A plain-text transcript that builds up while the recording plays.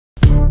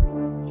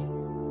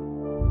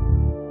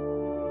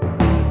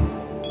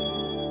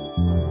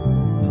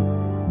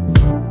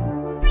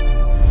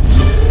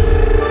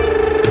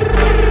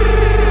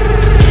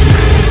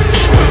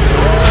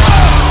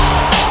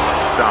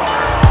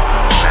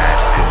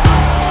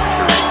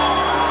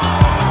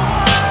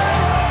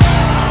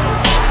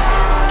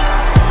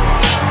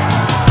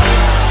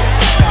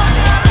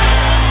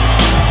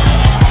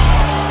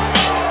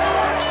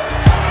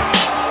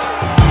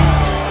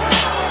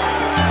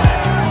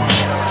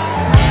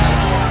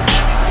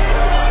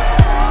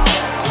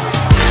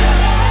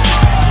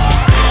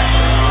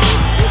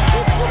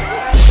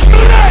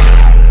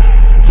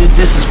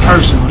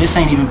personal. This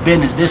ain't even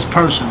business. This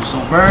personal. So,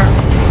 Ver, you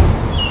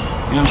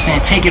know what I'm saying?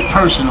 Take it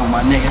personal,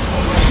 my nigga.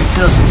 If you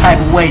feel some type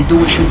of way, do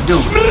what you do.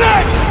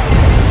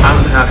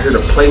 I'm not here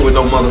to play with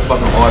no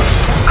motherfucking artist.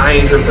 I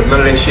ain't here for none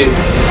of that shit.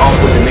 It's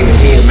off with the nigga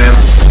head, man.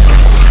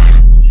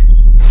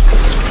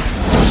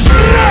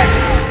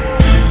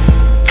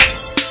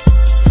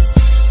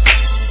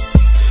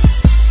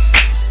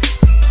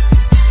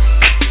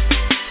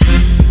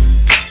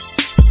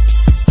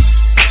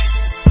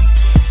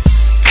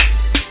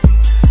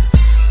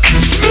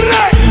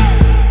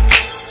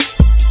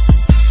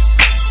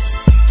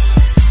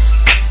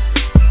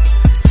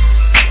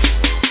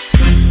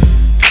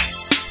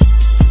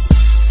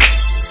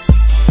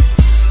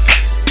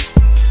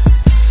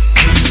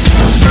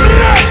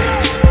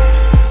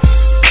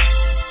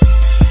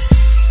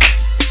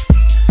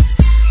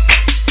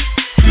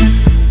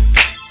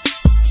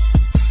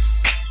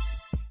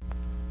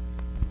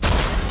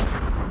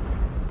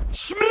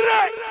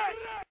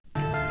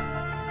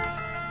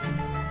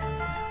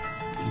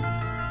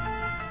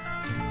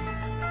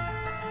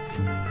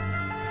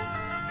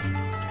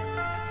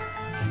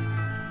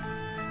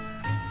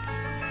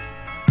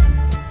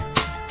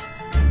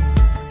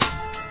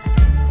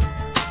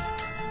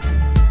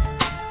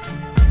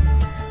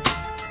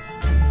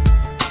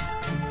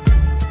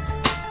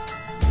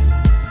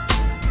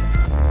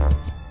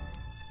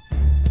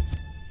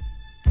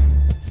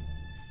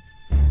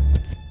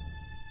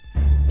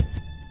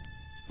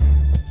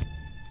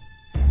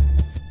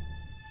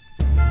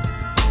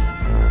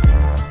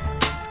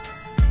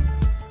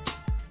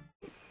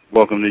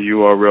 Welcome to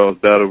URL's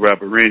Battle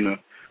Rap Arena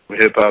with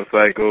Hip Hop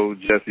Psycho,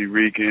 Jesse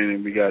Reekin,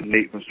 and we got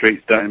Nate from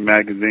Straight Stunting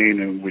Magazine,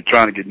 and we're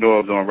trying to get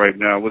Norbs on right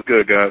now. What's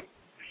good, guys?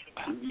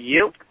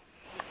 Yep.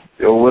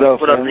 Yo, what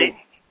up, What up, Nate?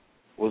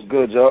 What's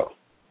good, y'all?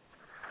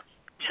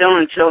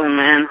 Chilling,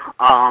 man.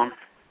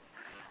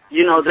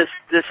 You know, this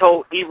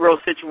whole Ebro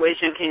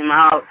situation came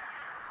out.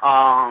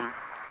 I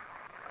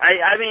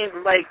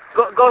mean, like,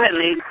 go ahead,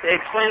 Nate.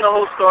 Explain the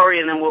whole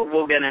story, and then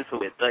we'll get into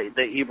it.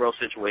 The Ebro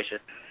situation.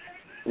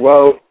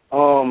 Well,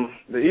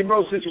 the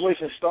Ebro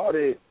situation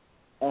started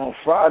on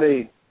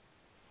Friday.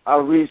 I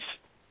reached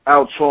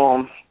out to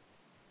him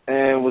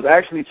and was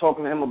actually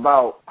talking to him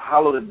about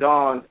Hollow the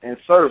Dawn and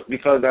Surf,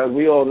 because as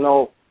we all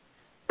know,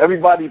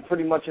 everybody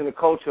pretty much in the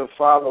culture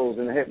follows,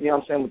 and you know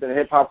what I'm saying, within the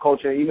hip-hop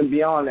culture, even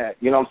beyond that,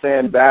 you know what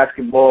I'm saying,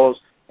 basketballs,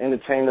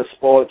 entertainment,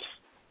 sports,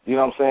 you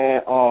know what I'm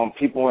saying,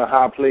 people in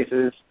high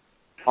places,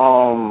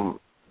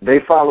 they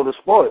follow the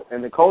sport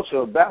and the culture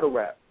of battle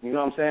rap, you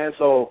know what I'm saying?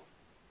 So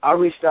I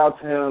reached out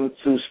to him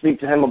to speak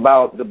to him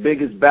about the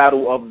biggest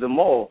battle of them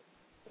all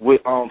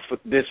with for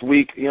this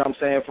week, you know what I'm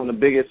saying, from the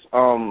biggest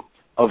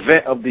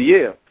event of the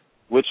year,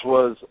 which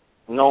was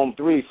Gnome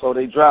 3. So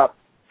they dropped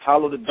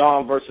Hollow the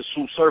Dawn versus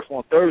Sue Surf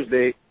on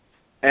Thursday,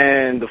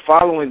 and the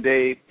following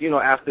day, you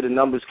know, after the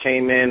numbers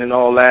came in and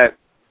all that,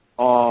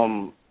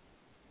 the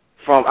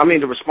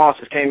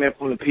responses came in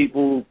from the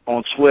people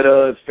on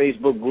Twitter,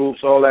 Facebook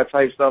groups, all that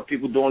type stuff,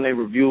 people doing their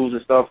reviews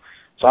and stuff.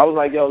 So I was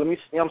like, yo, let me,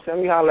 you know what I'm saying,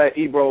 let me holler at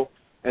Ebro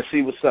and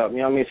see what's up. You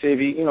know what I mean? See if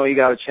he, you know, he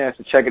got a chance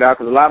to check it out,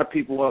 because a lot of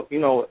people, you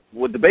know,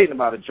 were debating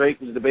about it. Drake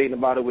was debating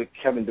about it with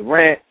Kevin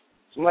Durant.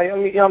 So I'm like, you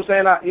know what I'm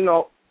saying? I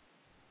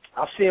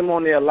see him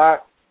on there a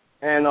lot,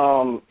 and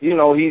you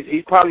know,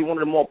 he's probably one of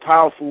the more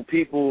powerful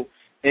people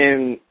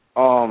in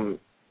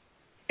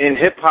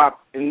hip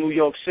hop in New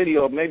York City,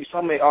 or maybe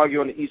some may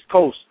argue on the East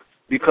Coast,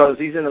 because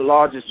he's in the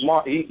largest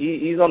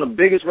he's on the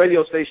biggest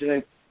radio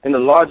station in the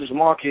largest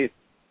market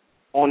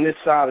on this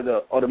side of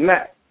the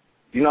map.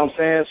 You know what I'm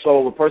saying?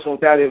 So a person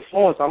with that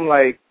influence, I'm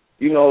like,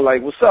 you know,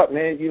 like, what's up,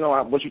 man? You know,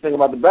 what you think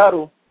about the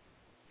battle?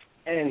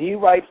 And he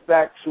writes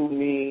back to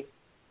me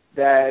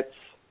that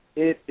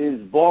it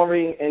is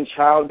boring and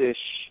childish.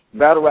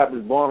 Battle rap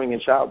is boring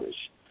and childish.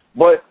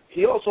 But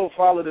he also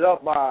followed it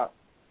up by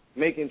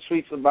making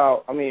tweets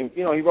about, I mean,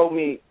 you know, he wrote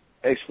me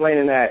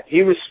explaining that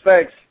he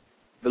respects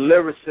the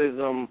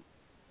lyricism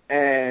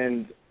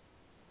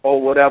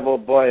or whatever,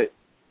 but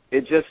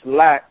it just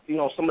lacked, you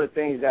know, some of the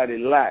things that it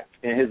lacked,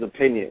 in his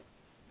opinion.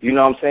 You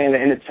know what I'm saying? The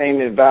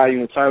entertainment value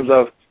in terms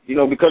of, you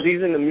know, because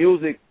he's in the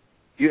music,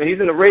 you know,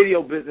 he's in the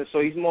radio business, so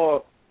he's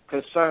more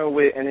concerned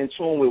with and in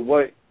tune with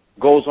what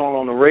goes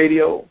on the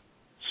radio.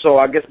 So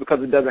I guess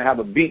because it doesn't have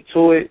a beat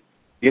to it,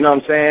 you know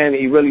what I'm saying,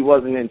 he really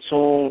wasn't in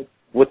tune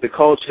with the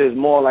culture. It's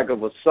more like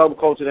of a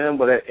subculture to him,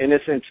 but in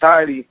its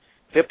entirety,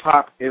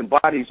 hip-hop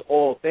embodies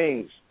all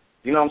things.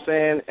 You know what I'm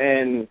saying?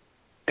 And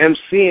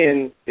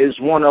MCing is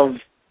one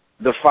of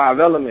the 5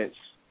 elements.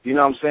 You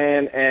know what I'm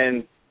saying?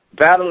 And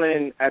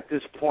battling at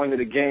this point of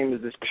the game is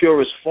this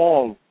purest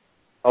form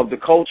of the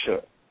culture.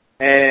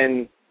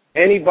 And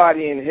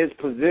anybody in his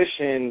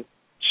position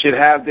should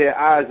have their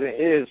eyes and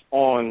ears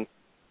on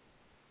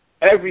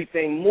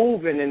everything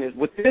moving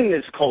within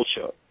this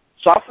culture.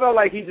 So I felt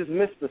like he just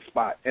missed the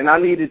spot, and I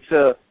needed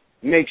to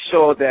make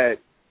sure that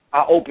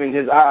I opened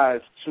his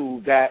eyes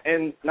to that.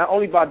 And not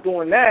only by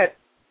doing that,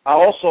 I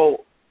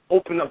also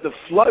opened up the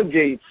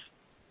floodgates,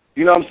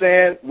 you know what I'm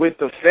saying, with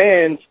the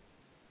fans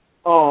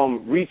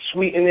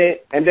retweeting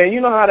it, and then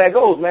you know how that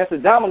goes, man. It's a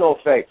domino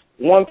effect.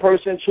 One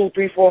person, 2,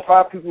 3, 4,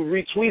 5 people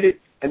retweet it,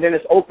 and then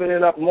it's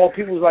opening up. More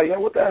people's like, yo,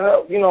 what the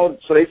hell, you know?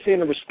 So they seen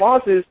the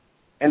responses,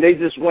 and they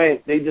just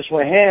went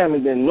ham,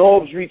 and then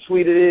Norbs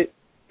retweeted it,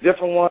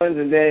 different ones,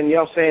 and then you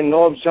know what I'm saying,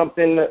 Norbs jumped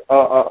in,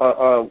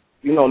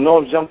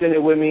 Norbs jumped in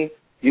it with me,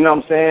 you know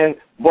what I'm saying?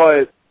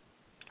 But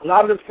a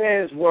lot of the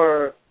fans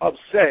were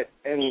upset,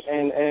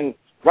 and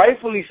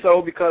rightfully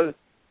so, because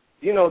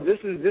you know this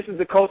is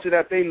the culture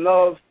that they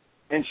love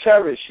and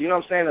cherish. You know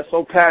what I'm saying? They're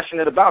so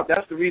passionate about.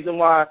 That's the reason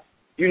why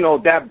you know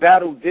that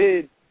battle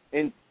did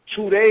in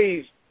 2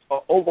 days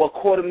over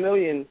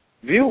 250,000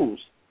 views,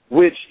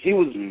 which he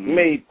was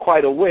made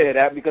quite aware of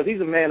that because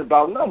he's a man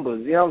about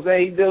numbers. You know what I'm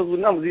saying? He deals with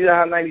numbers. He's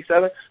at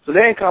 97, so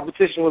they're in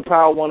competition with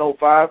Power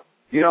 105.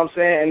 You know what I'm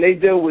saying? And they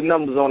deal with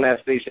numbers on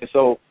that station.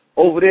 So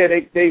over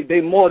there,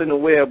 they more than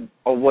aware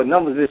of what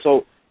numbers is.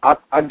 So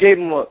I gave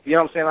him you know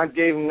what I'm saying? I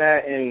gave him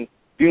that, and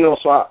you know,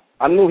 so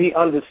I knew he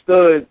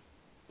understood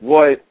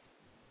what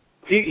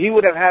he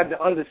would have had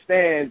to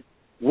understand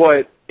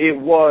what it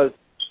was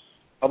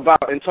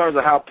about in terms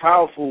of how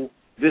powerful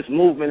this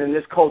movement and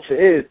this culture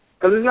is.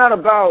 Because it's not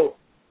about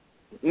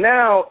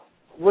now.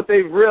 What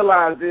they've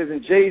realized is,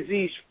 and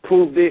Jay-Z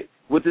proved it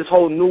with this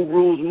whole New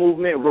Rules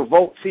movement.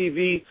 Revolt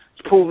TV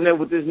is proving it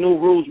with this New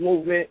Rules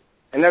movement,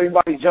 and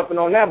everybody's jumping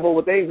on that. But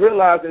what they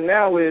realizing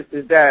now is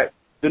that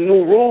the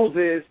New Rules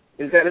is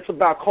that it's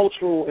about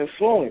cultural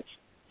influence.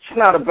 It's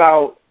not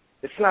about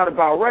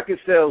record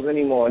sales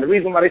anymore. And the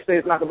reason why they say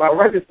it's not about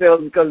record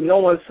sales is because no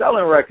one's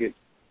selling records.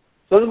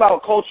 So it's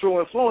about cultural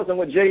influence. And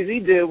what Jay-Z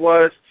did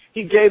was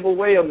he gave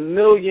away 1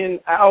 million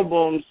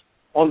albums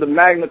on the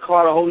Magna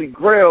Carta Holy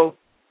Grail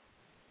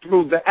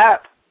through the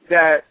app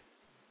that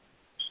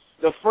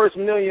the first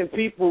 1 million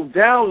people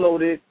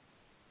downloaded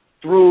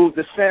through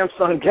the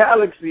Samsung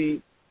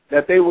Galaxy,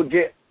 that they would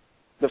get,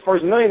 the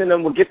first 1 million of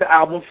them would get the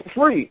album for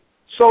free.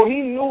 So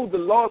he knew the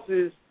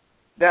losses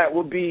that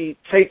would be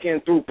taken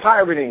through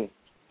pirating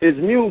his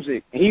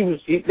music. You know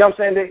what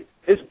I'm saying?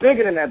 It's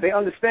bigger than that. They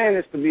understand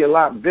this to be a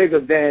lot bigger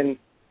than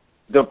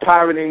the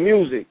pirating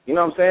music. You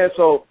know what I'm saying?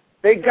 So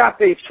they got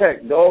their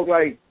check, dog.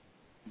 Like,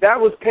 that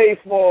was paid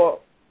for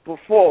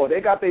before. They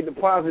got their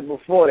deposit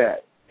before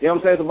that. You know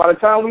what I'm saying? So by the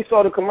time we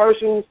saw the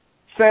commercials,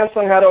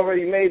 Samsung had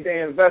already made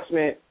their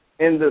investment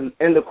in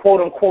the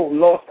quote-unquote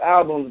lost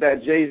albums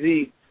that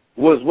Jay-Z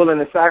was willing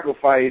to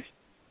sacrifice,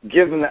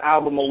 giving the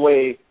album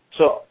away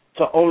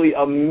to only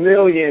 1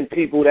 million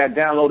people that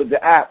downloaded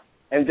the app,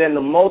 and then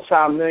the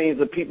multi-millions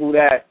of people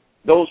that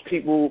those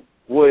people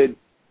would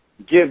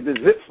give the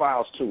zip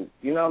files to.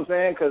 You know what I'm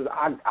saying? Because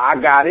I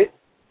got it.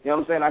 You know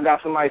what I'm saying? I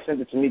got somebody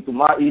sent it to me through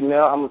my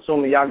email. I'm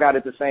assuming y'all got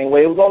it the same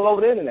way. It was all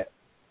over the internet.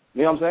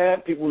 You know what I'm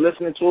saying? People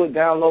listening to it,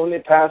 downloading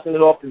it, passing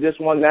it off to this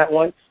one, that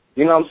one.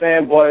 You know what I'm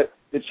saying? But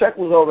the check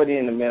was already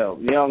in the mail.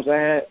 You know what I'm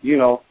saying? You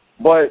know.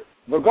 But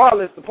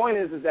regardless, the point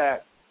is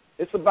that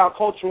it's about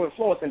cultural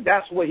influence, and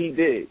that's what he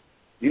did.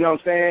 You know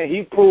what I'm saying?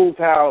 He proved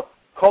how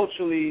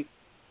culturally,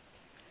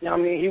 you know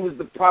what I mean, he was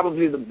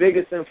probably the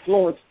biggest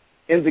influence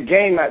in the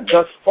game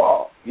thus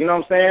far. You know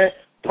what I'm saying?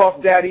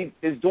 Puff Daddy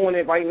is doing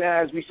it right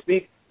now as we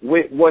speak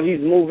with what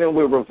he's moving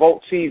with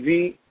Revolt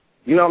TV.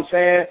 You know what I'm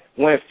saying?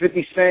 When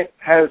 50 Cent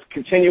has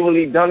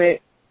continually done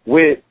it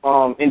with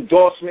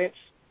endorsements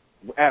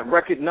at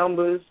record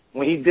numbers.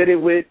 When he did it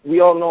with,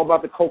 we all know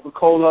about the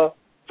Coca-Cola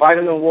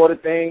vitamin water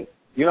thing.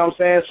 You know what I'm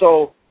saying?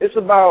 So it's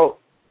about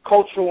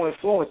cultural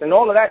influence. And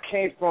all of that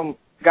came from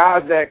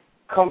guys that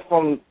come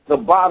from the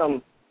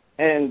bottom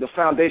and the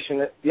foundation,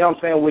 you know what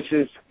I'm saying, which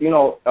is, you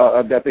know,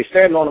 that they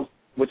stand on,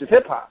 which is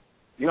hip-hop.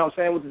 You know what I'm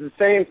saying? Which is the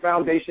same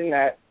foundation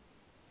that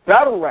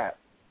battle rap,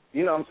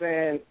 you know what I'm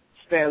saying,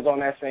 stands on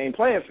that same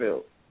playing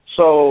field.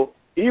 So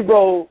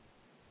Ebro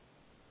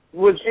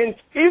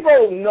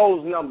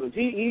knows numbers.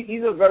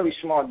 He's a very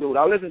smart dude.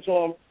 I listen to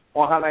him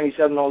on Hot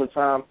 97 all the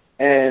time,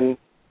 and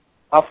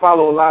I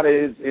follow a lot of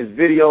his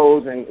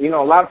videos, and, you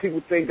know, a lot of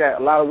people think that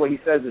a lot of what he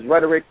says is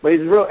rhetoric, but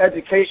he's real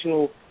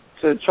educational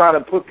to try to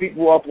put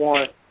people up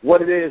on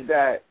what it is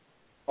that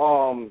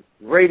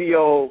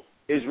radio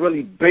is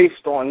really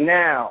based on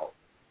now.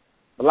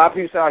 A lot of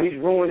people say, oh, he's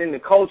ruining the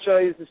culture,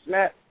 he's this and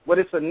that, but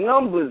it's a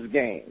numbers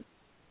game.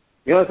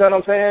 You understand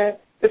what I'm saying?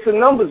 It's a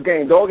numbers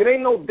game, dog. It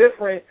ain't no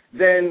different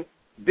than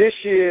this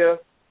year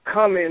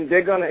coming,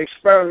 they're going to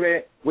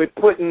experiment with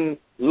putting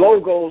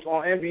logos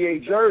on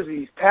NBA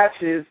jerseys,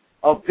 patches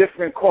of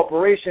different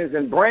corporations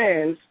and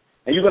brands,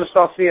 and you're going to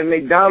start seeing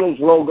McDonald's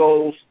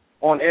logos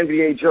on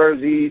NBA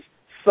jerseys,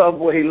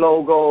 Subway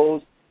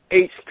logos,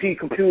 HP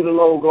computer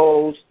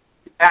logos,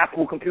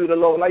 Apple computer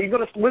logos. Like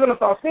we're gonna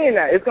start seeing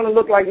that. It's gonna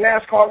look like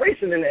NASCAR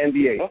racing in the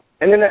NBA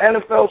and in the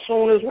NFL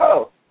soon as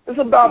well. It's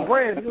about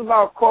brands. It's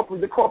about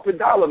the corporate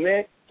dollar,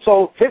 man.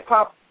 So hip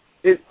hop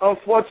is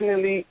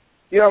unfortunately,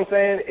 you know what I'm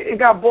saying, it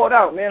got bought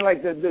out, man.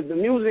 Like the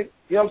music,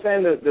 you know what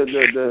I'm saying,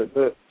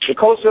 the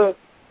culture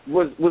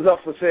was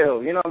up for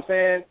sale, you know what I'm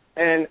saying?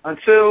 And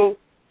until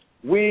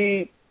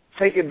we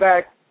take it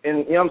back in,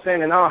 you know what I'm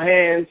saying, in our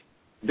hands,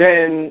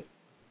 then,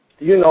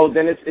 you know,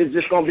 then it's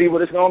just gonna be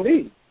what it's gonna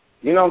be.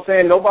 You know what I'm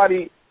saying?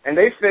 Nobody, and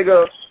they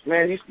figure,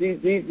 man,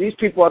 these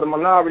people are the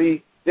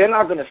minority. They're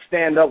not going to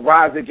stand up,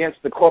 rise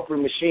against the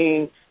corporate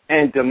machine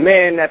and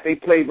demand that they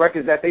play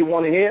records that they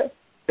want to hear.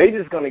 They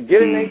just going to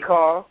get in their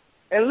car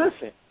and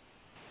listen.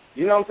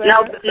 You know what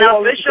I'm saying?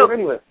 Now Bishop,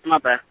 anyway. My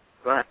bad.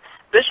 Go ahead.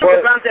 Bishop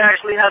Durant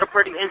actually had a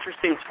pretty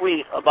interesting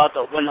tweet about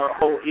when the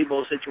whole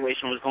Ebo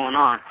situation was going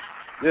on.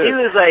 Yeah. He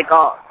was like,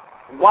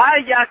 why are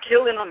y'all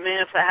killing a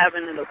man for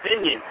having an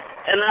opinion?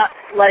 And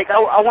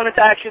I wanted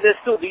to ask you this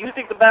too. Do you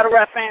think the battle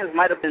rap fans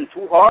might have been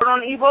too hard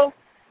on Ebo?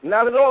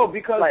 Not at all,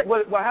 because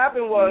what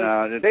happened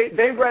was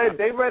they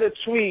read a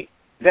tweet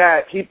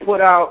that he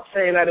put out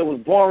saying that it was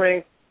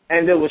boring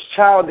and it was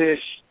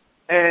childish,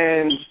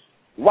 and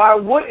why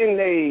wouldn't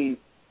they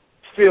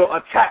feel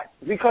attacked?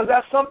 Because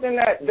that's something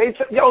that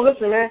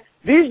listen, man,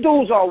 these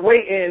dudes are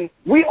waiting.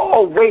 We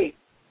all wait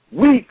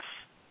weeks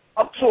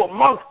up to a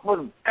month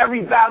for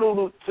every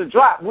battle to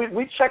drop.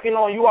 We checking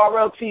on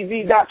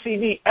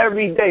URLTV.tv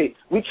every day.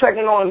 We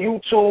checking on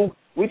YouTube.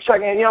 We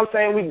checking, you know what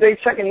I'm saying? They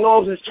checking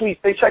Norbs'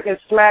 tweets. They checking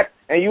Smack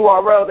and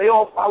URL. They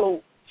all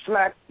follow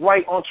Smack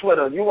White on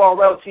Twitter,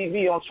 URL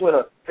TV on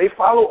Twitter. They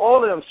follow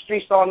all of them,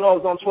 Street Star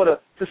Norbs on Twitter,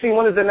 to see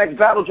when is the next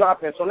battle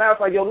dropping. So now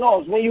it's like, yo,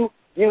 Norbs, when you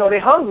know, they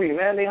hungry,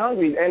 man. They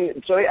hungry.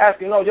 And so they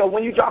ask, yo,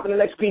 when you dropping the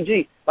next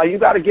PG? Like, you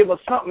got to give us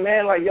something,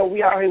 man. Like, yo,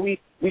 we out here, we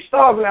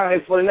starving out here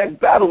for the next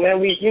battle,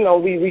 man. We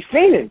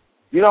fiending.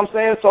 You know what I'm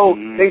saying? So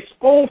they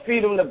spoon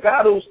feed them the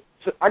battles,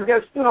 I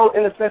guess, in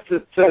a sense,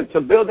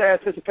 to build their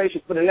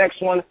anticipation for the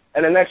next one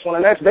and the next one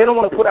and the next. They don't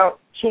want to put out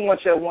too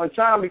much at one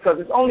time because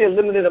it's only a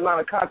limited amount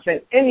of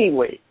content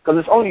anyway, because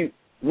it's only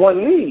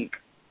one league.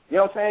 You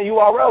know what I'm saying?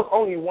 URL's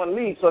only one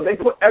league. So if they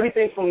put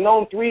everything from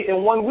Gnome 3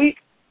 in 1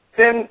 week,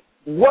 then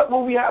what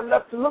will we have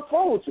left to look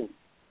forward to?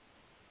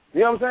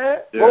 You know what I'm saying?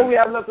 Yeah. What will we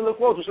have left to look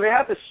forward to? So they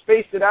have to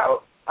space it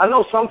out. I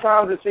know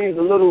sometimes it seems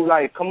a little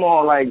like, come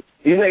on, like,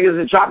 these niggas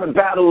are dropping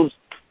battles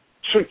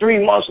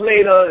 3 months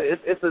later.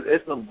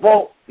 It's a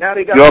vault. Now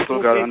they got a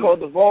thing called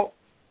the vault.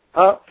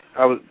 Huh?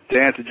 To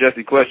answer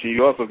Jesse's question,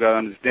 you also got to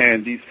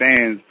understand these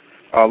fans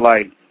are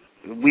like,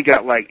 we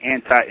got like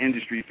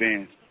anti-industry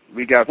fans.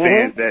 We got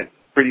fans that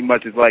pretty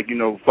much is like,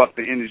 fuck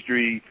the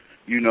industry.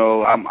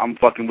 I'm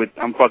fucking with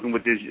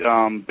this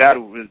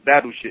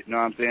battle shit. You know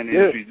what I'm saying? The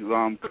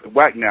industry's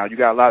whack now. You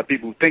got a lot of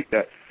people who think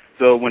that.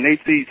 So when they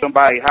see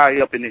somebody high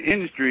up in the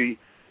industry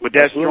with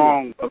that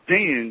strong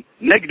opinion,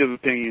 negative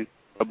opinion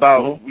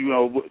about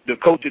the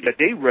culture that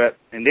they rep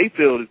and they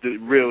feel is the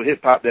real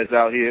hip hop that's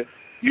out here,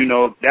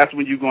 that's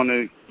when you're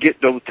gonna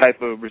get those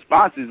type of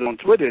responses on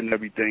Twitter and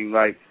everything.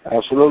 Like,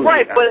 absolutely,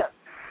 right? But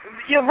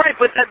you're right.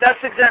 But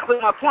that's exactly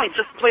my point.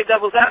 Just to play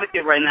devil's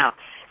advocate right now.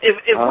 If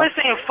we're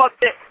saying fuck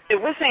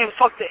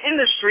the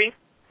industry,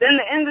 then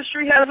the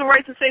industry has a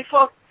right to say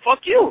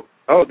fuck you.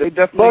 Oh, they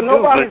definitely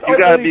do. But you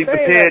gotta be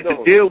prepared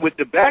to deal with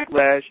the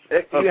backlash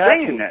of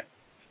saying that.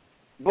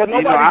 But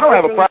I don't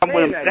have a problem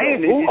with him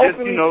saying it.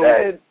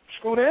 It's just,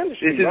 screw the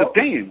industry. It's his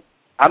opinion.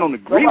 I don't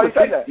agree with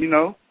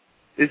it.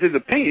 It's his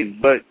opinion.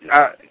 But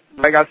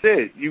like I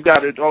said, you got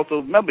to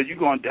also remember you're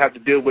going to have to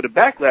deal with the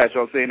backlash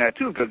on saying that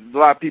too, because a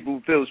lot of people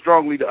feel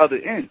strongly the other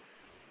end.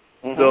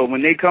 So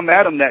when they come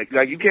at them,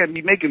 you can't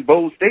be making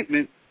bold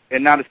statements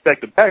and not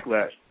expect a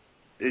backlash.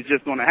 It's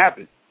just going to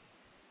happen.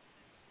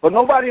 But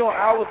nobody on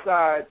our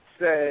side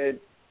said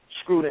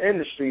screw the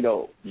industry,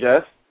 though,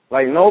 Jess.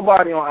 Like,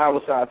 nobody on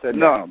our side said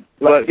no.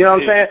 But you know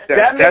what I'm saying?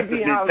 That's the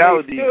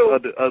mentality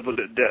of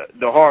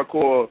the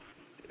hardcore,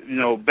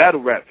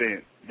 battle rap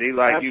fans. They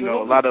like, a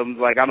lot of them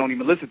like, I don't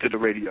even listen to the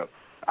radio.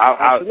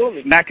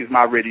 Smack is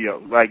my radio.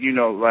 Like, you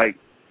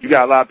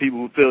got a lot of people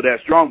who feel that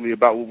strongly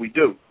about what we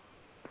do.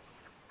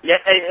 Yeah,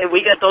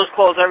 we get those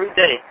calls every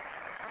day.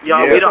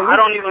 I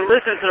don't even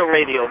listen to the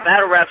radio.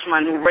 Battle rap's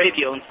my new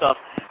radio and stuff.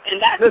 And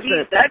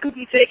that could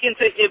be taken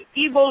to, if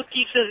Ebo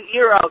keeps his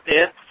ear out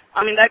there,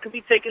 that could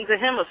be taken to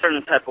him a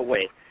certain type of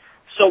way.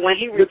 So when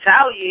he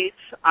retaliates,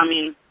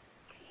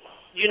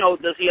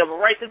 does he have a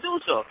right to do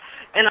so?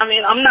 And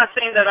I'm not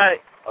saying that I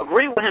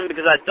agree with him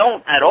because I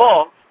don't at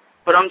all,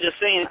 but I'm just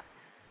saying,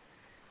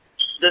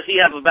 does he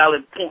have a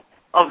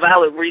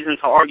valid reason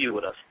to argue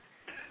with us?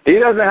 He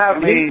doesn't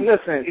have.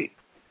 Listen.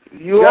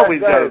 You always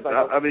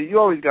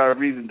got a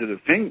reason to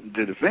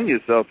defend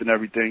yourself and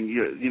everything.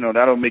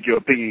 That don't make your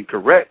opinion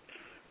correct.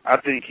 I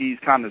think he's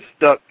kind of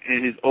stuck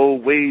in his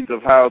old ways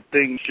of how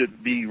things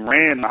should be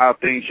ran, how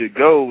things should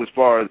go as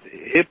far as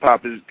hip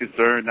hop is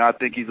concerned. And I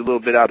think he's a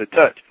little bit out of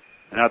touch,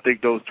 and I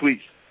think those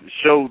tweets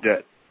showed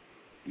that.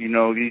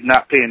 He's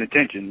not paying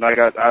attention. Like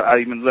I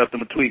even left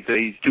him a tweet that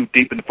he's too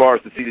deep in the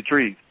forest to see the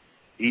trees.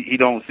 He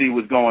don't see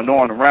what's going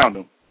on around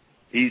him.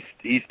 He's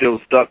still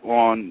stuck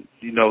on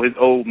his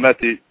old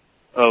method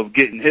of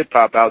getting hip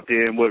hop out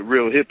there and what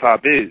real hip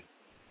hop is,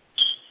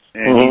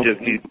 and he just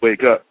needs to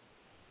wake up.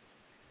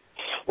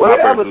 Well,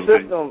 they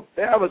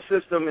have a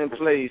system in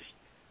place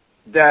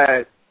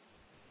that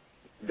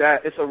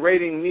it's a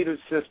rating meter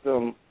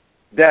system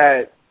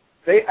that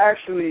they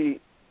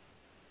actually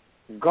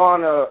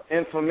garner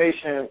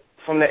information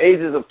from the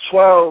ages of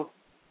 12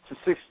 to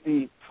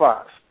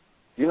 65.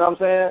 You know what I'm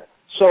saying?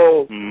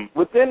 So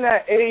within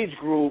that age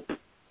group,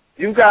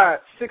 you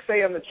got 6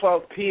 a.m. to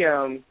 12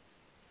 p.m.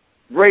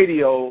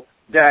 radio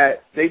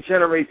that they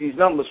generate these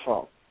numbers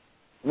from.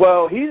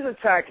 Well, he's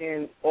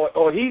attacking,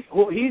 or he's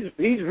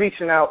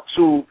reaching out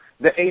to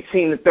the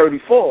 18 to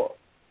 34.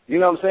 You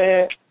know what I'm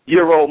saying?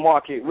 Year-old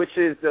market, which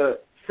is the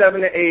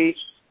 7 to 8,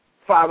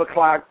 5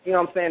 o'clock. You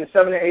know what I'm saying? The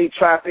 7 to 8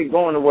 traffic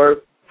going to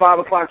work, 5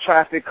 o'clock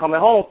traffic coming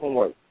home from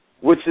work,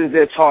 which is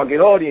their target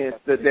audience,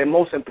 their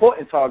most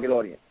important target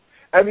audience.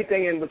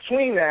 Everything in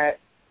between that,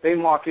 they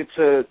market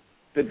to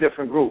the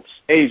different groups,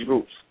 age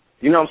groups.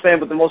 You know what I'm saying?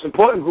 But the most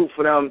important group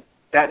for them,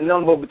 that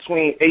number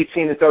between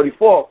 18 and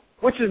 34,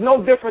 which is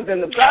no different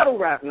than the battle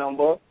rap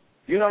number.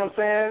 You know what I'm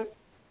saying?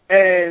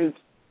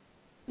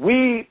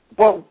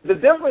 But the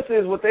difference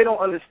is what they don't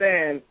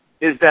understand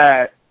is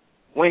that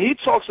when he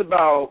talks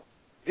about,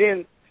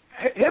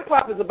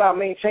 hip-hop is about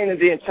maintaining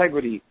the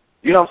integrity,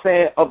 you know what I'm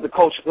saying, of the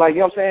culture. Like, you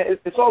know what I'm saying?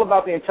 It's all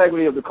about the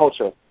integrity of the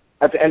culture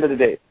at the end of the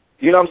day.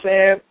 You know what I'm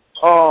saying?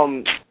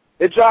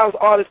 It drives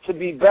artists to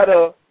be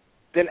better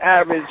than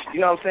average, you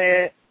know what I'm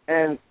saying?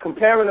 And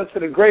comparing them to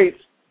the greats,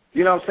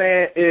 you know what I'm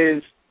saying,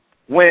 is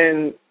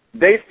when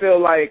they feel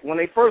like when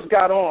they first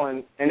got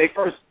on and they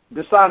first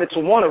decided to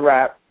want to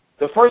rap,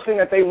 the first thing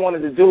that they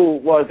wanted to do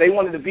was they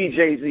wanted to be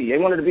Jay-Z. They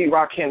wanted to be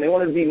Rakim. They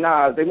wanted to be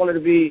Nas. They wanted to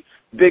be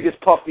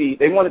Biggest Puffy.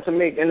 They wanted to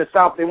make, in the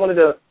South, they wanted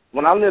to,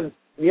 when I lived,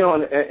 you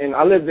know, and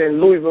I lived in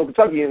Louisville,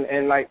 Kentucky,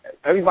 and like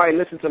everybody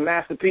listened to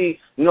Master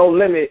P, No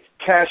Limit,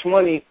 Cash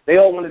Money. They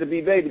all wanted to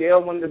be Baby. They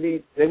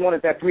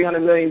wanted that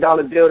 $300 million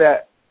deal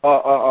that,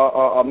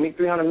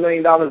 $300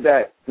 million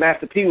that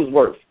Master P was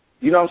worth.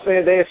 You know what I'm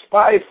saying? They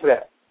aspired for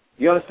that.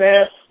 You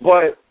understand?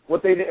 But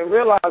what they didn't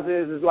realize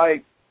is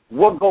like,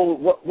 what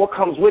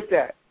comes with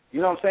that? You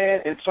know what I'm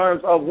saying? In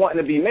terms of wanting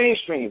to be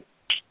mainstream.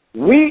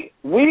 We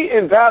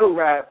in battle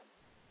rap,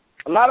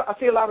 I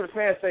see a lot of the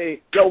fans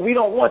say, yo, we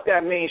don't want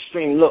that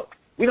mainstream look.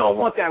 We don't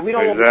want that. We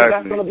don't want that.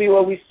 That's going to be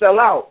where we sell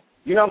out.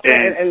 You know what I'm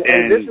saying?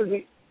 And this is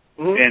the...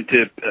 And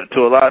to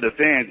a lot of the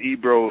fans,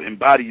 Ebro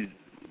embodies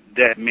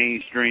that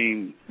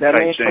mainstream type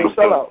thing.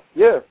 Sellout.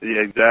 Yeah.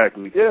 Yeah,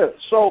 exactly. Yeah.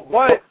 So,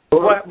 but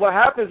what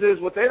happens is,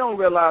 what they don't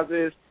realize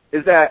is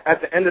that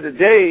at the end of the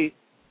day,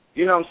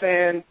 you know what I'm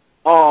saying,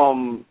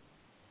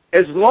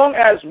 as long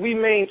as we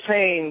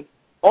maintain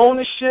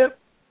ownership,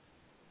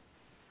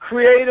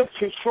 creative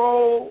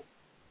control,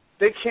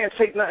 they can't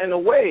take nothing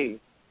away.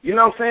 You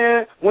know what I'm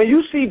saying? When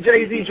you see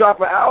Jay-Z drop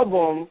an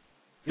album,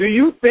 do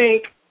you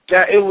think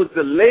that it was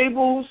the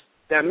labels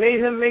that made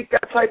him make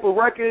that type of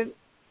record?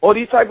 Or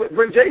these type of...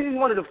 Jay-Z's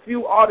one of the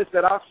few artists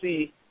that I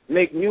see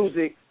make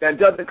music that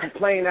doesn't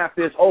complain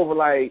after it's over,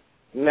 like,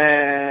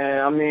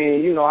 man, I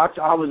mean, you know, I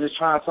was just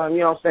trying to, you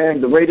know what I'm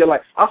saying, the radio,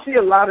 like, I see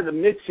a lot of the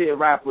mid-tier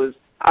rappers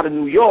out of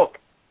New York,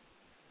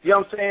 you know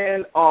what I'm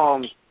saying,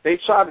 they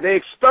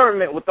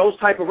experiment with those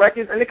type of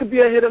records, and it could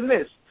be a hit or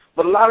miss.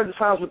 But a lot of the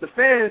times with the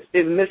fans,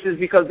 it misses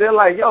because they're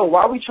like, yo,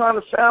 why are we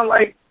trying to sound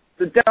like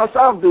the down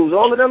south dudes?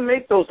 All of them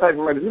make those type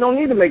of records. We don't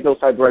need to make those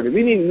type of records.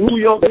 We need New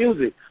York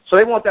music. So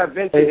they want that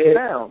vintage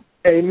sound.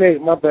 Hey,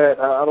 mate, my bad.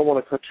 I don't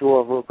want to cut you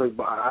off real quick,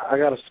 but I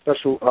got a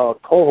special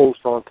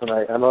co-host on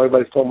tonight. I know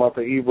everybody's talking about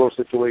the Ebro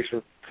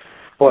situation,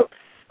 but,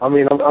 I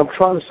mean, I'm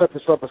trying to set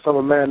this up as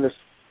Summer Madness.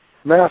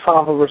 Math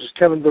Hoffa versus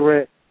Kevin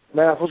Durant.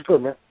 Math, what's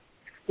good, man?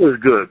 What's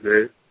good,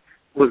 man?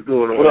 What's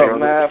going on? What up,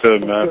 Math?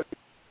 Good, man.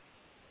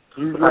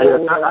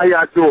 How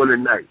y'all doing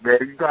tonight, man?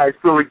 You guys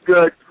feeling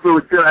good?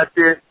 Feeling good out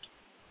there?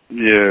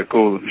 Yeah,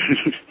 cool.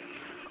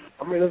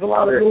 I mean, there's a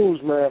lot of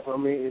news, man. I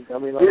mean,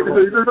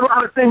 there's a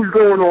lot of things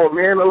going on,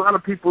 man. A lot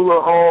of people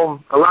are,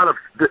 a lot of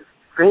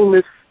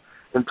famous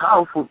and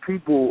powerful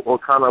people are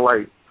kind of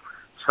like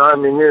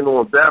chiming in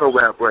on battle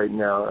rap right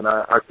now. And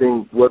I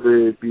think whether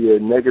it be a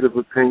negative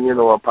opinion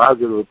or a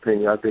positive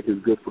opinion, I think it's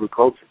good for the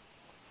culture.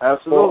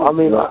 Absolutely. Well, I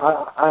mean,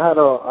 I had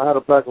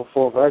a back and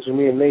forth. Actually,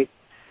 me and Nate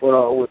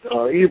with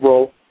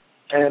Ebro,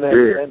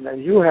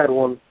 and you had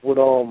one with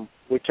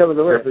Kevin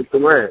Durant. Kevin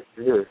Durant,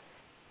 yeah.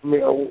 I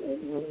mean,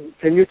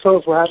 can you tell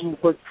us what happened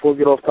before we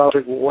get off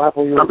topic? What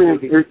happened? I mean,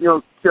 you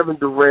know, Kevin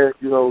Durant,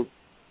 you know,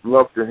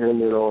 love to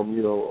him and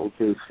you know,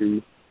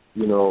 OKC.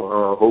 You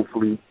know,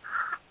 hopefully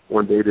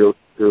one day they'll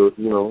you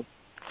know,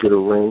 get a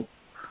ring.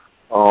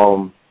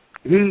 I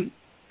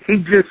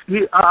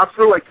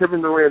feel like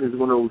Kevin Durant is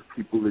one of those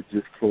people that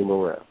just came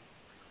around,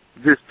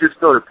 just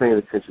started paying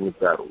attention to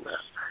battle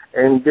rap,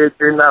 and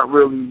they're not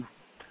really,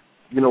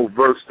 you know,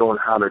 versed on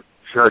how to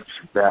judge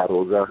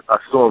battles. I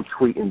saw him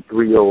tweeting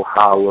 3-0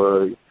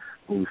 Holla, and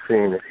he was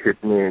saying that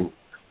Hitman,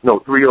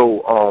 no,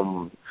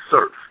 3-0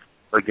 Surf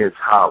against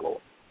Hollow.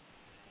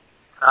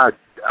 I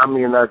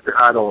mean, I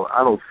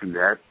don't see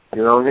that.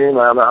 You know what I mean?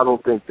 I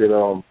don't think that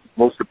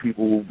most of the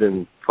people who've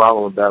been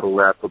following battle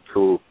rap up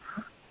till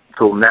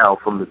now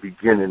from the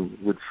beginning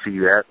would see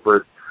that.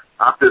 But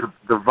I've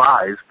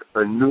devised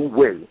a new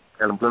way,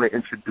 and I'm going to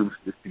introduce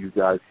this to you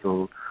guys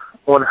soon,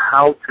 on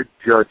how to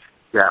judge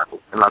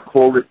battles, and I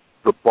call it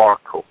the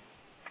barcode.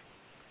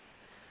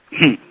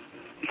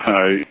 All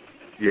right.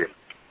 Yeah.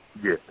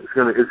 It's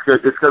gonna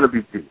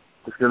be deep.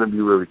 It's gonna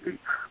be really deep.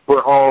 But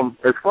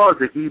as far as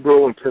the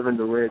Ebro and Kevin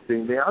Durant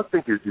thing, man, I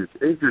think it's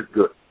just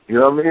good. You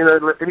know what I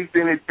mean?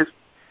 Anything that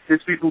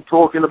gets people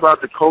talking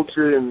about the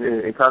culture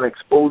and kind of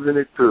exposing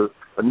it to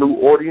a new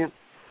audience,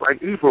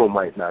 like Ebro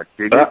might not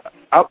dig it.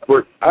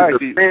 But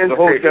the fans the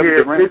whole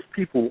Kevin Durant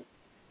people.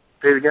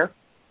 Say it again.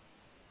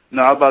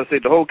 No, I was about to say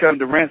the whole Kevin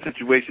Durant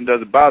situation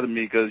doesn't bother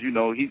me because, you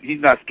know, he's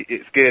not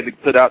scared to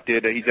put out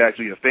there that he's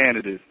actually a fan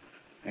of this.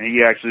 And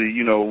he actually,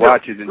 you know,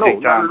 watches and take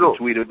time to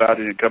tweet about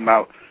it and come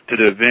out to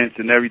the events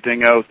and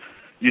everything else.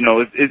 You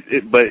know,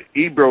 but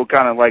Ebro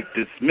kind of like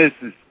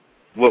dismisses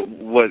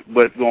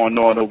what's going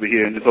on over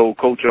here and this whole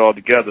culture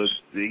altogether.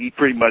 He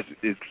pretty much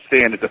is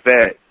saying it's a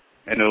fad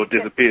and it'll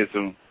disappear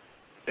soon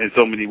in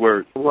so many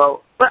words.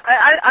 Well, but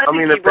I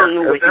mean, think if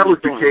that was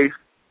the case,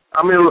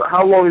 I mean,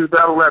 how long has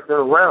battle rap been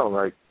around?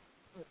 Like,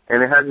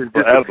 and it hasn't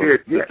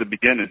disappeared yet. It's the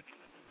beginning.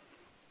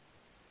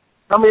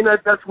 I mean,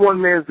 that's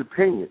one man's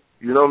opinion.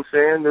 You know what I'm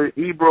saying? The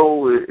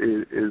Ebro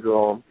is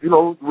you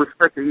know,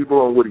 respect the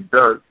Ebro and what he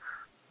does.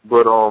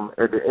 But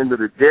at the end of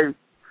the day,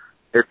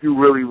 if you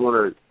really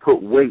want to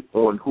put weight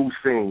on who's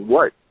saying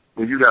what,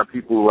 when you got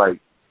people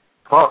like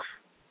Puff,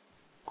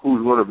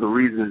 who's one of the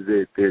reasons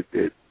that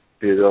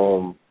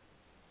you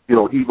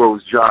know,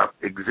 Ebro's job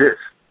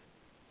exists.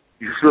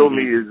 You feel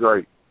me? Is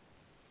like,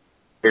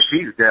 if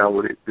he's down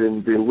with it,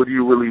 then what do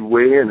you really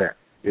weigh in at?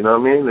 You know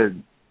what I mean?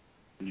 And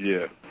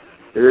yeah.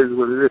 It is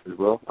what it is,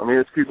 bro. I mean,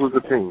 it's people's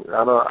opinion.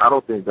 I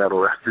don't think battle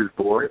rap is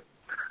boring.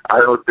 I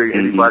don't think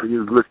anybody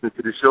who's listening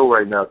to the show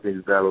right now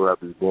thinks battle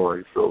rap is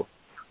boring. So,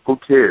 who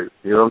cares?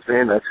 You know what I'm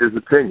saying? That's his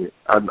opinion.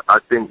 I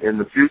think in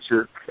the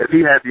future, if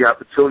he had the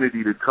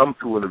opportunity to come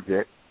to an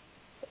event,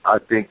 I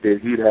think that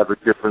he'd have a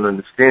different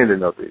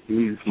understanding of it.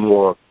 He's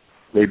more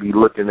maybe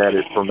looking at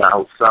it from the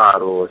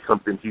outside or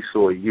something he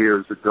saw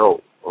years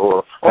ago.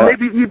 Or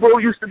maybe Ebro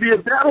used to be a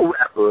battle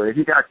rapper and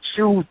he got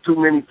chewed too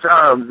many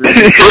times. And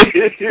you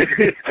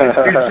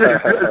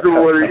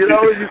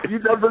know, you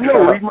never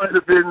know. He might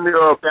have been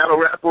a battle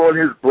rapper on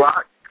his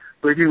block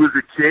when he was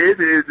a kid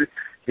and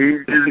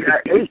he just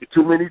got ate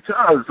too many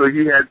times. So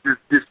he had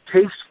this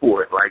taste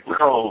for it. Like,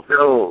 no,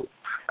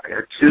 I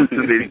got chewed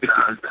too many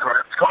times.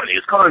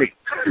 It's corny.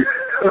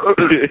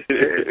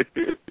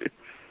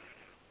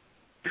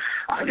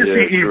 I can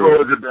see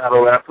Ebro as a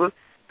battle rapper.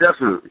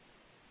 Definitely.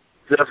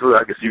 Definitely,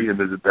 I can see him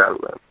as a battle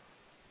rapper.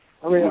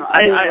 I mean,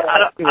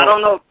 I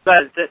don't know. Go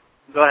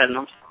ahead,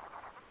 no.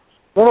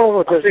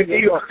 No. I think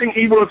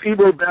if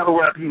Ebro battle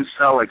rap, he would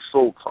sound like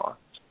Soul Car.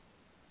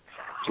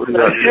 What do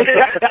y'all think?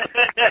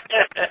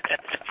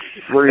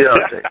 What do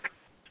y'all think?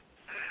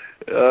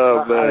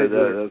 Oh man,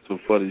 that's some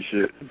funny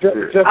shit.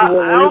 I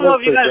don't know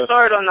if you guys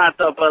saw it or not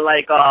though, but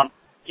like,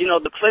 you know,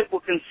 the clip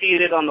was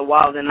conceded on the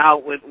Wild and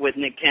Out with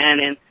Nick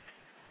Cannon.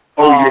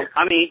 Yeah.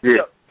 I mean,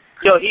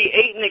 Yo, he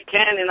ate Nick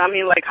Cannon. I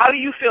mean, like, how do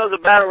you feel as a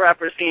battle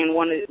rapper seeing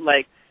one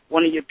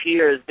of your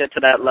peers get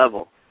to that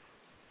level?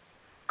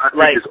 I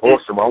think it's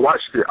awesome. I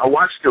watched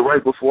it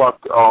right before I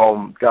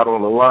got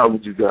on the line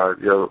with you guys.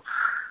 Yo,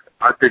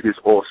 I think it's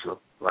awesome.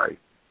 Like,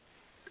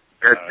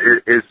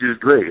 it's just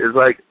great. It's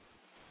like,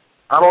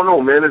 I don't know,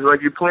 man. It's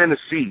like you plant a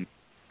seed,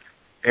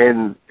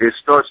 and it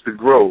starts to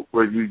grow,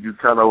 where you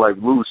kind of like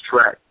lose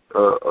track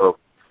of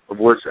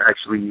what's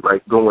actually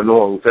like going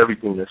on with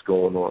everything that's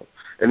going on.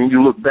 And then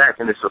you look back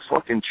and it's a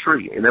fucking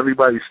tree, and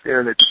everybody's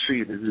staring at the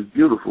tree. It's just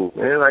beautiful,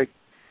 man. Like,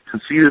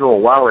 Conceited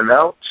on Wild and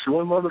Out,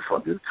 showing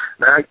motherfuckers.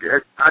 Now,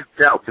 I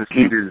doubt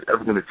Conceited is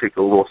ever going to take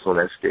a loss on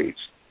that stage.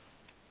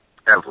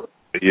 Ever.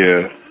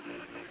 Yeah.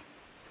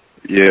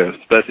 Yeah,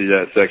 especially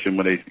that section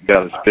when they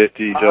got to spit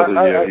to each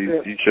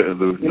other. He shouldn't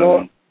lose nothing.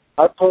 Know,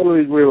 I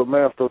totally agree with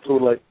Math, though, too.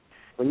 Like,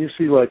 when you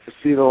see, like,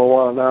 Conceited on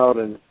Wild and Out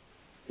and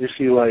you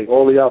see, like,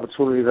 all the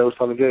opportunities that was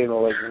trying to get, you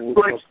know, like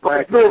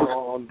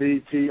on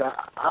BT.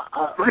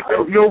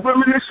 You're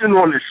reminiscing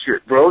on this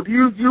shit, bro. Do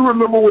you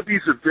remember what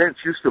these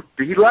events used to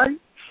be like?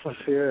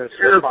 Yeah,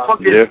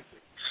 fucking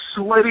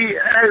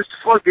sweaty-ass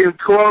fucking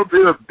club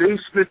in a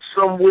basement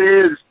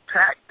somewhere. It's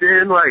packed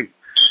in, like,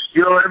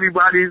 you know,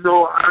 everybody's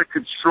all out of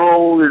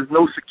control. There's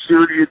no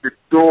security at the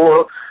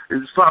door.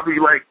 There's probably,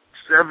 like,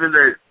 7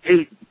 or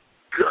 8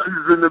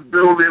 guns in the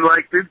building.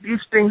 Like,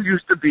 these things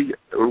used to be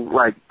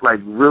like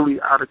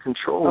really out of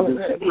control.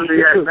 Where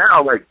they at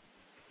now, like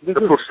the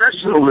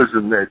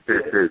professionalism that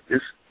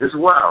is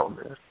wild,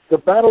 man. The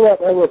battle rap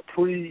era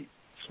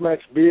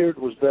pre-Smack's beard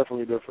was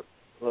definitely different.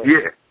 Like,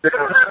 yeah.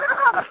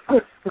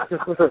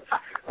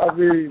 I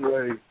mean,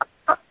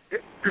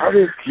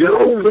 you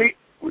know,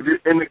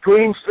 in the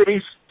clean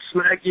face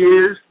Smack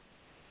years,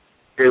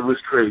 it was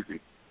crazy.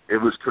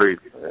 It was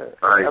crazy.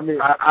 Right? I mean,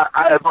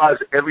 I advise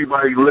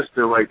everybody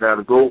listening right now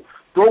to go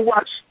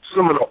watch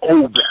some of the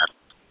old battles.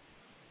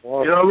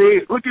 Wow. You know what I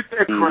mean? Look at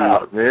that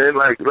crowd, man.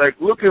 Like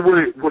look at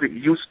what it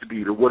used to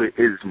be to what it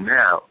is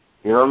now.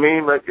 You know what I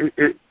mean? Like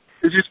it's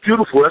just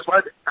beautiful. That's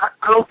why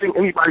I don't think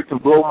anybody can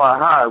blow my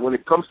high when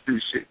it comes to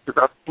this shit,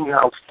 because I've seen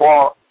how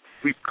far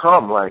we've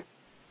come, like,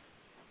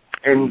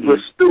 and we're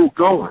still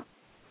going.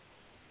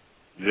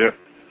 Yeah.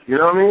 You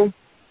know what I mean?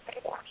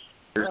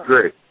 It's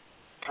great.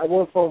 I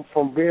went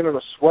from being in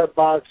a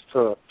sweatbox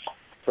to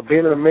to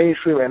being in the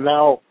mainstream, and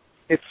now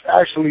it's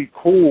actually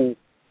cool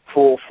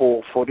for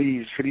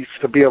these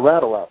to be a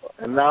battle rapper.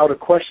 And now the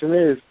question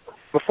is,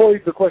 before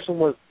the question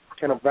was,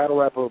 can a battle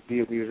rapper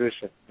be a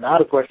musician? Now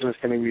the question is,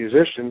 can a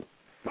musician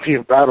be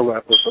a battle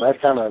rapper? So that's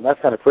kind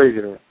of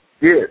crazy to me.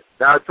 Yeah,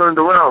 now it turned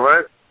around,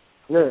 right?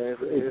 Yeah,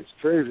 it's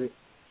crazy.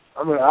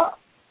 I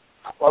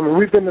mean,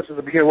 we've been there since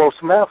the beginning. Well,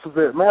 Math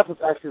was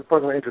actually the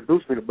person that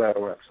introduced me to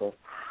battle rap, so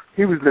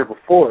he was there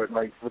before it,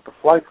 like with the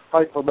fight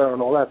for battle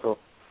and all that. So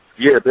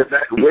yeah,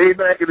 way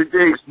back in the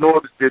days,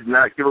 North did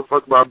not give a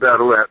fuck about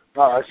battle rap.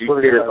 He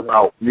cared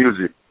about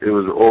music. It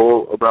was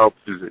all about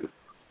music.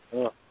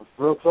 Yeah,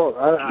 real talk.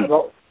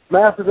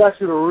 Math is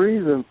actually the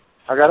reason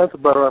I got into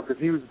battle rap,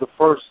 because he was the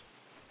first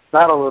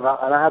battle, and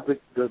I had the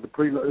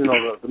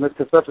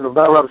misconception of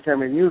battle rappers can't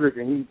make music,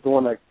 and he's the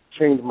one that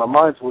changed my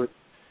mind to it,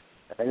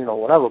 and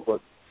whatever.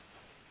 But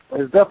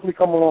it's definitely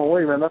come a long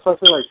way, man. That's why I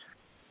say, like,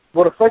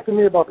 what affected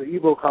me about the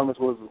Ebro comments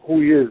was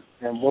who he is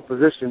and what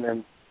position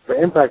and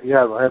the impact he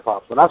has on hip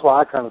hop. So that's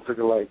why I kind of took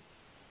it like,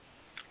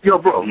 yo,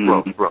 bro.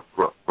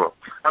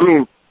 I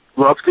mean,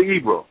 love to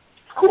Ebro,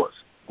 of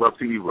course. Love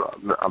to Ebro.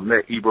 I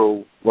met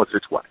Ebro once or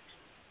twice.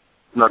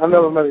 I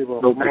never met Ebro.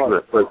 No big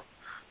lip,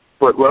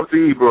 but love to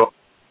Ebro.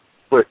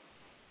 But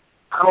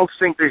I don't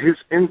think that his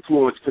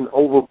influence can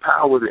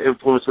overpower the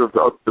influence of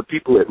the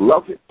people that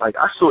love it. Like,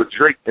 I saw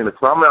Drake in the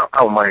club. I'm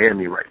out in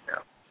Miami right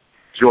now,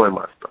 enjoying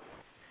my stuff.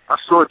 I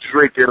saw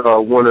Drake at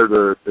one of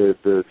the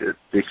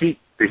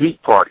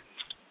Heat parties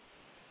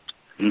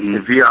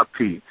in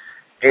VIP,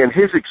 and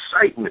his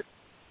excitement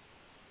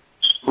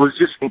was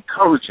just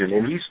encouraging.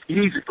 And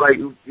he's like,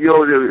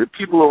 the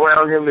people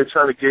around him, they're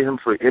trying to get him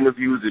for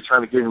interviews, they're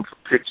trying to get him for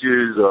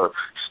pictures.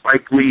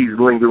 Spike Lee's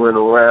lingering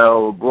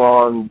around,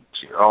 LeBron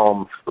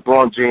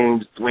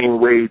James, Dwayne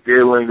Wade,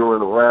 they're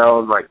lingering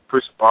around, like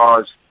Chris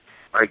Bosh,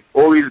 like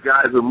all these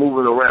guys are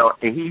moving around,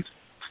 and he's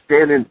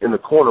standing in the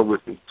corner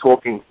with me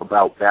talking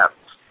about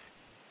battles.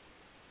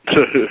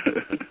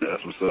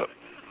 That's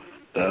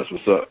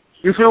what's up.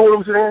 You feel what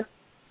I'm saying?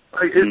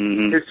 Like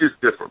it's just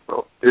different,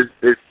 bro. It's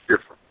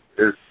different.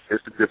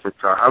 It's a different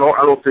time. I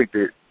don't think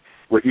that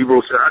what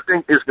Ebro said. I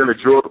think it's gonna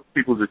draw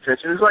people's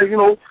attention. It's like,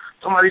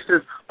 somebody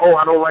says, "Oh,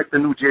 I don't like the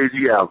new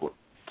Jay-Z album."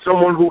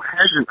 Someone who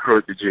hasn't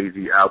heard the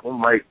Jay-Z album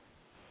might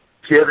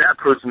hear that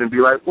person and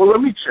be like, "Well,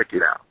 let me check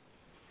it out."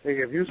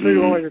 Hey, if you say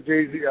you don't like the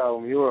Jay-Z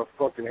album, you're a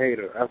fucking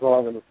hater. That's all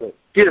I'm gonna say.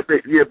 Yeah,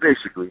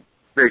 basically.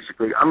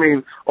 I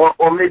mean,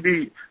 or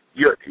maybe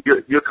you're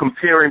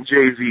comparing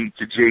Jay-Z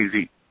to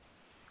Jay-Z.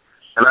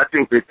 And I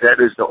think that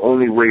is the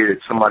only way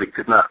that somebody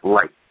could not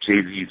like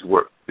Jay-Z's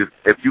work.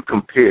 If you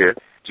compare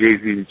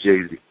Jay-Z to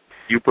Jay-Z,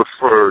 you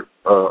prefer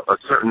a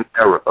certain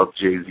era of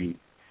Jay-Z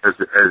as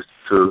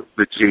to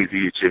the Jay-Z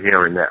that you're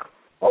hearing now.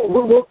 Oh,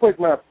 real quick,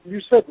 Matt.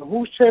 You said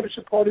whose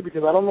championship party?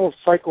 Because I don't know if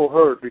Psycho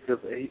heard, because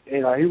he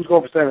was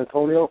going for San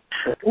Antonio.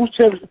 Whose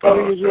championship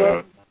party was you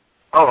at?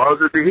 Oh, I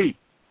was at the Heat.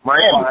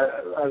 Miami.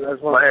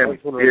 Miami.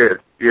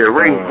 Yeah.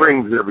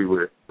 Rings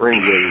everywhere.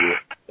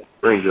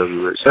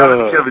 Shout out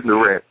to Kevin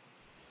Durant.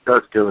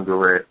 That's Kevin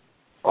Durant.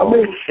 I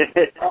mean,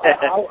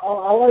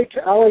 I like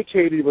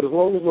KD, but as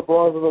long as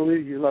LeBron's in the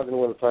league, he's not going to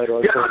win a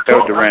title. Yeah,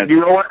 Kevin Durant. You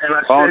know what? And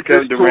I said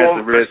Kevin Durant's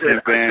a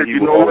Redskins fan. He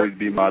will always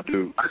be my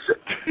dude.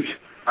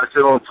 I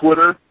said on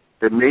Twitter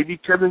that maybe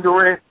Kevin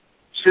Durant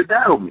should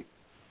battle me,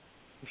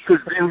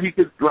 because then he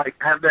could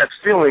have that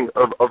feeling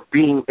of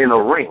being in a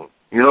ring.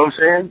 You know what I'm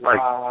saying?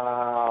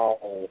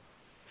 Wow.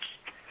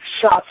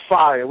 Shots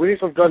fired. We need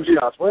some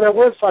gunshots.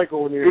 Where's Psycho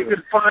when he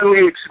could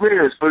finally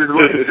experience what it's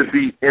like to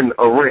be in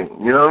a ring.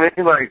 You know what I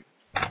mean? Like,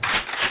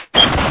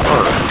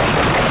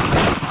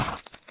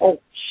 oh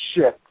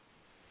shit.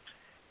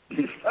 I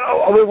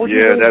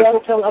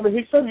mean,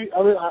 he said.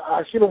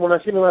 I seen him when I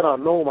seen him at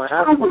No My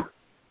House.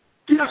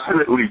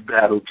 Definitely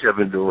battle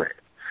Kevin Durant.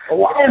 Oh,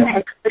 wow.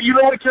 And you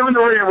know what Kevin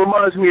Durant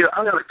reminds me of?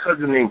 I got a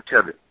cousin named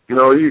Kevin.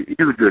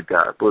 He's a good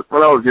guy. But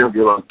when I was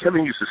younger,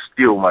 Kevin used to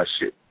steal my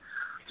shit.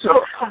 So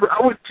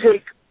I would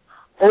take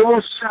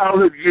almost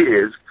childhood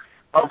years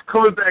of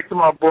coming back to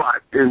my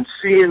block and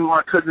seeing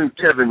my cousin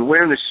Kevin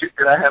wearing the shit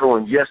that I had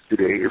on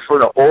yesterday in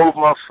front of all of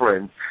my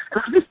friends,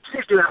 and I just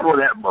take it out on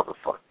that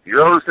motherfucker. You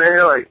know what I'm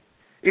saying? Like,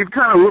 it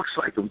kind of looks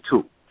like him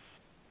too,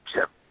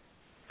 Kevin.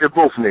 They're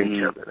both named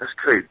Kevin. That's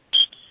crazy.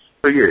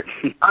 But yeah,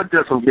 I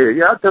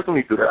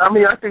definitely do that. I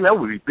mean, I think that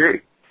would be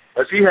big.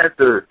 If he had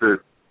the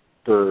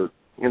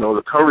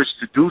courage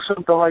to do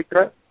something like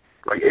that,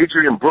 like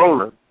Adrian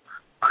Broner.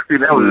 I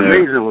think that was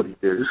amazing what he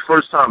did. His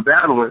first time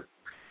battling,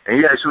 and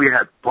he actually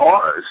had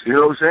bars. You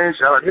know what I'm saying?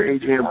 Shout out to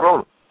Adrian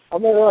Broner. I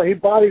mean, he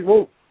bodied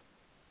move.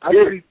 I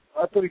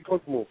thought he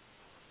could move.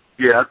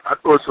 Yeah, I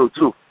thought so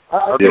too.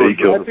 I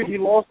think he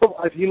lost to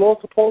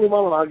Paulie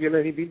Malignaggi, and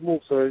then he beat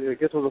Mook, so I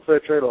guess it was a fair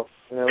trade-off.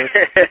 You know what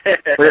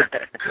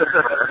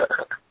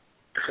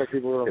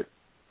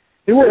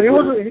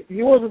I mean?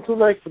 He wasn't too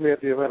nice to me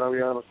at the event, I'll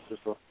be honest with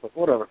you, but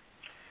whatever.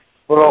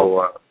 But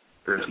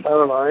I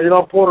don't know. You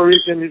know, Puerto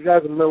Rican, these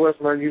guys in the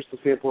Midwest aren't used to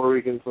seeing Puerto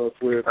Ricans, so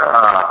it's weird.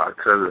 I'm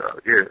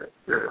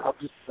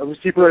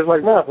just keeping it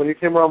like, man, when you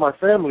came around my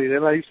family, they're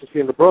not used to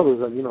seeing the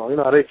brothers, and you know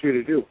how they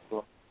treated you.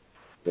 So,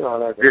 you know how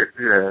that goes.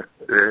 Yeah.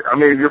 I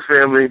mean, your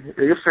family,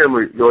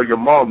 your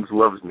mom's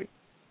loves me.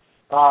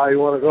 Ah, you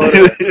want to go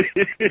there?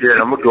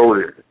 Yeah, I'm going to go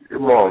there. Your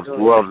mom's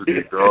loves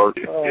me, dog.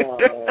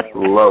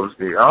 Loves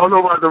me. I don't know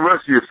about the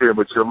rest of your family,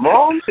 but your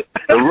mom's,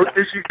 the look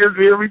that she gives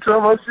me every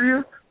time I see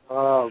her,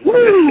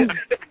 woo!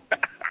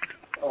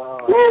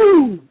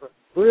 Woo!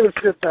 We're going to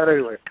skip that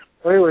anyway.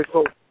 Anyway,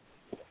 so,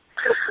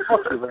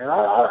 fuck you, man.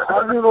 I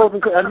don't know if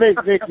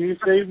Nick, can you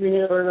save me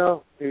here right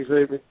now? Can you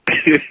save me?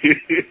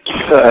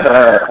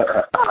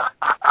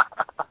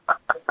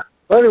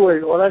 But anyway,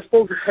 when I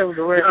spoke to Kevin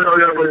Durant...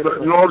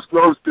 but mom's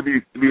close, to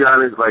be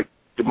honest, like,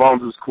 the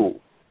moms is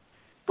cool.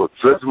 But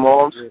Good's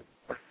moms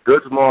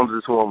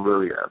is who I'm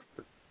really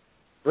after.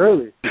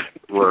 Really?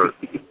 Word.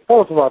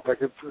 Tell us about that,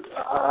 'cause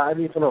I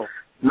need to know.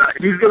 Nah,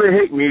 he's going to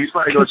hate me. He's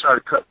probably going to try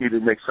to cut me the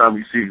next time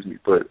he sees me,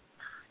 but,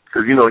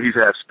 because, you know, he's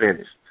half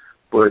Spanish.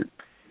 But,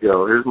 you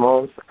know, his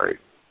mom's, like,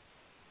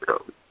 you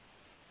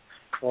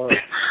know.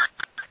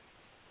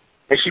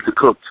 And she could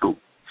cook, too.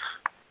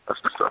 That's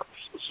what's up.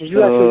 So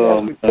you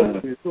actually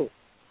cooked for you, too?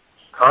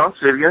 Huh?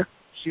 Say it again?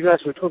 She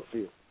actually cooked for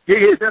you?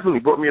 Yeah,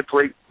 definitely. Brought me a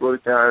plate, brought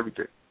it down,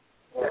 everything.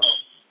 Wow.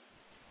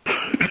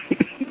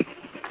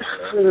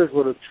 It is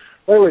what it is.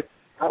 Anyway,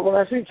 when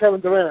I seen Kevin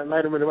Durant at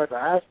Night of Minute,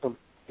 I asked him,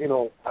 you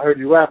know, I heard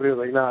you rapping. He was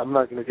like, nah, I'm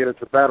not going to get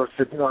into battle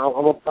shit. You know,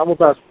 I'm a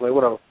basketball player,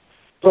 whatever.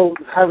 So,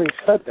 having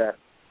said that,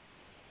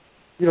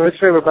 you know, his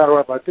favorite battle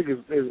rap, I think,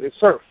 is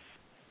Surf.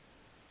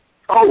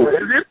 Oh,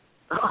 is it?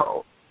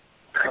 Oh,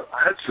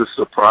 that's a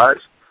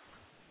surprise.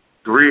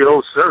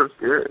 3-0 Surf,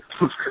 yeah.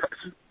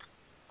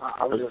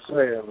 I was just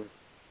saying.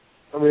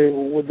 I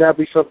mean, would that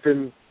be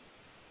something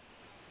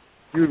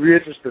you'd be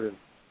interested in?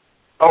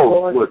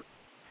 Oh,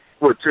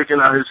 what, checking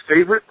out his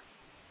favorite?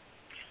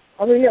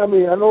 I mean,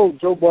 I know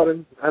Joe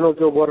Budden. at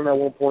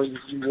one point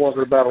you wanted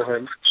to battle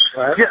him,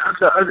 right? Yeah,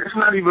 it's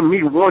not even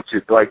me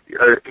watching. Like,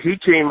 he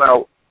came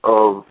out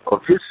of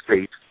his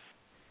state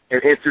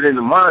and entered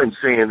into mine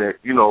saying that,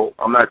 you know,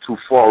 I'm not too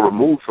far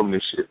removed from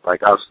this shit.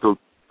 Like, I'll still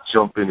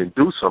jump in and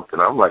do something.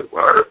 I'm like,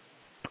 what?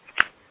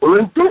 Well,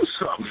 then do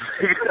something.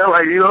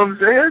 Like, you know what I'm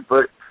saying?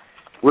 But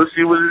we'll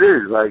see what it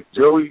is. Like,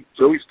 Joey's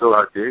still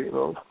out there, you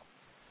know.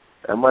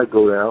 That might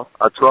go down.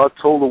 I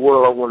told the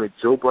world I wanted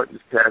Joe Budden,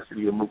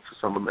 Cassidy, and Mook for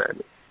Summer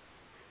Madness.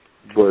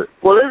 But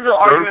well, this is an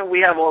argument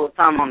we have all the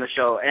time on the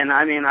show, and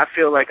I mean, I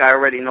feel like I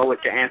already know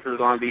what your answer is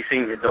going to be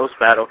seeing your dose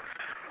battle.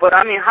 But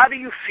I mean, how do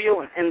you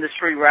feel an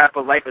industry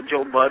rapper like a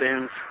Joe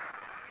Budden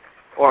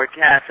or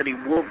Cassidy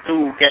will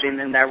do getting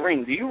in that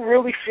ring? Do you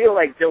really feel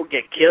like they'll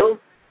get killed?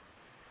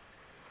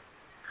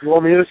 You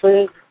want me to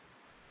say it?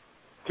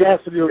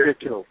 Cassidy will get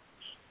killed.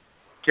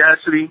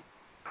 Cassidy,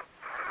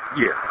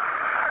 yeah.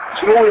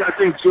 Joey, I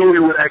think Joey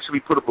would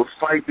actually put up a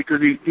fight because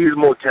he's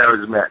more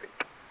charismatic.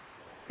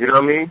 You know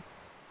what I mean?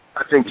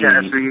 I think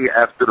Cassidy,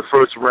 after the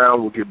first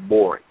round, will get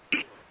boring.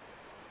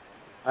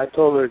 I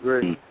totally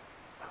agree.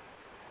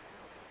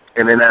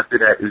 And then after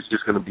that, it's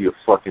just going to be a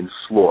fucking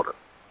slaughter.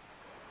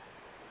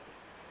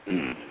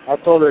 I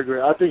totally agree.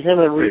 I think him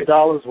and Reed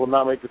Dollars will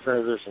not make the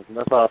transition.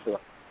 That's how I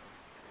feel.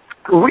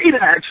 Reed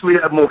actually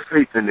have more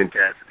faith in than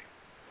Cassidy.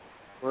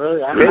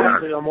 Really? I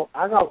got more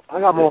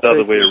faith. The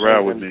other way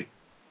around with me.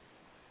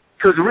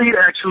 Because Reed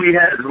actually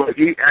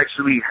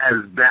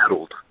has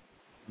battle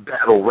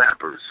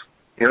rappers.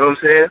 You know what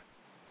I'm saying?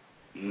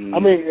 I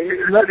mean,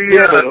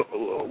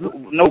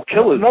 no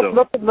killers,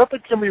 though. Nothing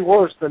can be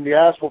worse than the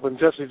ass whooping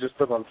Jesse just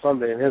took on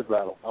Sunday in his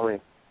battle. I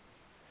mean.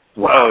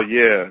 Wow. Oh,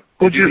 yeah.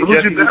 Who'd you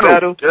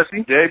battle?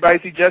 Jesse? Did everybody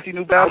see Jesse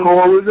new battle?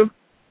 Alcoholism?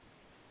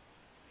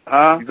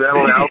 Huh? You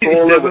battling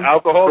alcoholism?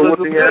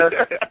 Alcoholism?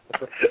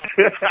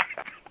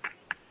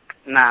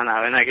 Nah,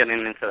 we're not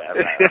getting into that.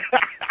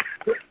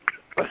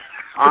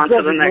 On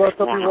to the next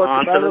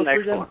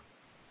one.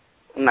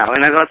 No, we're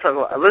not going to talk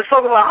about. Let's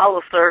talk about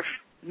Hollow Surf.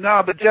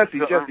 No, but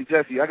Jesse,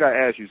 I gotta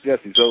ask you,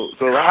 Jesse. So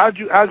how'd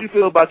you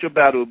feel about your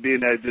battle being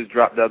that it just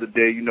dropped the other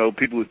day? You know,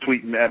 people were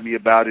tweeting at me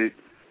about it.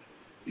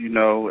 You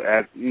know,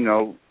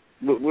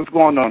 what's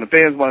going on? The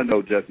fans want to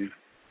know, Jesse.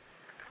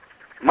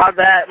 My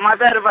bad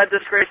if I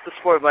disgraced the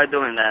sport by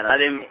doing that.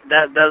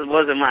 That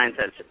wasn't my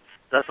intention.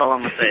 That's all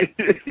I'm gonna say.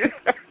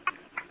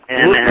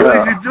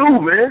 What did you do,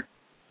 man?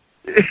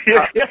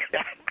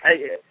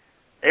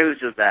 It was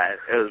just bad.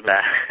 It was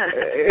bad.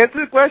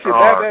 Answer the question,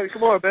 man.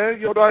 Come on, man.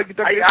 You know,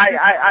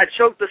 I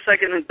choked the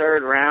second and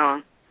third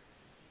round.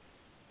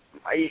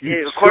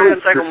 According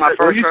to Cycle, my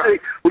first round.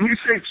 When you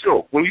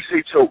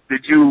say choke,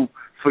 did you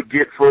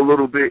forget for a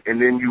little bit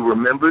and then you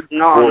remembered?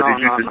 No.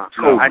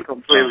 I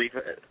completely.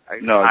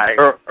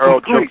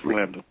 Earl choked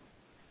him.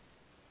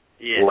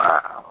 Yeah.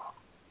 Wow.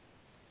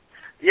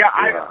 Yeah,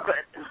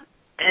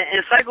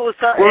 and Cycle was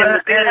tough.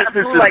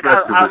 And like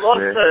I lost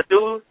to a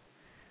dude.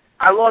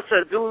 I lost to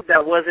a dude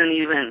that wasn't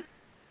even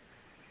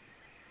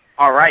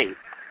all right.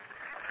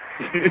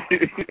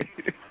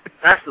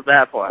 That's the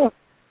bad part.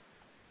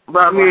 But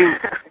I mean,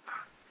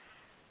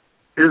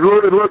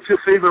 Loaded Lux your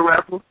favorite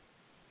rapper?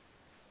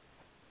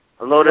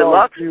 Loaded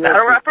Lux?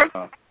 Battle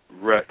rapper?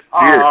 Rex.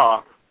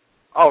 Yeah.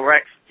 Oh,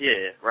 Rex.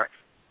 Yeah, Rex.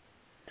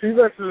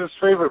 T-Rex is his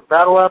favorite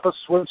battle rapper,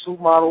 swimsuit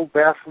model,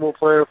 basketball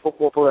player,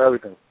 football player,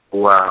 everything.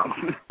 Wow.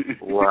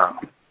 Wow.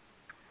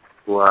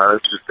 Wow,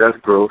 that's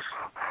gross.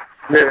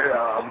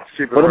 Yeah,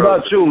 what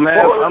about you,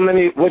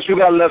 man? What you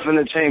got left in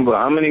the chamber?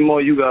 How many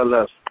more you got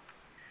left?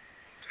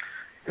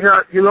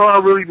 Yeah,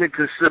 I've really been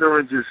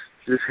considering just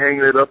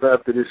hanging it up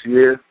after this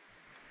year.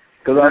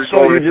 Because I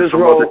saw you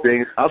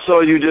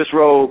just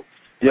wrote,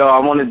 yo, I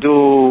want to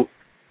do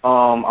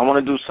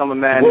Summer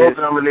Madness. World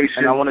Domination.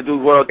 And I want to do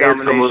World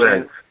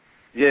Domination.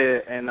 Yeah,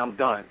 and I'm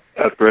done.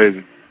 That's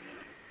crazy.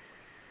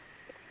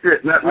 Yeah,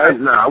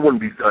 I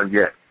wouldn't be done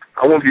yet.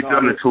 I won't be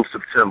done until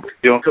September.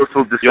 You don't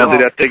December.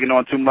 think that's taking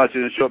on too much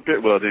in a short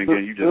period? Well, then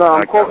again, you just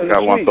I'm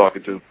got one I'm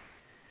talking to.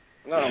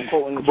 No, I'm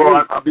quoting the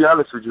Bro, I'll be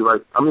honest with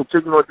you.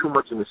 Taking on too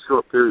much in a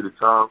short period of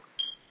time.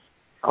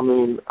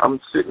 I'm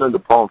sitting under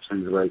palm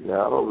trees right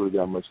now. I don't really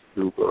got much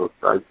to do, bro.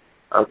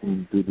 I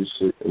can do this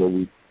shit in a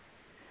week.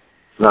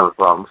 It's not a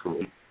problem for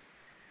me.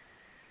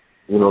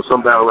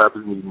 Some battle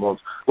rappers need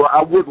months. Well,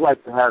 I would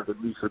like to have at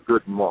least a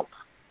good month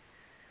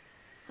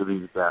for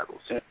these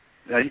battles.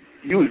 Now,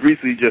 you was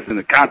recently just in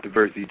a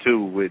controversy,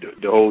 too, with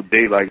the whole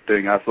Daylight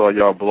thing. I saw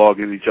y'all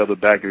blogging each other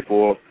back and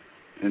forth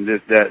and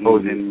this, that,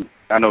 and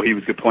I know he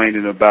was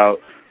complaining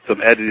about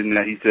some editing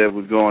that he said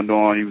was going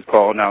on. He was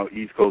calling out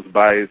East Coast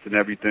bias and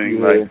everything.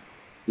 Yeah.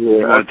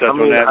 You want to touch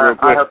on that real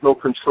quick? I have no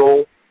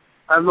control.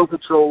 I have no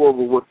control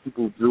over what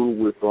people do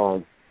with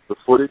the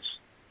footage.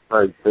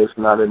 That's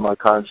not in my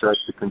contract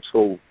to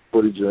control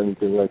footage or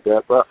anything like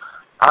that. But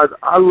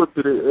I looked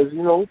at it as,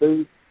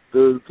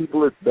 the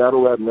people at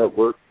Battle Rap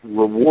Network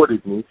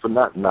rewarded me for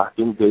not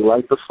knocking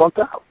Daylight the fuck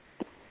out.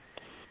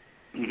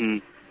 Mm-hmm.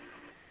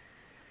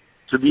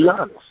 To be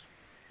honest.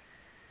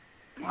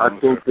 I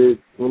think that,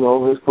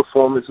 his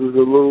performance was a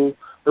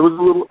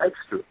little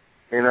extra.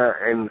 And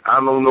I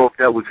don't know if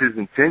that was his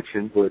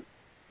intention, but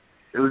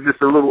it was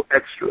just a little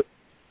extra,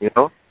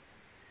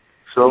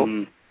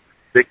 So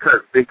they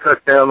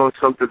cut down on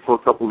something for a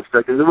couple of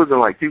seconds. It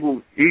wasn't like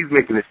he's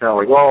making it sound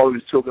like, oh, he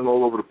was choking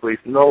all over the place.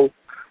 No,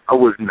 I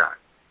was not.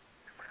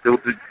 There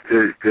was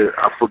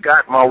I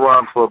forgot my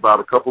rhyme for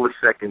about a couple of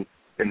seconds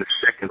in the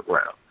second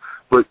round.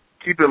 But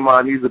keep in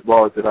mind, these are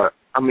bars that I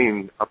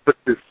put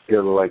this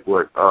together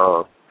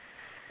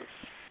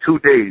 2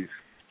 days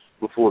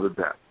before the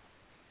battle.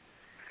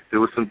 There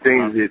were some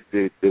things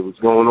that was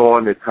going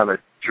on that kind of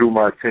drew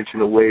my attention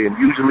away. And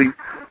usually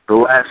the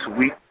last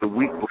week, the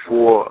week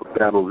before a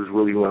battle is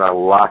really when I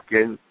lock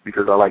in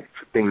because I like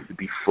things to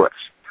be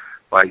fresh.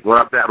 Like when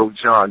I battled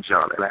John,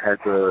 and I had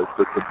the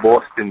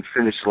Boston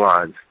finish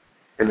lines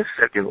in the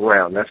second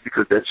round. That's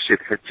because that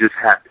shit had just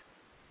happened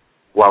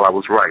while I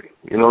was writing.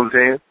 You know what I'm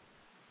saying?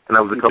 And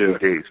that was a couple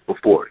of days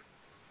before it.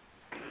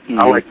 Mm-hmm.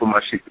 I like for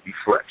my shit to be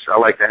fresh. I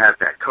like to have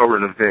that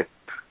current event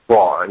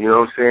bar. You know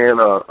what I'm saying?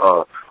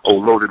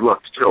 Loaded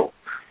Lux Joe.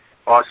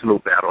 Arsenal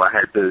battle. I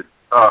had this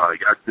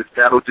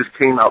battle just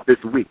came out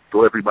this week,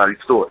 so everybody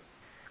saw it.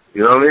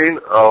 You know what I mean?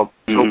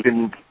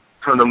 Choking,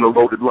 turn them to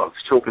Loaded Lux,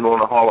 choking on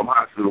the Harlem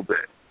Hospital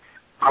bed.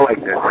 I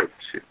like that type of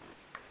shit.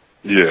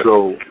 Yeah.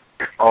 So,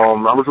 I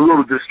was a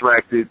little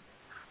distracted.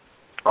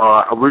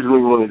 I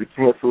originally wanted to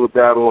cancel the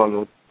battle. I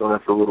know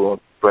that's a little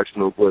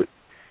unprofessional, but,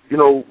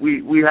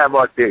 we have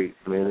our days,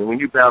 man. And when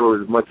you battle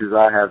as much as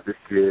I have this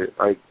year,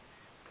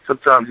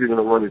 sometimes you're going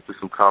to run into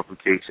some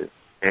complications.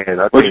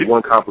 And I think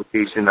one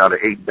complication out of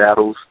 8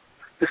 battles,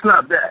 it's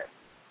not bad.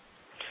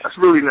 That's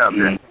really not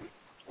bad.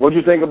 What do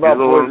you think about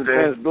Poison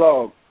Pen's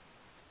blog?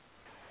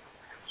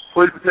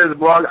 Poison Pen's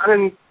blog?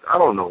 I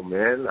don't know,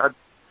 man.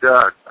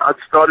 I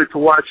started to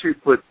watch it,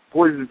 but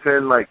Poison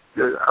Pen, I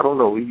don't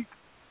know.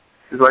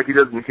 It's like he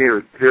doesn't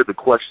hear the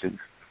questions.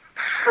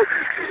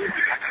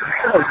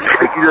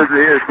 Like he doesn't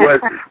hear the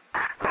questions.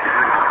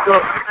 So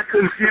I got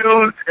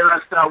confused and I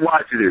stopped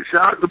watching it.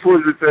 Shout out to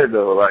Poison Pen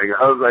though. I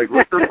was like,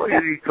 what the fuck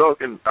is he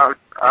talking? I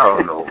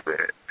don't know,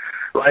 man.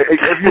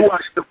 If you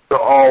watch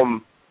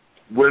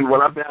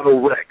when I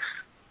battled Rex,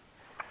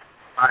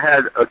 I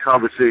had a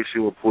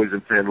conversation with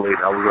Poison Pen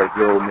later. I was like,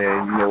 yo,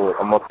 man,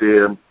 I'm up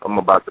there, I'm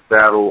about to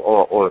battle,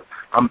 or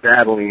I'm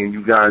battling and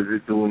you guys are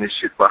doing this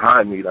shit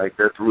behind me.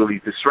 That's really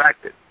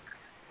distracting.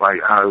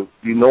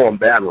 I'm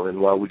battling.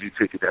 Why would you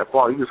take it that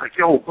far? He was like,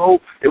 yo, bro,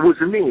 it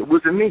wasn't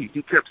me.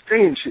 He kept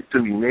saying shit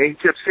to me, man. He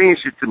kept saying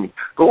shit to me.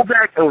 Go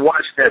back and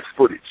watch that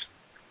footage.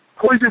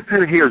 Poison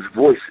Pen hears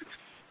voices.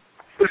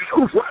 If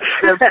you watch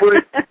that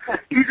footage,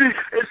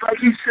 it's like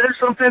he says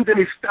something, then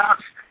he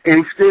stops,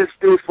 and he stands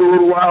still for a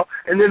little while,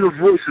 and then the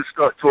voices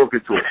start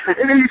talking to him.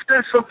 And then he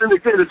says something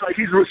again. It's like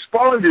he's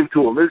responding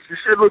to him. This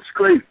shit looks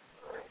crazy.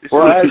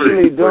 Well,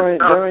 actually, during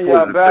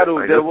your battle,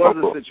 there was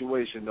a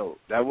situation though.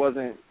 That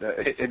wasn't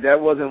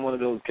one of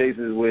those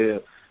cases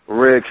where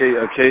rare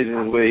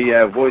occasions where he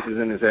had voices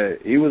in his head.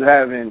 He was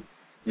having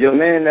your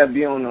man that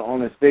be on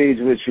the stage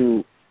with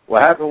you.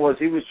 What happened was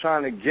he was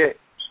trying to get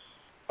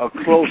a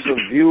closer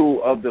view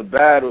of the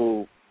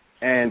battle,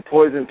 and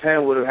Poison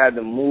Pen would have had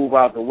to move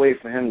out the way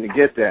for him to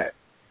get that.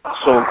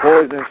 So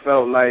Poison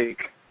felt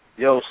like,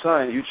 yo,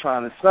 son, you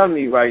trying to sun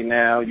me right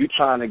now. You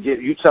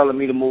telling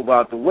me to move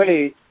out the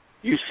way.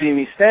 You see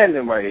me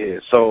standing right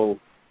here. So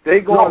they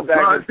going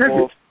back and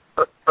forth.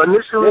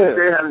 Initially,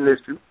 they had an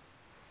issue.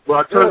 Well,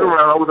 I turned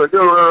around. I was like,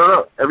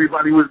 yo.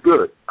 Everybody was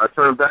good. I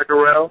turned back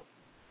around.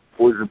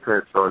 Poison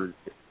Pen started.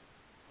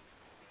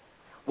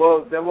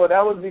 Well, that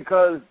was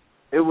because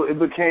it was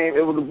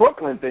a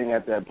Brooklyn thing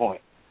at that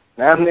point.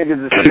 Now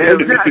niggas is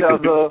scared of each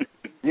other.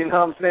 You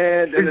know what I'm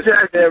saying?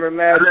 Exactly.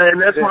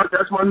 And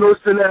that's my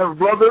notion to have,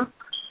 brother.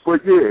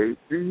 But yeah,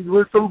 there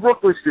was some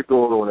Brooklyn shit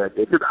going on that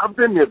day. Because I've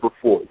been there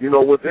before. You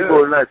know, when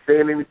people are not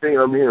saying anything,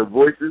 I'm hearing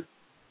voices.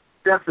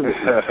 Definitely.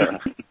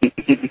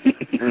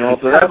 You know,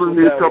 so that happened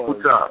to me a couple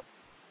times.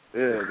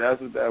 Yeah,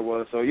 that's what that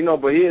was. So, you know,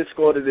 but he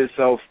escorted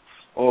himself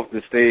off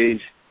the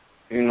stage,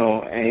 you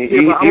know, and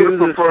he I would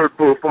have preferred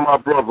for my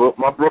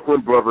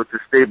Brooklyn brother, to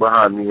stay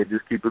behind me and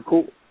just keep it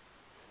cool.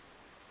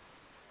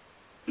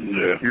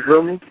 Yeah. You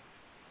feel me?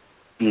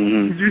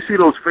 Mm-hmm. Did you see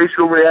those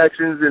facial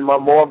reactions in my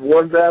Marv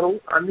 1 battle?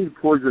 I need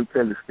Poison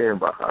Pen to stand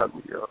behind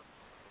me, yo.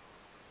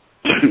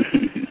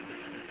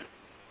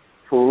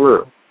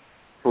 For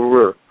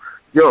real.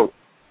 Yo,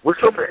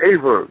 what's up with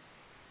Averb?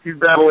 He's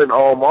battling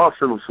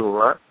Arsenal soon,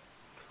 right?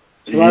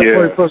 Yeah,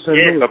 a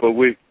couple of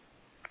weeks.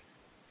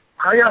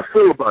 How y'all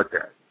feel about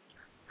that?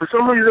 For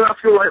some reason, I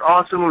feel like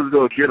Arsenal is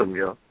going to get him,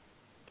 yo.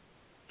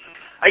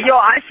 Yo,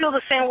 I feel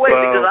the same way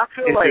because I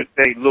feel like it's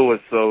St. Louis,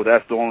 so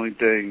that's the only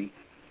thing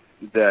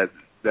that's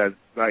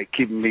like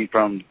keeping me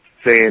from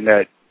saying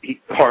that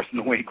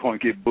Arsenal ain't going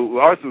to get booed.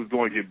 Arsenal's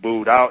going to get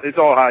booed. It's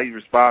all how he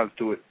responds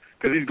to it,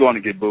 because he's going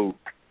to get booed.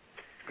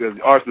 Because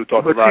Arsenal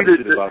talks a lot of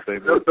shit about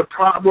St. Louis. The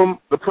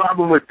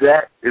problem with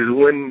that is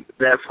when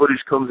that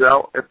footage comes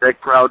out, if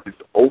that crowd is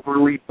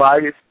overly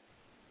biased,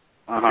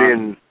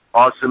 then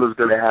Arsenal's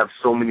going to have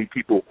so many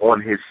people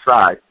on his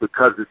side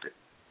because of it.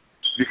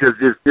 Because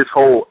there's this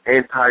whole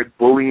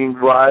anti-bullying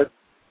vibe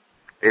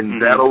in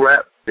battle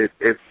rap.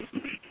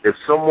 If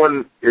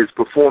someone is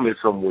performing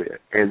somewhere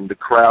and the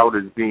crowd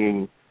is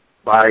being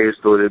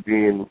biased or they're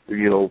being,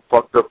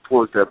 fucked up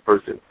towards that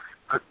person,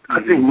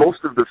 I think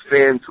most of the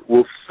fans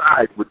will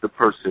side with the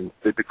person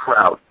that the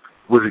crowd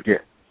was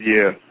against.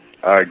 Yeah,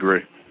 I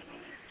agree.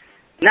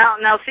 Now,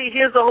 see,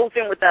 here's the whole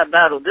thing with that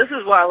battle. This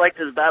is why I like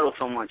this battle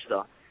so much,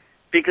 though,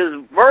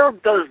 because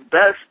Verb does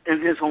best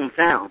in his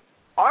hometown.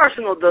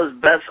 Arsenal does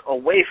best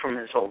away from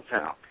his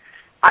hometown.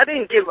 I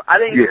didn't give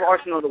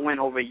Arsenal the win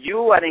over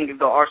you. I didn't give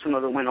the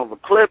Arsenal the win over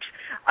Clips.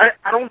 I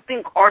don't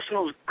think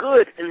Arsenal's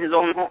good in his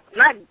own home.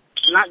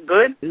 Not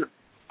good,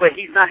 but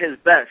he's not his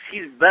best.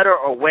 He's better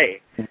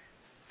away.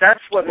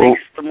 That's what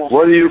makes the most.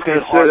 What do you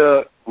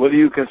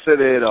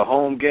consider it a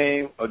home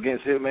game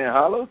against Hitman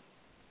Holla?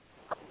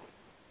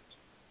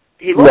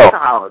 He lost to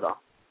Holla, though.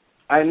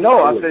 I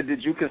know. I said,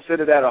 did you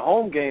consider that a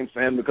home game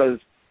for him? Because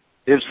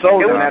if so,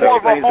 then that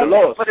explains the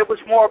loss. But it was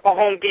more of a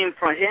home game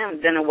for him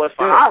than it was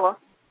for Holla.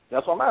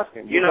 That's what I'm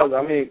asking.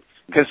 I mean,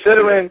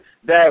 considering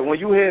that when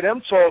you hear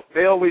them talk,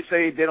 they always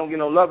say they don't get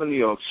no love in New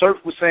York. Surf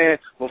was saying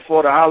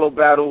before the Hollow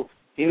battle,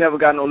 he never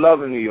got no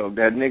love in New York.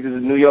 That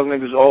New York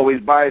niggas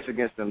always biased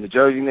against them. The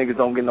Jersey niggas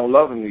don't get no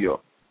love in New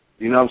York.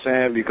 You know what I'm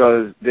saying?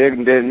 Because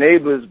they're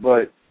neighbors,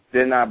 but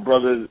they're not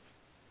brothers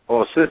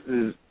or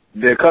sisters.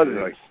 They're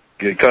cousins.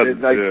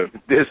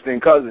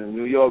 Distant cousins.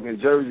 New York and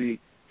Jersey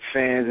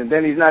fans. And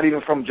then he's not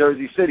even from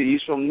Jersey City.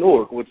 He's from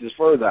Newark, which is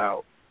further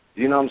out.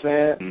 You know what I'm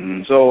saying?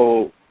 Mm-hmm.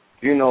 So,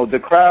 the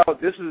crowd,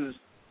 this is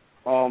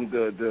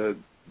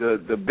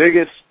the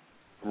biggest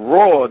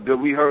roar that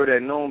we heard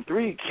at Gnome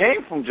 3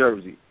 came from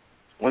Jersey.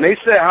 When they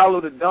said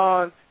Hollow to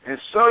Don and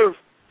Surf,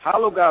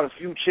 Hollow got a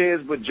few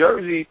cheers, but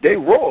Jersey, they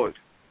roared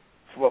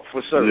for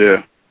Surf.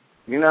 Yeah.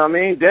 You know what I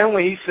mean? Then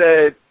when he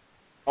said,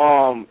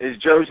 is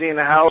Jersey in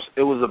the house,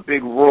 it was a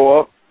big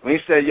roar. When he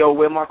said, yo,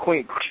 where my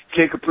queen,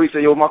 Kid Capri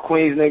said, yo, my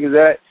Queens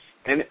niggas at?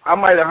 And I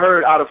might have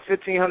heard, out of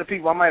 1,500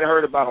 people, I might have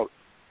heard about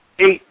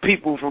 8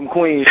 people from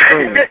Queens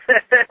screaming.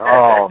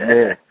 Oh,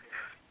 man.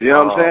 You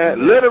know what I'm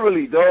saying?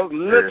 Literally, dog.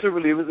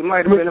 Literally. It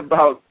might have been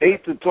about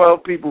 8 to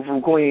 12 people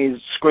from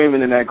Queens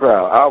screaming in that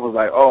crowd. I was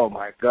like, oh,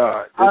 my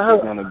God. This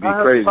is going to be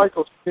crazy. I heard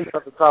Psycho screaming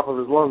at the top of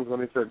his lungs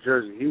when he said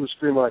Jersey. He was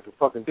screaming like a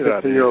fucking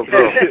 15-year-old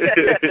girl.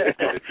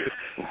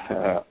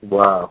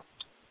 Wow.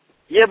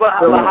 Yeah, but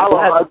Hollow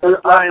had the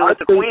line with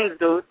the Queens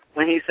dude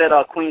when he said,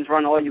 Queens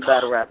run all you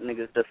battle rap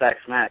niggas, the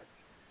fact smack.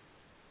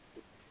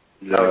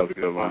 Yeah, that was a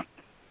good one.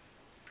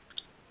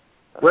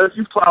 Well, if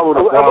you follow the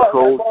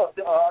barcode...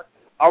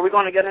 Are we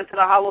going to get into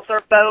the Hollow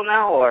Surf battle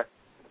now, or?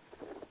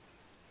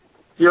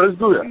 Yeah, let's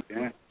do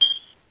that.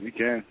 We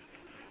can.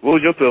 What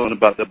was your feeling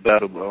about the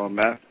battle,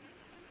 Matt?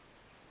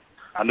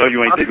 I know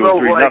you ain't think it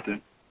was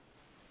 3-0.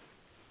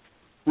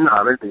 Nah,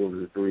 I didn't think it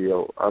was a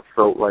 3-0. I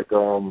felt like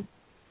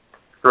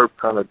Surf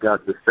kind of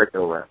got the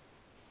second round.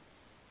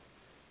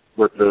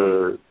 But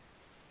the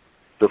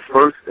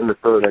first and the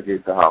third I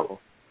gave to Hollow.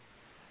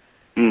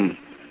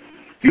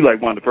 You like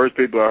one of the first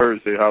people I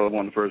heard say Hollow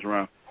won the first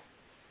round.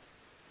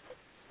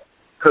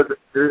 Because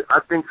I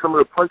think some of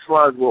the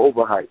punchlines were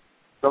overhyped.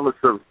 Some of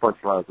Surf's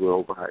punchlines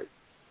were overhyped.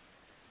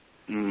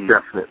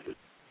 Definitely.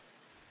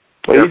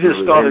 But he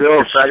just started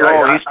off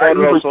strong. He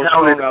started off so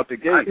strong out the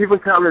gate. I even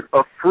counted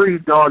a free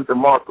Don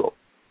DeMarco.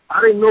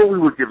 I didn't know we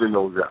were giving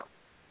those out.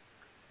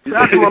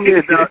 That's my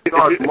man Don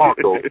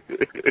DeMarco.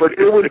 But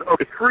there was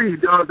a free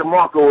Don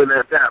DeMarco in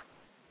that app.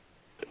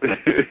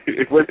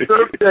 When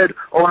Surf said,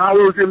 "Oh, how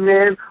was your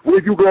man?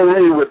 Where'd you go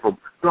lay with him?"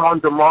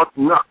 Don DeMarco.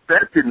 No,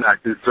 that did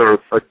not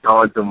deserve a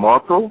Don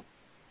DeMarco.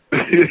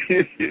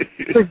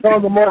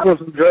 Don DeMarco's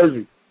from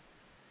Jersey.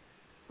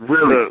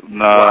 Really?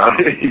 Nah,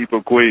 he's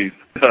from Queens.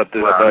 He's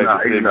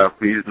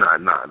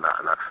not.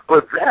 Nah.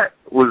 But that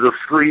was a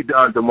free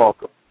Don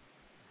DeMarco.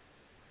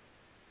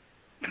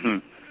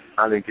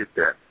 I didn't get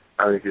that.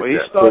 Well, he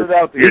started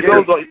out. He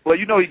goes off, well,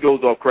 you know he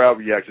goes off crowd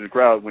reaction. The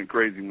crowd went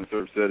crazy when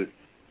Surf said it.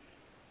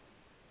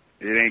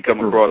 It ain't come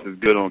across as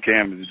good on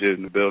camera as it did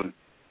in the building.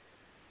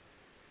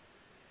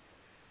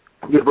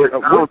 Yeah, but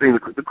I don't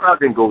think the crowd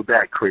didn't go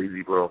that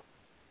crazy, bro.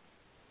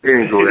 It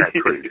didn't go that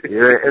crazy.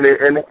 Yeah, and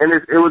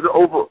it was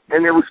over,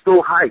 and it was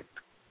still hyped.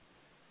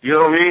 You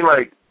know what I mean?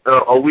 Like,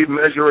 are we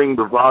measuring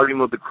the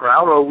volume of the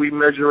crowd, or are we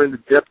measuring the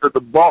depth of the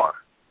bar?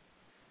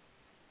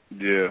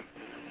 Yeah.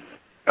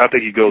 I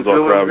think he goes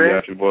off crowd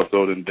reaction more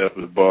so than depth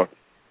of the bar.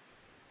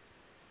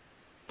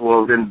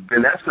 Well, then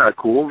that's not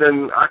cool.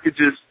 Then I could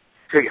just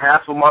take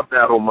half of my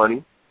battle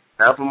money,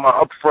 half of my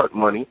upfront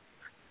money,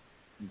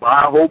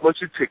 buy a whole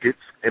bunch of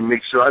tickets, and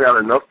make sure I got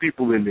enough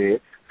people in there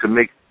to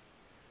make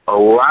a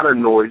lot of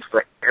noise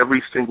for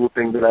every single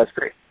thing that I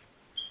say.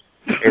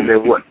 And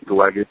then what?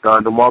 Do I get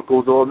Don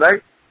DeMarco's all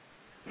night?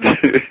 You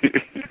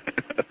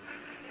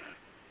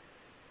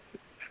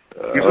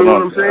feel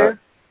what I'm saying?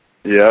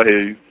 Yeah, I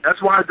hear you. That's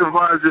why I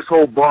devised this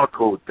whole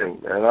barcode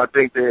thing, man. I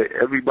think that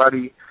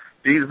everybody,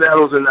 these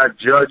battles are not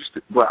judged,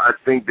 but I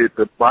think that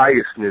the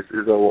biasness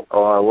is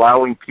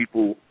allowing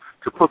people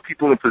to put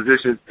people in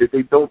positions that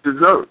they don't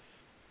deserve.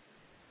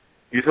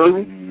 You feel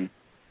me?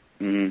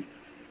 Mm-hmm. Mm-hmm.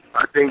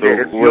 I think that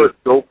if you're a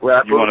dope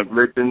rapper,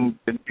 then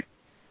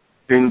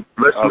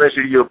let's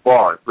measure your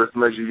bars. Let's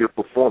measure your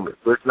performance.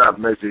 Let's not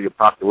measure your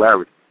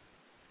popularity.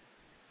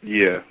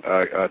 Yeah,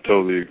 I'm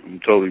totally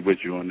with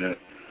you on that.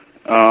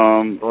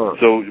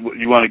 So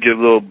you want to give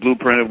a little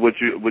blueprint of what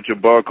your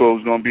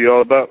barcode's going to be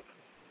all about?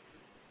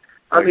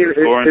 Like I mean,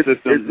 scoring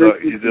system?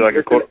 Is it like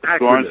a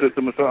scoring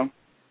system or something?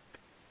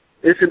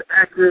 It's an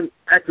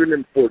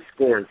acronym for a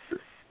scoring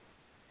system.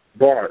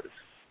 Bars,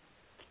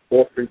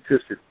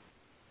 authenticity,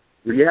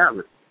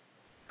 reality,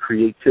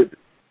 creativity,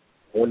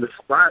 on the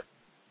spot,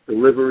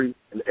 delivery,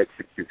 and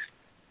execution.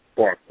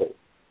 Barcode.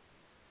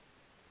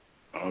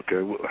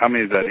 Okay. Well, how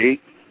many is that?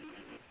 8?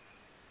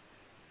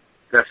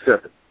 That's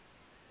 7.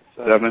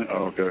 7?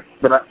 Oh, okay.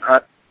 But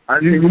I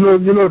think you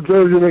know,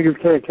 Jersey niggas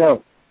can't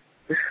count.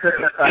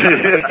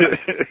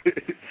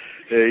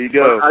 There you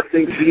go. But I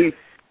think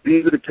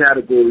these are the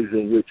categories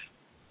in which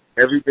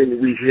everything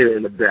we hear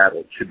in a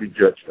battle should be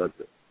judged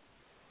under.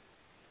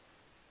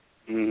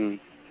 Mm-hmm.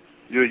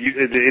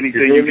 Is there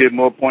anything you get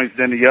more points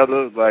than the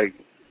other? Like,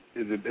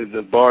 is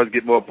the bars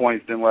get more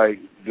points than like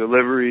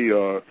delivery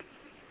or?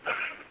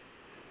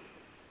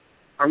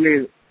 I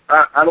mean,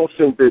 I don't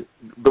think that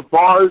the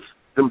bars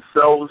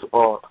themselves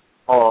are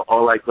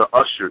like the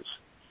ushers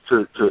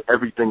to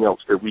everything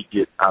else that we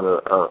get out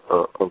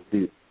of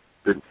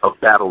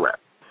battle rap.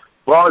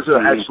 Bars are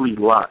actually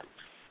lines.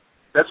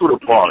 That's what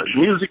a bar is.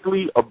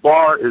 Musically, a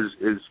bar is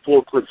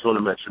 4 clicks on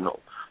a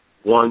metronome.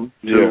 1,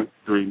 2,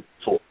 3,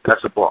 4.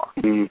 That's a bar.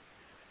 Mm-hmm.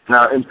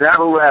 Now, in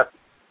battle rap,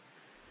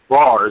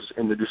 bars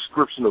and the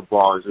description of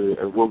bars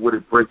and what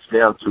it breaks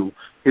down to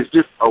is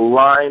just a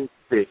line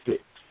that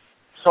hits,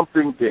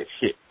 something that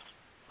hits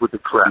with the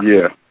crowd.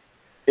 Yeah.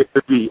 It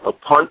could be a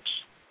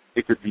punch,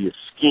 it could be a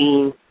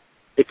scheme,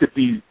 it could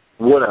be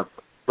whatever,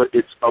 but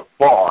it's a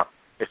bar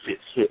if it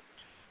hits.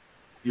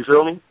 You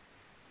feel me?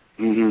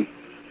 Mm-hmm.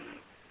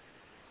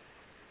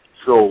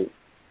 So,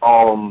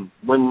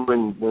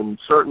 when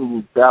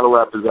certain battle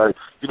rappers,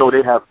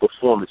 they have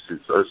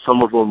performances.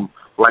 Some of them,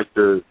 like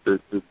the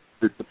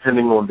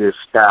depending on their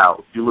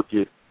style. You look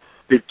at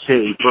Big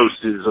K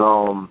versus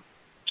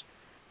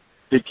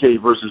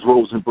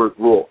Rosenberg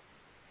Raw.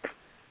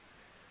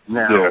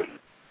 Now,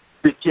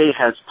 Big K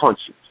has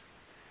punches.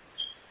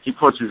 He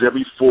punches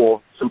every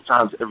 4,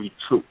 sometimes every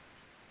 2.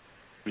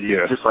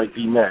 Yeah. Just like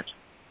D-Magic.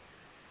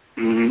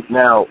 Mm-hmm.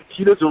 Now,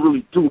 he doesn't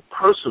really do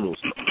personal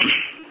stuff.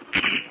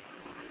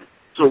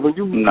 So when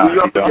you're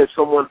up against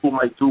someone who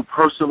might do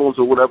personals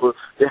or whatever,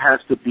 there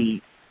has to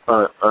be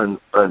a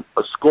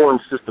scoring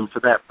system for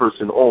that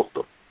person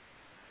also.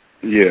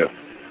 Yeah.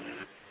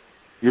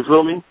 You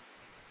feel me?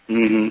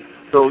 Mm-hmm.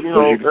 So,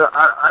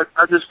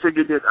 I just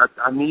figured that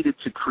I needed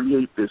to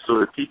create this so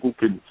that people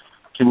can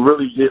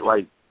really get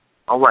like,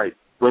 all right,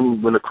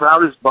 when the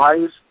crowd is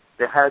biased,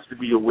 there has to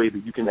be a way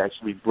that you can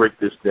actually break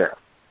this down.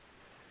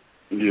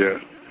 Yeah.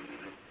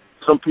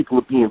 Some people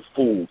are being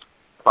fooled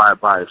by a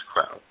biased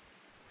crowd.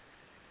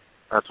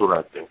 That's what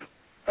I think.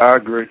 I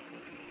agree.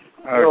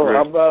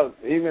 How about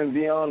even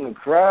beyond the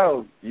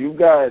crowd? You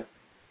got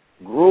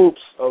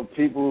groups of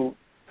people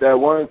that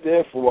weren't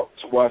there to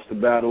watch the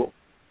battle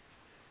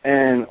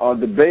and are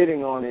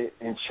debating on it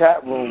in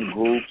chat room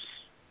groups,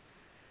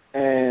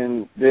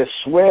 and they're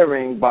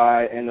swearing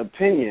by an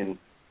opinion.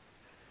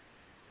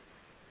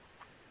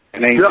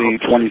 And ain't seen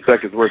 20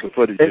 seconds worth of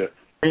footage yet.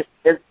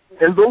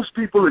 And those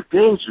people are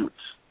dangerous.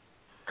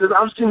 Because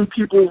I've seen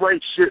people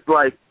write shit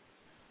like,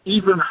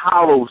 even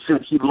Hollow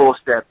said he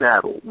lost that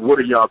battle. What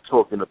are y'all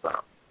talking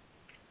about?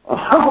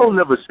 Hollow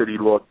never said he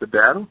lost the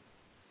battle.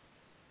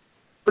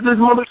 But there's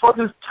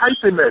motherfuckers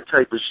typing that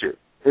type of shit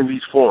in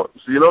these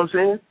forums. You know what I'm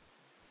saying?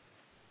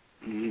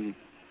 Mm-hmm.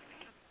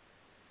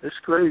 It's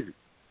crazy.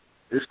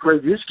 It's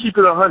crazy. Just keep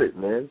it 100,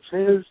 man.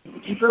 Fans,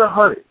 keep it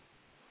 100.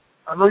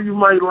 I know you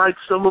might like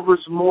some of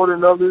us more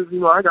than others. You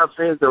know, I got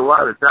fans that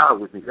ride or die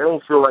with me. They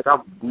don't feel like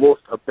I've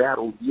lost a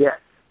battle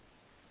yet.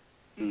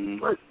 Mm-hmm.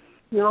 But,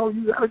 you know,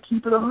 you got to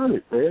keep it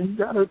 100, man. You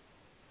got to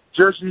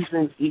judge these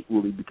things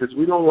equally because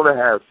we don't want to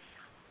have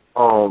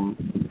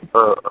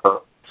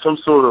some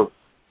sort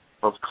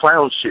of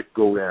clown shit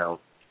go down.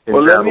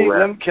 Well,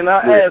 can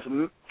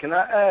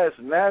I ask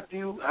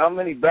Matthew how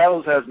many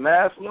battles has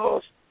Math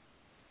lost?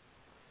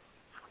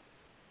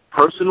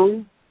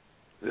 Personally,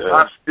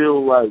 I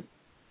feel like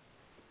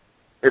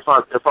if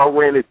I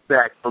ran it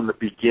back from the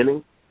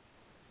beginning,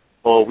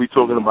 or are we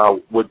talking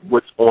about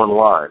what's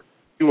online?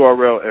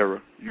 URL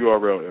error. You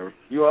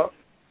up?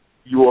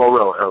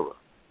 URL error.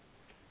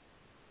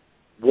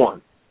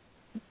 1.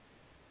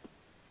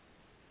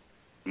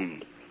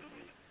 Who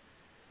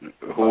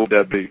would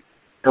that be?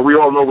 And we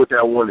all know what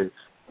that one is.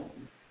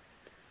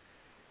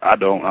 I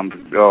don't.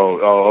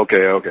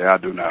 Okay. I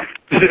do now.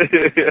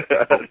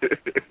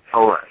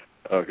 All right.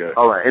 Okay.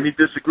 All right. Any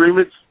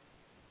disagreements?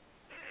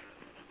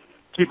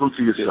 Keep them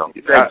to yourself.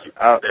 Thank you.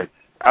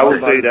 I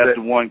would say that's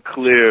the one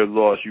clear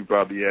loss you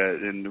probably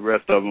had, and the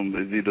rest of them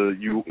is either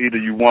you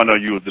won or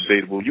you was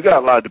debatable. You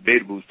got a lot of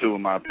debatables too,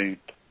 in my opinion.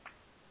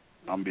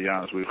 I'm gonna be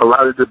honest with you. A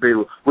lot of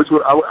debatable. Which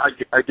one?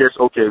 I guess.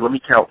 Okay. Let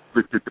me count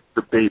the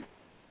debate.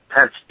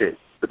 Patch State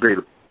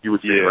debatable. You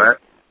would say, right?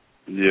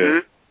 Yeah.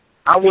 Mm-hmm.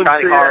 I wouldn't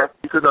say that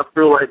because I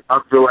feel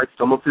like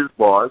some of his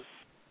bars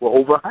were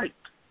overhyped.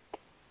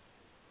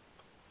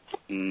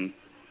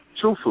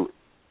 Truthfully.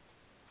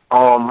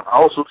 I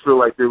also feel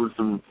like there was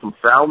some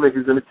foul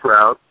niggas in the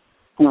crowd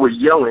who were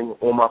yelling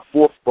on my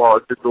fourth bar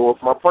to throw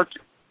off my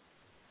punches.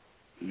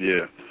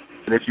 Yeah.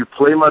 And if you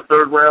play my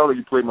third round or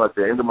you play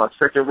the end of my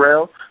second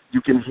round,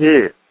 you can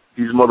hear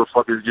these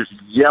motherfuckers just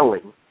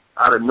yelling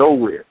out of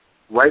nowhere,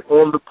 right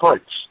on the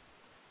punch.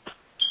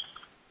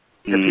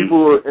 And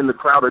people in the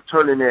crowd are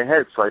turning their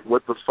heads like,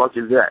 what the fuck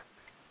is that?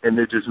 And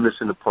they're just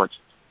missing the punches.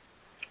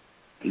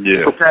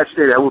 Yeah. So Pat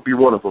State, that would be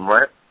one of them,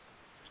 right?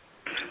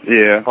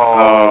 Yeah.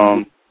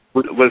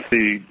 Let's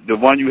see. The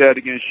one you had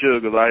against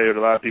Sugar, I heard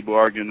a lot of people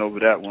arguing over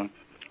that one.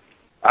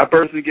 I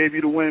personally gave you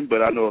the win,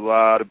 but I know a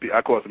lot of people,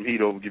 I caught some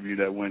heat over giving you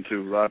that win,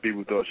 too. A lot of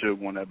people thought Sugar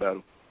won that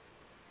battle.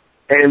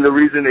 And the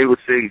reason they would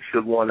say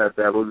Sugar won that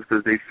battle is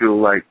because they feel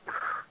like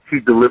he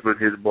delivered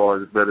his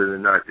bars better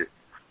than I did.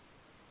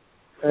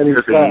 And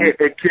it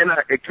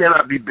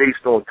cannot be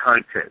based on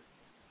content.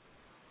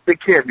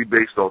 It can't be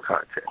based on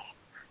content.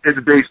 It's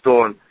based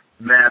on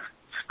Math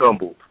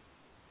stumbled.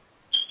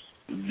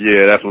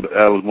 Yeah, that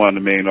was one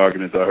of the main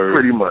arguments I heard.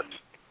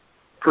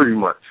 Pretty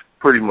much.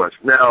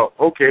 Now,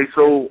 okay,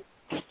 so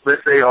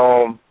let's say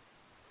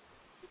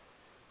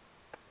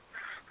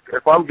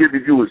if I'm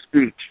giving you a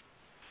speech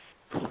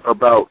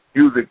about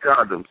using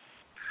condoms,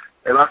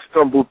 and I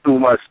stumble through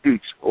my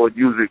speech on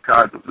using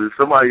condoms, and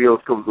somebody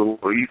else comes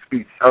over, he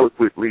speaks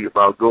eloquently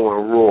about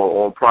going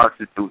raw on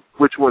prostitutes,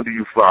 which one do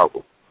you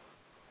follow?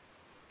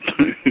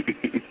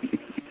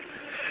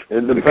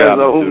 It depends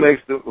on who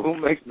makes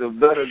the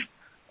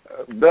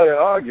better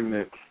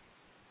argument.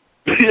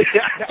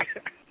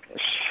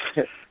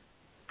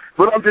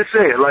 But I'm just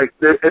saying, like,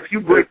 if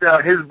you break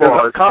down his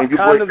bars and you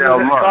break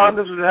down mine,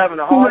 condoms is having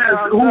a hard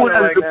time who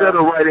has the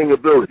better writing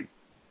ability?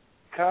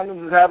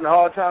 Condoms is having a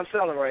hard time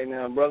selling right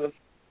now, brother.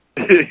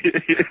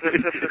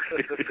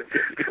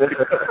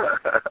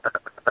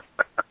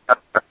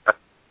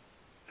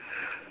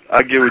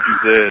 I get what you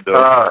said, though.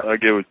 I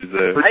get what you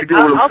said.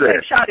 I'll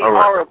say Shoddy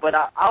Horror, but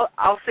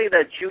I'll say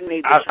that you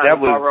made the Shoddy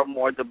Horror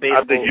more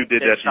debatable. I think you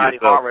did that to Shoddy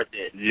yourself. Horror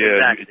did.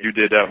 Yeah, exactly. you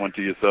did that one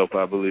to yourself,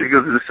 I believe.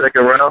 Because of the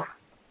second round?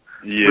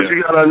 Yeah. But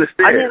you gotta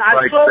understand. I mean,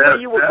 I saw where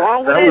you were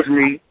going with it. That was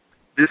me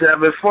just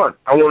having fun.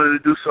 I wanted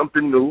to do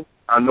something new.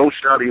 I know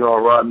Shoddy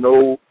Horror. I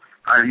know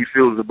how he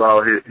feels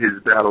about his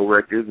battle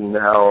records and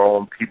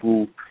how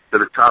people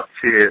that are top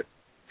tier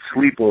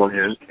sleep on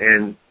him.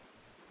 And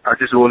I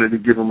just wanted to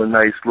give him a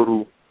nice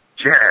little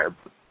jab.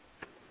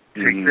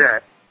 Take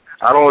that.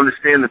 I don't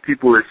understand the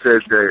people that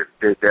says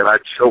that I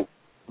choke.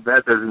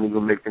 That doesn't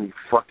even make any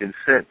fucking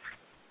sense.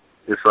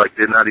 It's like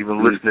they're not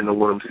even listening to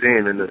what I'm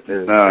saying in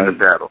the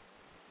battle.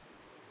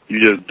 You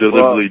just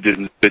deliberately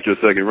didn't hit your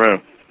second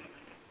round.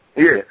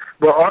 Yeah,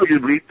 but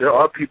arguably there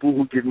are people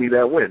who give me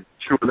that win.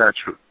 True or not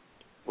true?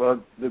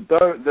 Well, the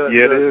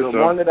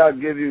one that I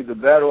give you, the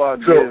battle I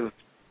give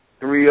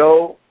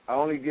 3-0. I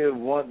only give the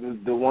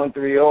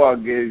 1-3-0 I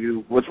gave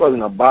you, which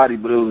wasn't a body,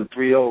 but it was a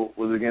 3-0,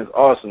 was against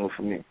Arsenal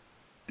for me.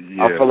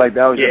 I feel like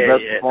that was your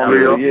best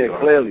performance. Yeah,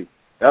 clearly.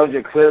 That was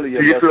clearly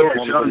your best performance.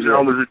 Do you feel like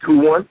John was a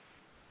 2-1?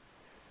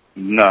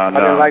 No. I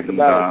didn't like the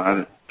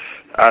battle.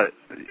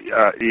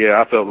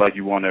 I felt like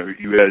you won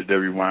you edged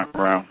every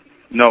round.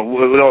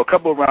 No, a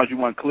couple of rounds you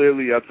won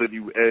clearly. I said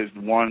you edged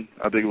one.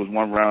 I think it was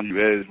one round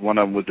you edged. One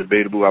of them was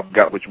debatable. I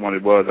forgot which one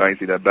it was. I ain't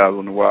see that battle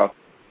in a while.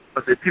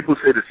 I said people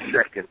say the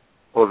second.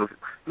 Or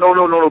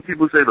no.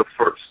 People say the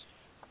first.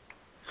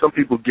 Some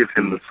people give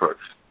him the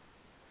first.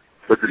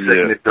 But the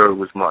second and third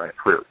was mine,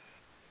 clearly.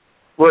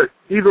 But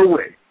either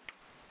way,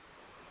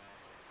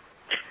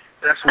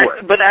 that's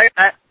what. But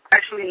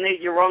actually,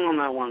 Nate, you're wrong on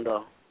that one,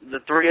 though. The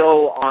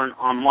 3-0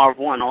 on Marv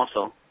 1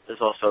 also is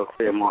also a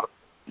clear mark.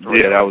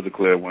 Yeah, that was a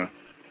clear one.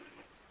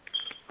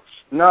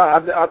 No,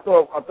 I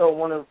thought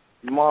one of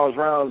Marv's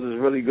rounds was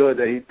really good.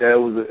 That it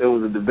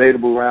was a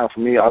debatable round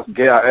for me. I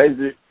edged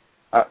it.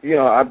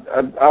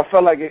 I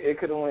felt like it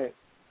could have went.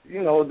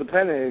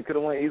 Depending, it could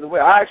have went either way.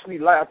 I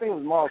think it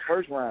was Marv's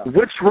first round.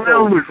 Which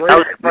round was that? That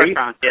was the first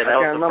round. Yeah, that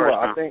was the first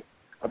round.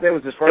 I think it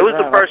was his first round. It was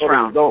the first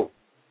round.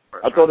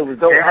 I thought it was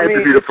dope. It had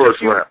to be the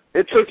first round.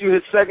 It took you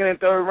his second and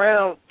third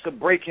round to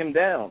break him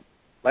down.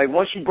 Like,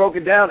 once you broke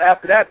it down,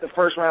 after that, the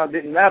first round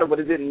didn't matter, but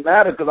it didn't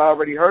matter because I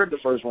already heard the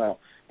first round.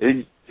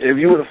 If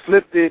you would have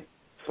flipped it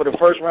for the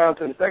first round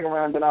to the second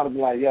round, then I would have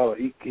been like, yo,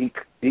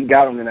 he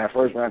got him in that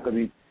first round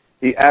because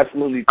he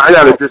absolutely I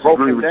gotta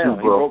disagree with you,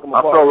 bro.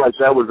 I felt like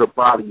that was a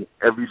body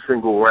every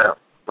single round.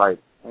 Like,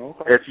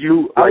 if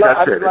you,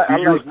 I said, if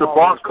you use the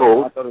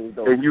barcode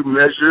and you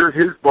measure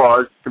his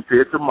bars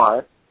compared to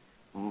mine,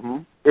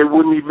 it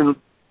wouldn't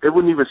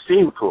even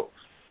seem close.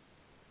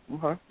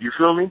 You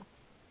feel me?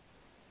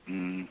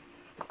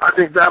 I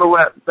think battle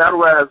rap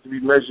has to be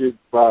measured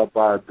by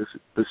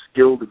the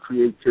skill, the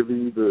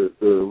creativity, the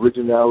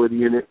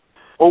originality in it.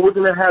 Or we're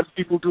gonna have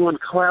people doing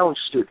clown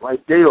shit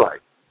like Daylight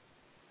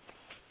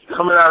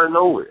coming out of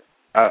nowhere.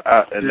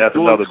 And that's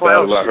another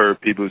battle I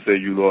heard people say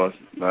you lost.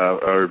 I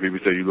heard people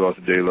say you lost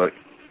to Daylight.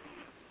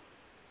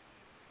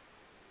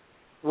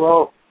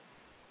 Well,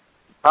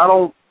 I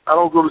don't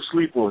go to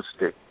sleep on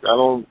stick.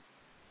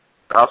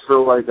 I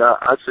feel like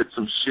I said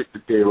some shit to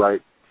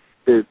Daylight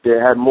that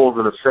had more of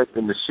an effect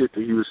than the shit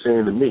that he was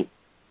saying to me.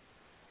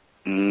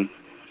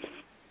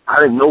 I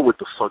didn't know what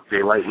the fuck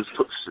Daylight was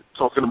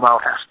talking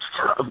about half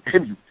the time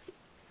anyway.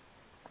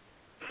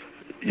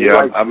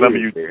 Yeah, I remember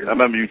you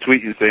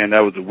tweeting saying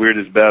that was the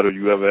weirdest battle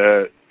you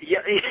ever had.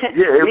 Yeah,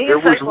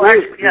 it was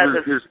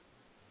weird.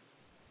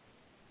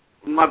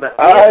 My bad.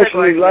 I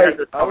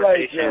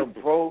like your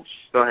approach.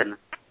 Go ahead.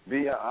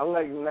 I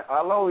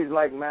always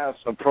like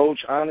Mav's approach,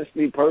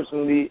 honestly,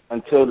 personally,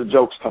 until the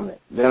jokes come in.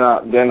 Then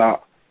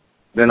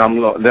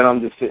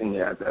I'm just sitting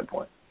there at that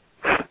point.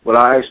 But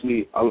I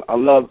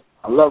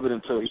love it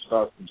until he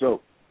starts to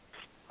joke.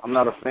 I'm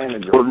not a fan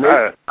of jokes.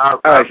 Well, I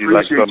actually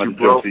like appreciate some of you, the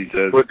bro. jokes he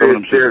says. But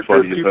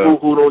there's people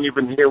who don't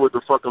even hear what the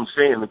fuck I'm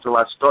saying until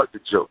I start the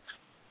joke.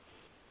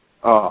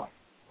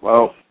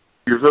 Well,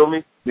 you feel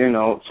me?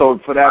 So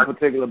for that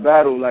particular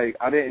battle, like,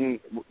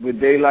 with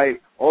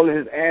Daylight, all of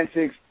his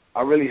antics,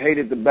 I really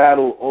hated the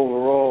battle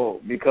overall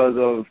because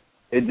of,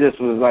 it just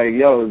was like,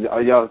 yo,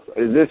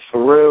 is this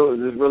for real?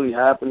 Is this really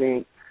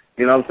happening?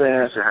 You know what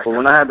I'm saying? But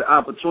when I had the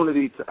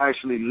opportunity to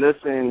actually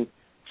listen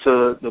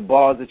to the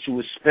bars that you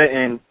were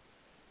spitting,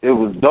 it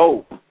was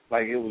dope.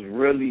 Like, it was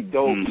really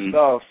dope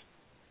stuff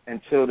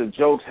until the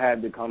jokes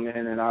had to come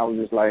in, and I was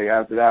just like,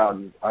 after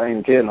that, I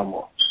didn't care no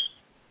more.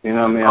 You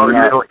know what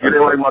I mean? You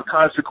didn't like my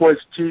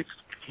consequence teeth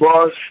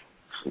bars?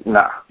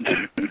 Nah.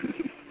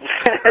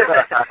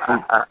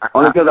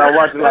 Only because I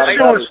watched a lot of that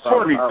shit was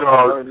funny,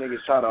 dog.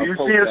 You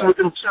see us with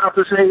them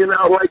choppers hanging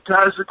out like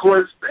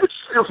consequence? That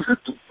shit was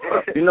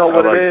You know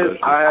what it is?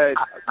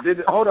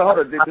 Hold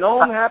on. Did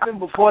Gnome happen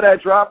before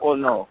that drop or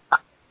no?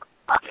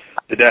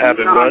 Did that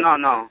happen?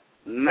 No.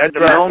 That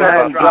Gnome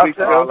had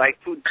dropped like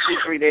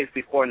 2-3 days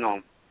before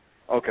Gnome.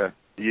 Okay.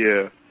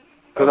 Yeah.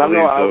 Because I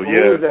know who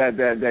was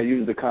that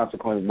used the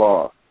consequence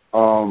bar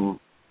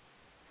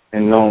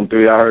in Gnome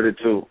 3. I heard it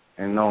too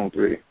in Gnome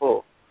 3.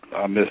 Oh.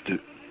 I missed it.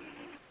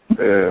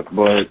 Yeah,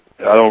 but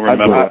I don't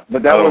remember.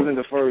 But that wasn't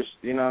the first,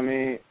 you know what I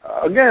mean?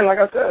 Again, like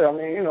I said, I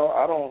mean,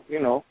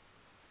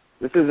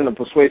 this isn't a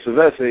persuasive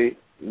essay.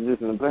 It's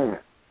just an opinion,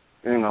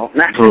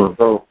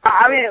 So,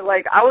 I mean,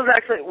 like,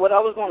 what I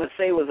was going to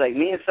say was, like,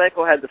 me and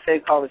Psycho had the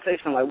same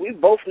conversation. Like, we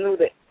both knew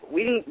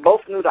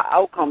the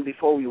outcome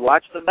before we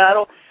watched the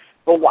battle.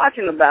 But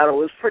watching the battle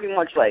was pretty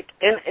much like,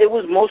 and it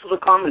was most of the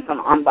comments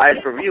on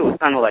Unbiased Review. It was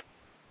kind of like,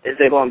 is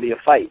there going to be a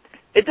fight?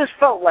 It just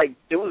felt like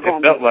it was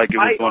going to be a fight. It felt like it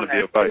was going to be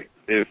a fight.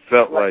 It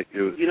felt like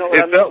it was.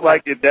 It felt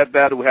like if that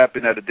battle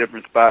happened at a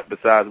different spot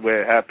besides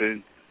where it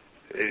happened,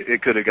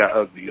 it could have got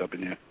ugly up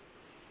in there.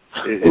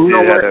 You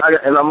know what?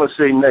 And I'm going to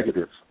say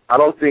negative. I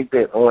don't think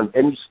that on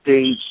any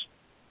stage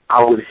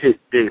I would hit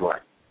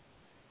Daylight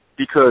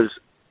because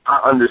I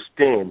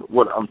understand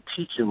what I'm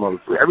teaching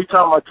motherfuckers. Every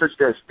time I touch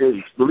that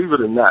stage, believe it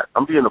or not,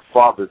 I'm being a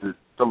father to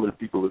some of the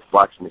people that's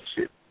watching this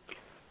shit.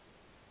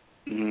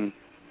 You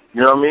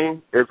know what I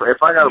mean? If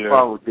I got a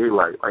problem with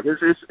Daylight, like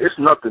it's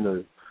nothing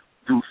to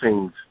do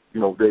things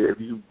if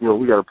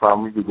we got a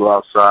problem, we could go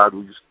outside.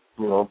 We just,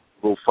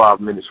 go 5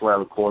 minutes around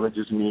the corner,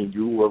 just me and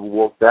you. Whoever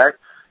walk back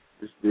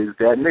is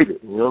that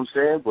nigga. You know what I'm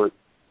saying? But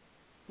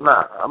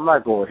nah, I'm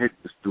not gonna hit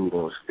this dude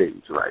on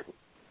stage, right?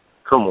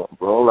 Come on,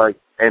 bro. Like,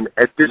 and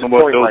at this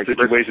point, like, let's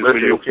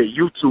say, okay,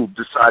 YouTube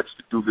decides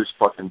to do this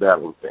fucking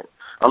battle thing.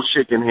 I'm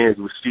shaking hands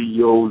with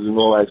CEOs and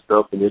all that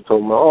stuff, and they're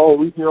talking about,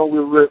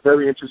 we're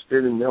very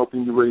interested in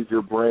helping you raise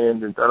your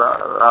brand and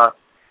da-da-da-da.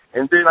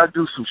 And then I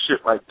do some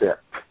shit like that.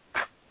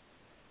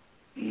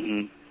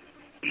 Mm-hmm.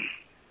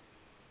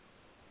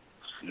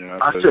 Yeah,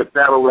 I set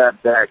battle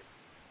rap back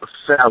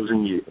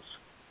 1,000 years.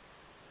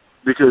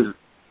 Because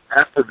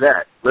after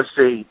that, let's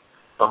say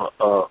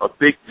a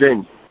big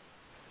venue,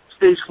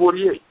 Stage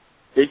 48,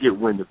 they get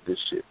wind of this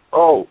shit.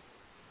 Oh,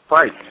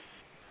 fights,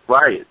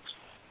 riots.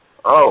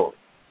 Oh,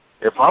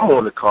 if I'm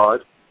on the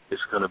card,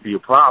 it's going to be a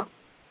problem.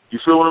 You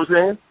feel what I'm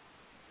saying?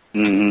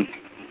 Mm-hmm.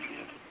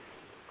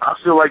 I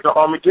feel like the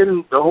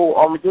whole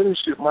Armageddon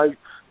shit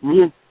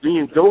me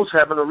and Joe's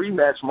having a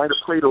rematch might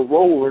have played a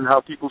role in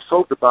how people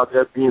felt about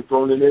that being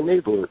thrown in their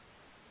neighborhood.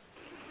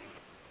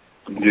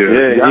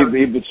 Yeah,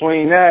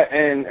 between that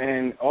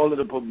and all of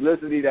the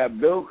publicity that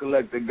Bill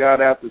collected got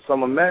after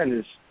Summer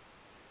Madness.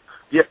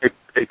 Yeah,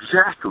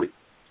 exactly.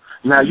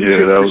 Now you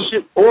take this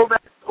shit, all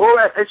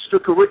that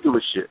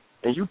extracurricular shit,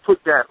 and you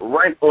put that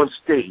right on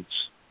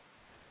stage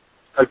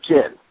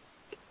again.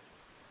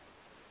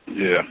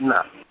 Yeah.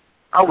 Nah.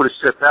 I would have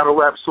set battle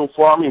rap so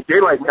far. I mean,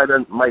 Daylight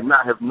might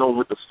not have known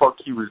what the fuck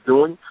he was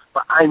doing,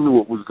 but I knew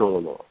what was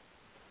going on.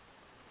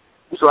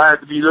 So I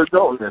had to be the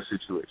adult in that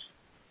situation.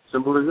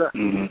 Simple as that.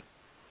 Mm-hmm.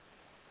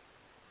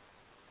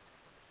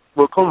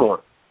 Well, come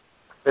on.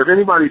 If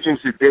anybody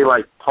thinks that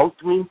Daylight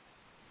punked me,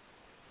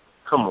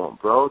 come on,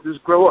 bro.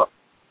 Just grow up.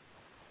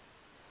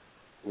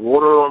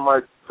 Water on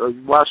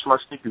wash my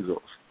sneakers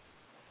off.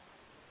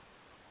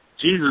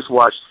 Jesus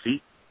washed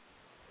feet.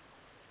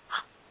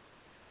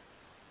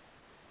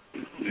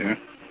 Yeah.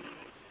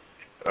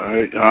 All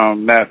right.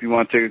 Matt, you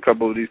want to take a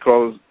couple of these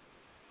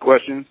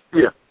questions?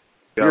 Yeah.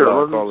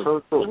 All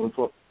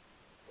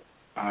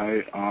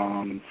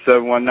right.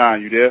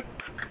 719, you there?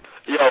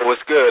 Yo,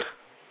 what's good?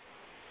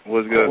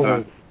 What's good,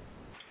 man?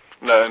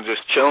 Nothing,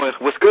 just chilling.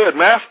 What's good,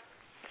 Matt?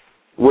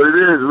 What it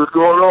is? What's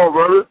going on,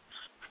 brother?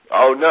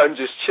 Oh, nothing,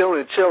 just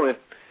chilling.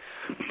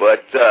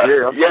 But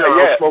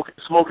I'm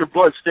smoking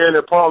blunt, standing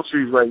at palm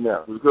trees right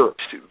now. It's good.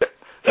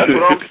 That's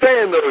what I'm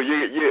saying, though.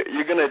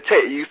 You're gonna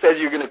you said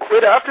you're gonna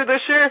quit after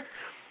this year?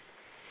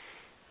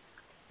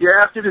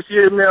 Yeah, after this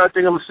year, man, I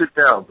think I'm gonna sit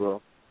down,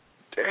 bro.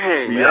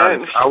 Dang,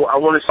 man. I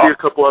want to see a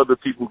couple other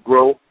people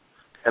grow,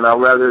 and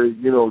I'd rather,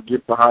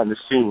 get behind the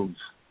scenes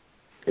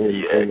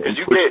and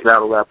push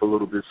battle rap a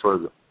little bit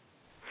further.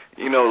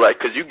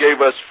 Because you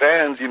gave us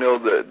fans,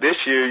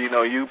 this year,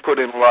 you put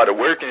in a lot of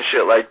work and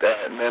shit like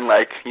that. And then,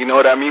 you know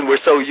what I mean? We're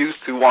so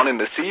used to wanting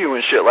to see you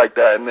and shit like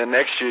that. And then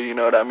next year, you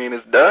know what I mean?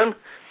 It's done.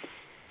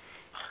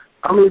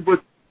 I mean,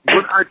 but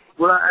what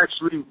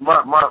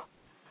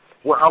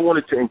I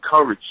wanted to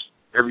encourage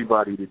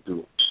everybody to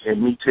do,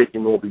 and me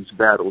taking all these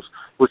battles,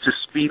 was to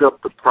speed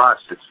up the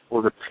process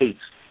or the pace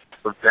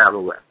of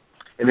battle rap.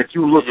 And if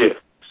you look at,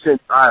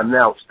 since I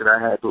announced that I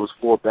had those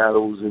 4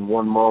 battles in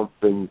 1 month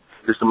and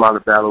this amount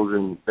of battles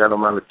in that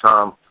amount of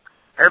time,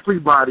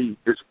 everybody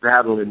is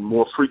battling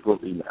more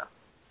frequently now.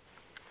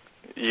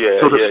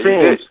 Yeah. So the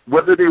fans,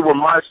 whether they were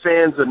my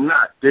fans or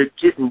not, they're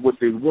getting what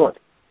they want.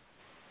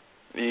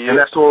 Yeah. And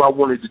that's all I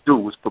wanted to do,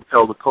 was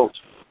propel the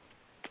culture.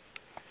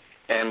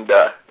 And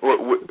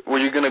were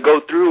you going to go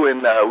through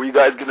and were you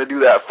guys going to do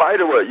that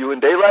fight or what, you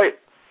and Daylight?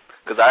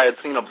 Because I had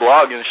seen a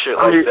blog and shit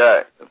like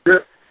that.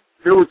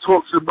 There were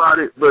talks about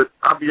it, but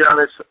I'll be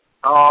honest,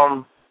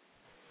 I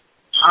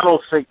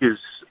don't think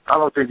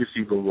it's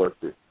even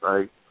worth it.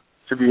 Like,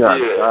 to be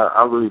honest,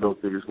 I really don't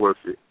think it's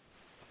worth it.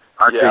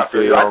 I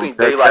think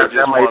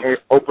that might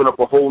open up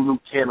a whole new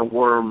can of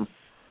worms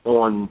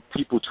on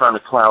people trying to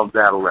clown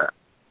battle rap.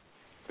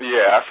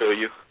 Yeah, I feel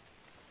you.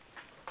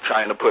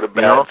 Trying to put a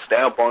bad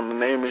stamp on the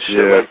name and shit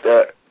like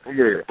that.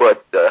 Yeah.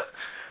 But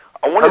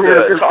I wanted to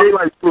talk. If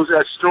Daylight feels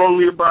that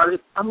strongly about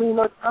it,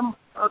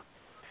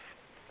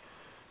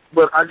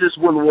 but I just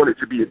wouldn't want it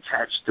to be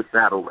attached to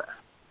battle rap.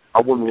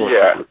 I wouldn't want it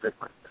to look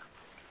like that.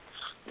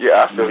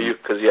 Yeah, I feel you,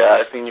 because,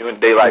 I seen you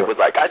and Daylight was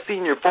like, I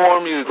seen your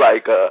form. He was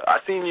like, I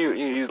seen you.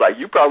 He was like,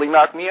 you probably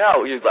knocked me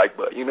out. He was like,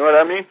 but you know what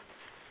I mean?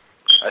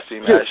 I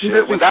seen that shit.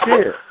 He doesn't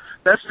care.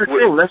 That's the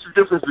thing. That's the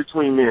difference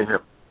between me and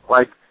him.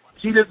 Like,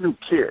 he doesn't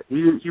care.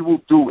 He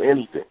will do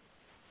anything.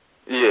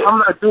 Yeah. I'm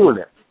not doing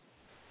that.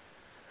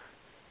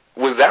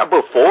 Was that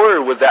before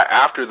or was that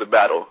after the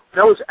battle?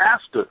 That was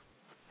after.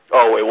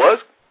 Oh, it was?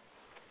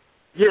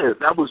 Yeah,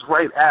 that was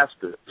right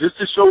after. Just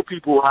to show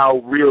people how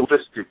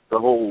realistic the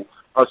whole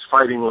us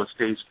fighting on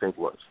stage thing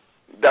was.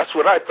 That's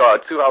what I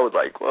thought, too. I was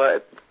like,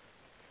 what?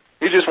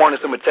 He just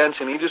wanted some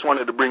attention. He just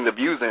wanted to bring the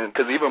views in,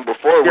 because even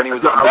before when he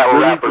was on Battle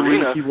Rap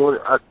Arena.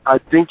 I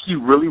think he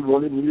really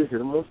wanted me to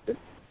hit him on stage.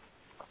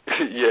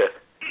 Yeah.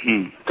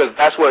 Because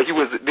that's what he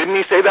was. Didn't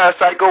he say that,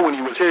 Psycho, when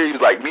he was here? He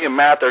was like, me and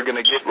Matt are going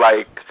to get,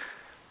 like,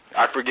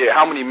 I forget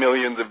how many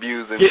millions of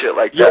views and shit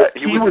like that.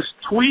 He was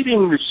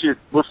tweeting the shit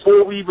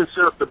before we even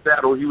set up the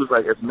battle. He was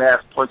like, if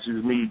Mass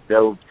punches me,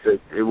 that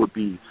it would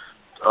be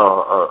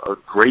a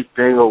great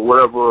thing or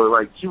whatever.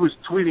 Like, he was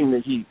tweeting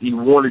that he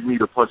wanted me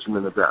to punch him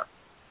in the back.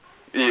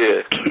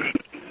 Yeah.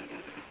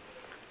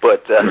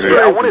 But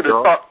I wanted to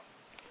talk.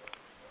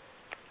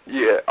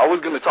 Yeah, I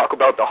was going to talk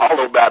about the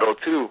Hollow battle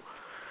too.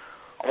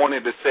 I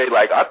wanted to say,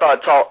 like, I thought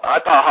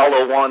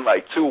Hollow won,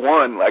 like,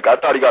 2-1. Like, I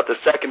thought he got the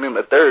second and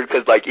the third,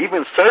 because, like,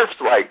 even Surf's,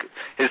 like,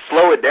 his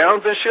slow it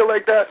downs and shit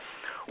like that.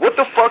 What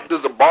the fuck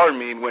does a bar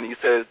mean when he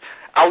says,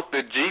 out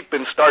the Jeep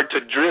and start to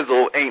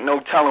drizzle, ain't no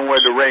telling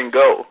where the rain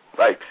go?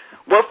 Like,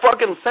 what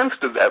fucking sense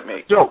does that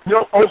make? Yo,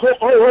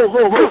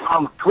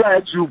 I'm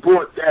glad you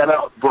brought that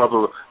up,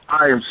 brother.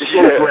 I am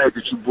so glad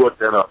that you brought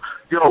that up.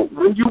 Yo,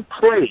 when you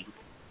play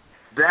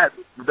that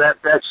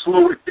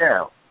slow it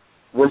down,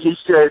 when he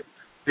said,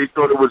 they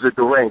thought it was a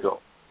Durango.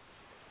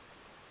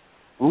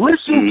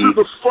 Listen to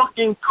the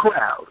fucking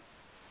crowd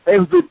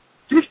and the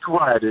dick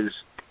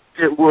riders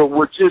that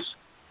were just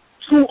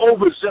too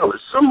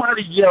overzealous.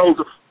 Somebody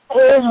yelled,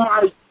 "Oh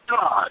my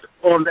God!"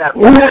 on that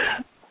one.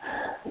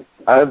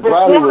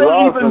 Before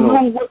they even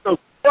knew what the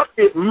fuck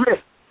it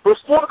meant.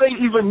 Before they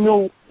even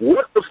knew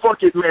what the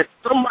fuck it meant,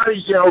 somebody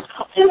yelled,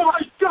 "Oh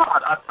my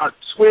God!" I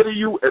swear to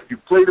you, if you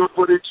play the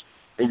footage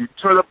and you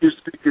turn up your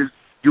speakers,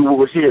 you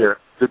will hear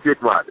the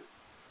dick riders.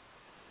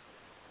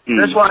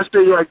 That's why I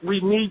say, like, we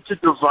need to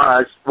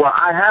devise, well,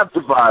 I have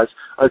devised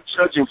a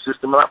judging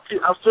system, and I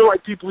feel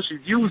like people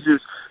should use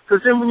this,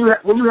 because then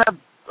when you have,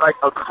 like,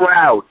 a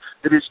crowd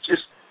that is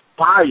just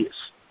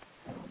biased,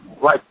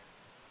 like,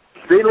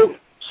 they don't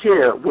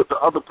care what the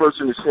other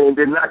person is saying,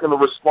 they're not going to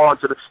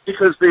respond to it,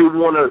 because they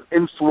want to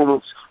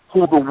influence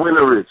who the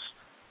winner is.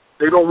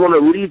 They don't want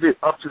to leave it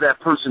up to that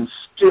person's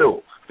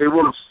skill. They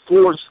want to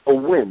force a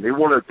win. They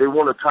want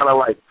to kind of,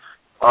 like,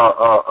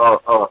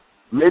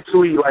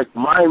 mentally, like,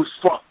 mind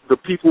fuck the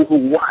people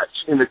who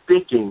watch into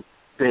thinking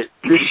that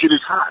this shit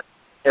is hot,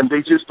 and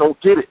they just don't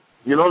get it.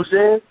 You know what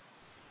I'm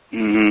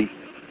saying?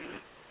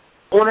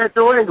 On that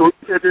Durango,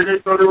 they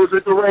thought it was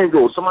a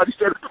Durango. Somebody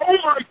said, "Oh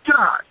my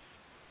God,"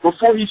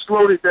 before he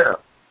slowed it down.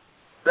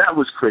 That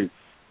was crazy.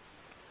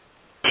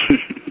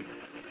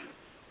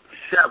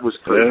 That was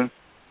crazy.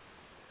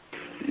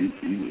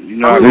 You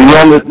know,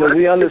 does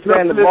he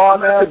understand the ball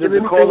now? Does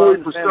the caller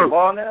understand the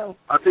ball now?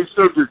 I think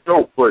Surf is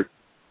dope, but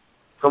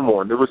come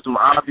on, there was some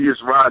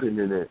obvious riding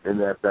in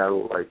that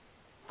battle, like,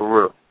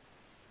 for real.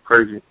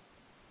 Crazy.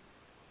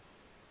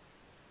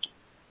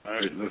 All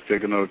right, let's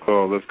take another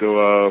call. Let's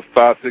go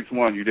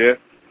 561. You there?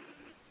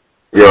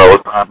 Yo,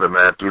 what's poppin',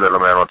 man? 3-letter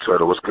man on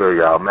Twitter. What's good,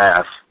 y'all?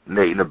 Math,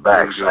 Nate in the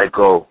back,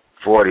 Psycho,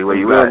 40. Where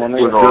you at?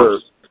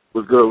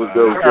 What's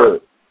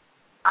good?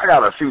 I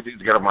got a few things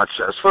to get off my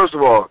chest. First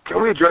of all,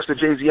 can we address the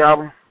Jay-Z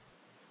album?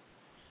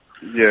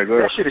 Yeah, go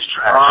ahead. That shit is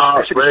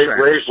trash. Wait.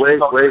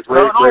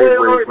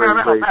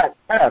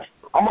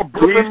 I'm a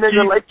Brooklyn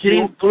nigga like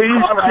you.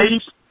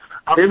 Please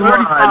keep in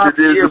mind that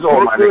there's a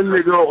Brooklyn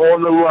nigga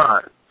on the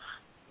line.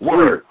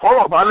 Word.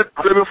 Hold on, I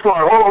live in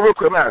Florida. Hold on real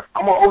quick, man.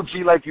 I'm an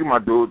OG like you, my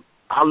dude.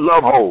 I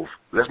love Hov.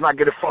 Let's not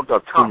get it fucked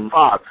up. Top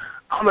 5.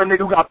 I'm the nigga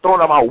who got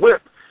thrown out my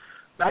whip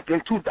back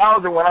in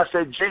 2000 when I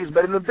said Jay's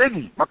better than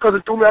Biggie. My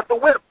cousin threw me out the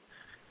whip.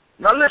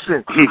 Now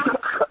listen,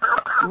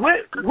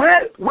 where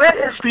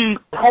is the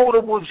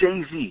quotable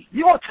Jay-Z?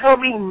 You gonna tell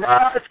me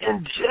Nas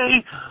and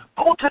Jay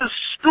go to the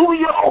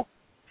studio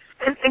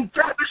and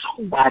grab this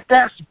whole whack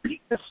ass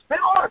beat and spin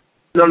on?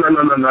 No.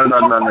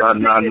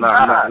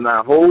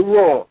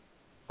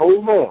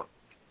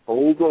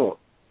 Hold on.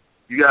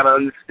 You gotta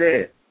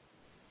understand.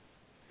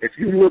 If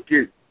you look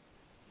at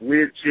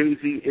where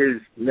Jay-Z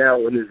is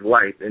now in his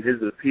life and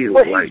his appeal,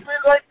 but he's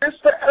been like this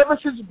forever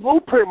since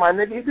Blueprint, my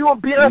nigga. If you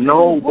want to be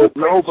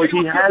but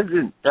he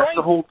hasn't. That's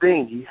the whole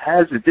thing. He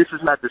hasn't. This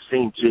is not the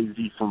same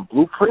Jay-Z from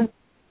Blueprint.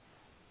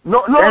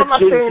 No, I'm not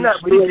saying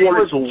that. But he gave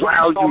us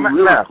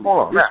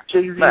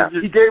Jay-Z.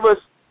 He gave us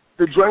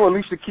the joint with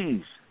Alicia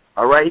Keys.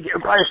 All right, he gave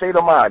Empire State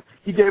of Mind.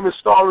 He gave us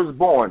Star Is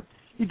Born.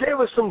 He gave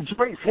us some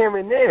joints here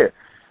and there.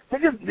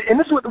 Niggas, and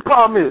this is what the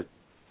problem is.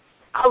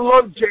 I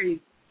love Jay.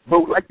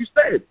 But like you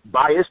said,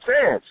 biased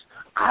fans.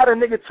 I had a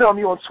nigga tell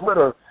me on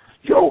Twitter,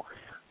 yo,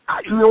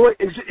 you know what,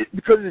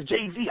 because it's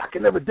Jay-Z, I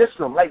can never diss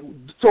him. Like,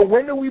 so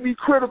when do we be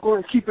critical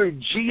and keep it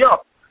G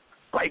up?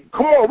 Like,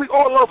 come on, we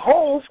all love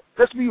Hov.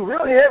 Let's be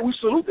real here. We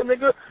salute the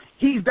nigga.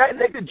 He's that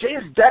nigga. Jay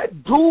is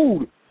that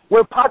dude.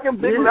 When Pac and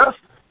Big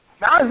left,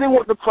 Nas didn't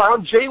want the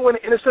crown. Jay went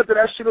and intercepted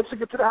that shit and took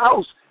it to the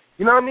house.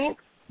 You know what I mean?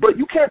 But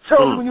you can't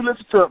tell me when you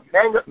listen to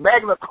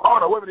Magna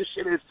Carta, whatever this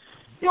shit is,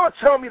 you don't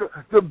tell me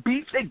the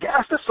beats, they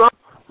gassed us up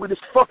with this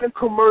fucking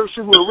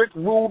commercials with Rick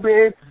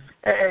Rubin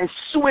and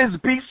Swizz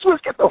Beats.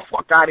 Swizz, get the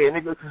fuck out of here,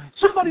 nigga.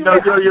 Somebody my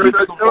nigga.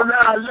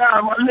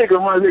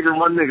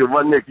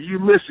 You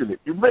missing it,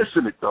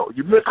 though.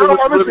 You missing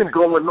what's really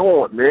going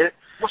on, man.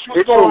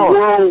 It's a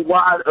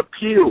worldwide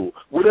appeal.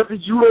 Whatever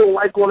you don't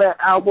like on that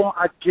album,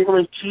 I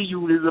guarantee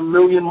you there's a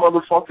million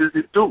motherfuckers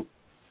that do.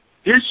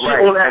 His shit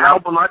on that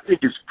album, I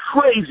think, is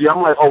crazy.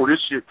 I'm like, oh, this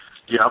shit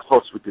Yeah, I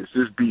fucks with this.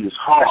 This beat is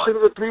hard. That shit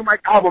is a 3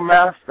 mic album,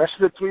 man. That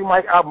shit is a 3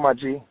 mic album, my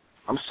G.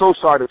 I'm so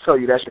sorry to tell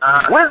you that shit.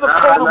 Where's the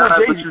quote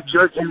with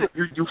Jay-Z?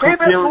 You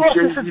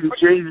comparing Jay-Z to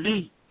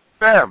Jay-Z.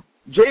 Fam,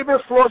 J.B.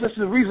 Flores is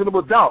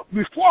Reasonable Doubt.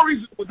 Before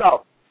Reasonable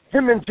Doubt,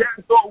 him and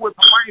Jack Dog with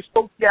Hawaiian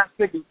Stokey ass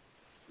niggas,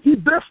 he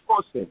been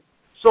forcing.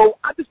 So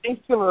I just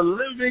ain't feeling the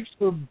lyrics,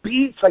 the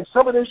beats, like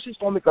some of this shit's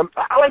gonna make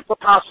I like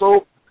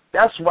Picasso.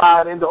 That's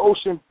right, and the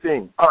ocean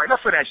thing. All right, enough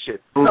of that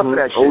shit. Enough of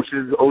that shit.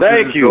 Ocean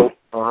Thank you.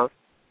 Uh-huh.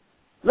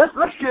 Let's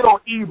get on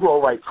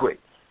Ebro right quick.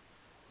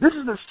 This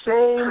is the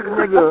same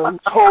nigga who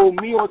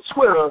told me on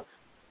Twitter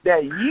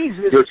that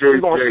Yeezus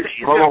is going to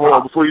stay. Hold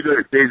on. Before you do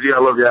it, Jay-Z, I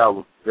love your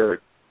album. Yeah,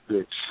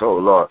 bitch. Oh,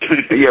 Lord.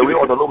 Yeah, we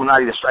want the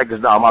Illuminati to strike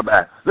us down. My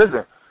bad.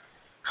 Listen,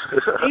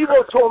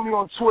 Ebro told me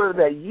on Twitter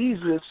that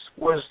Yeezus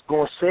was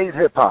going to save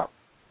hip-hop.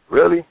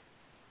 Really?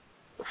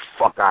 The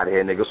fuck out of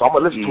here, nigga. So I'm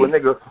going to listen to a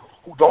nigga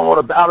who don't know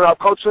the battle rap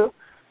culture.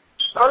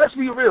 Now, let's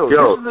be real.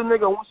 Yo. This is a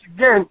nigga, once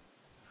again,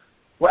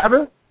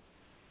 whatever.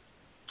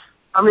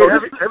 I mean,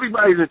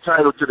 everybody's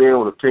entitled to their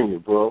own opinion,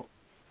 bro.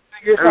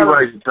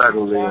 Everybody's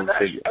entitled to their own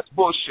opinion. That's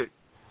bullshit.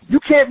 You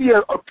can't be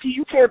a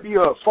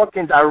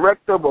fucking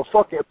director of a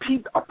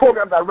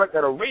program director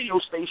at a radio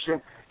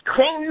station,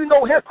 claim you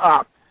know hip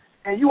hop,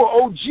 and you an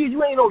OG.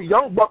 You ain't no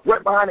young buck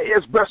right behind the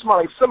ears, breast smell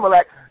like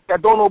Similac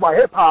that don't know about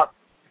hip hop,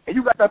 and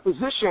you got that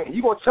position, and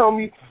you gonna tell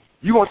me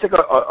you gonna take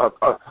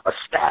a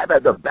stab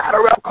at the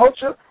battle rap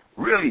culture?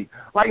 Really?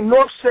 Like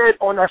North said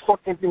on that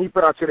fucking thing he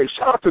put out today.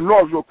 Shout out to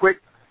North real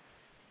quick.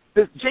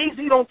 Does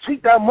Jay-Z don't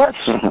tweet that much?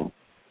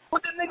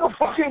 What the nigga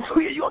fucking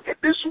tweet? You don't get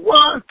this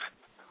work.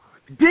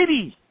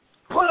 Diddy,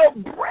 put up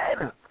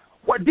bread.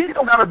 What, Diddy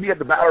don't gotta be at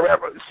the battle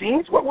rap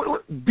scenes? What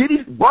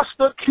Diddy,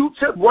 Buster,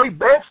 Q-Tip, Roy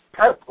Banks,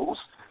 Papoose?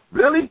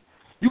 Really?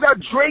 You got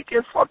Drake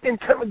and fucking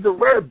Kevin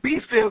Durant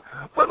beefing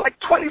for like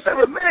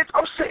 27 minutes.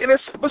 I'm sitting in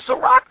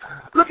Ciroc.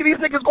 Look at these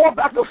niggas going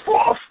back and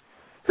forth.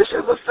 This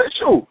is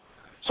official.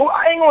 So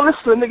I ain't gonna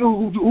listen to a nigga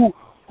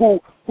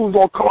who's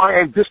gonna come out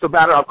and diss the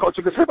battle rap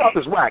culture, because hip hop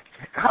is whack.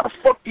 How the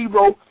fuck,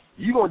 Ebro,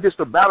 you gonna diss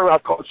the battle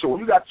rap culture when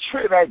you got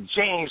Trinidad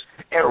James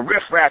and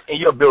Riff Raff in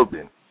your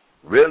building?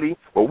 Really?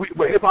 But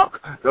hip hop,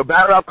 the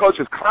battle rap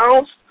culture is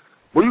clowns?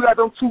 Well, you got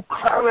them 2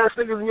 clown ass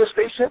niggas in your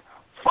station?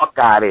 Fuck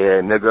out of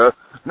here, nigga.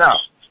 Now,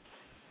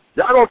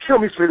 y'all gonna kill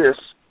me for this,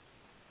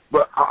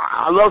 but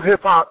I love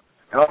hip hop,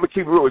 and I'm gonna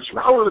keep it real with you.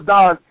 Howard the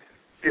Don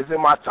is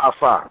in my top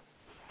 5.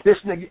 This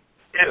nigga,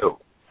 ew.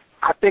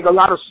 I think a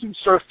lot of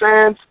Surf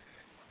fans,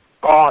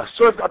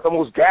 Surf got the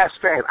most gas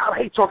fans. I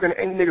hate talking to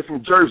any nigga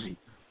from Jersey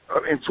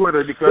in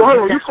Twitter because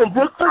you from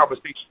Brooklyn?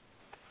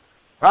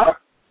 Huh?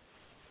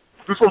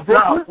 You from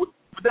Brooklyn? Now,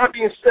 with that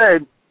being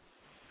said,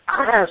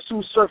 I had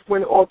Sue Surf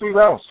win all 3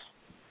 rounds.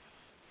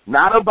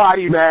 Not a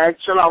body bag.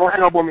 Chill out, don't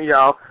hang up on me,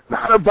 y'all.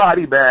 Not a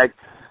body bag.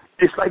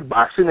 It's like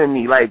boxing in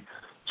me. Like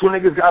 2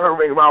 niggas got a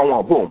ring, round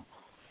 1, boom.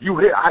 You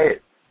hit, I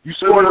hit. You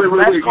scored the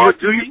last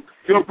card.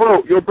 Yo,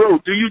 bro,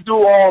 do you do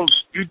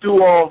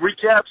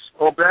recaps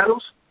on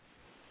battles?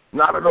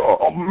 Not at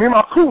all. Me and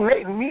my crew,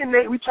 me and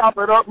Nate, we chop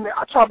it up.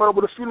 I chop it up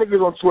with a few niggas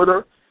on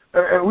Twitter,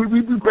 and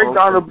we break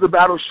down the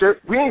battle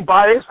shit. We ain't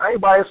biased. I ain't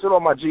biased at all,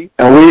 my G.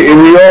 And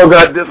we all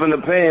got different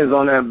opinions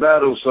on that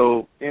battle,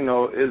 so you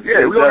know it's we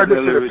all got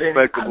different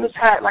respectable. opinions. I just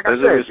had, like I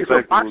said, it's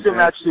a boxing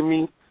match to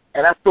me,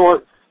 and I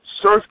thought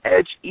Surf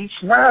edge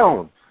each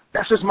round.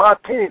 That's just my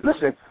opinion.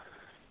 Listen,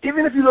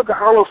 even if you look at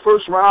Hollow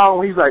first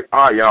round, he's like,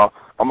 all right, y'all,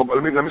 let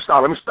me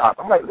stop.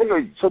 I'm like,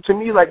 nigga, so to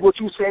me, like what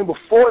you were saying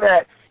before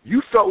that, you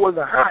felt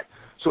wasn't hot,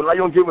 so now you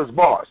don't give us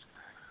bars.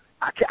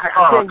 I can't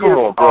come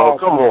on, bro.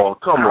 Come on.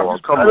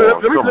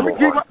 Let me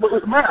give you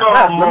my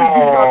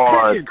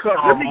opinion.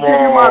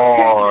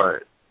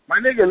 My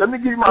nigga, let me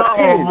give you my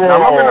opinion.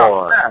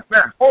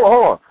 Math. Hold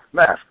on.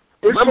 Math.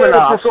 Remember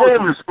now,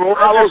 performance, bro.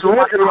 I was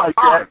written like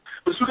that.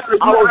 But you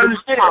gotta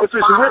understand, if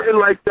it's written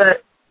like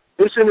that,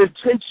 it's an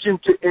intention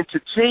to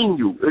entertain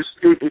you.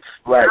 It's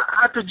like,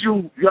 how could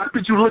you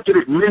look at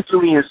it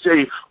mentally and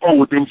say,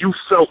 oh, then you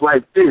felt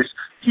like this?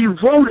 He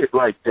wrote it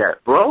like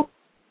that, bro.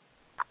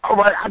 All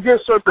right, I guess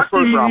Surf the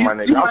first round, my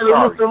nigga. You might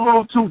have looked a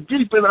little too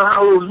deep in the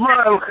Hollow's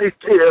mind right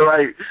there.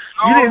 Like,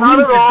 you didn't need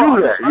to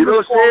do that. You know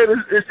what I'm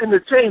saying? It's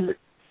entertainment.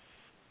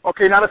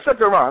 Okay, now the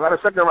second round.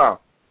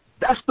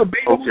 That's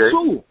debatable,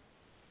 too.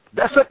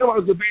 That second round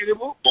is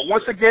debatable, but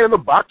once again, in the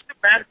boxing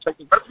match, like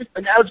the best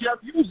analogy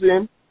I've used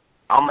in,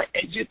 I'm going to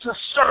edge it to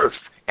Surf.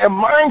 And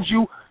mind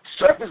you,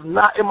 Surf is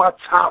not in my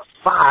top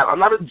 5. I'm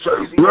not a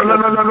Jersey. No.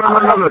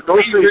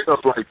 Don't say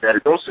stuff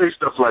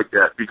like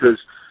that. Because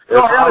I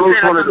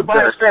was one of the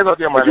best fans out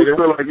there, my nigga.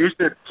 Feel like you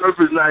said Surf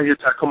is not in your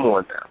top. Come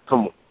on now.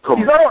 Come on.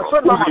 He's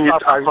not in your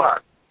top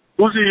 5.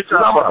 Who's in your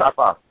top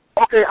 5?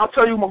 Okay, I'll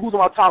tell you who's in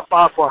my top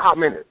 5 for a hot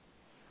minute.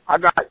 I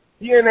got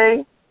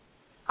DNA.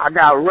 I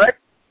got Rec.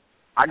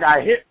 I got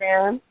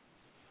Hitman.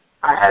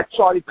 I had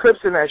Charlie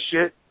Clips in that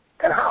shit.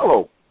 And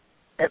Hollow.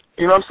 And,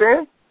 you know what I'm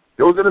saying?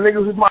 Those are the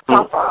niggas who's my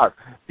top 5.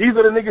 These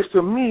are the niggas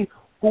to me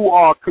who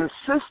are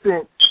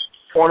consistent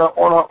and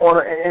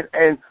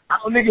I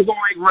know niggas don't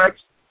like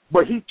Rex,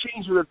 but he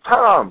changed with the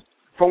times.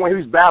 from when he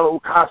was battling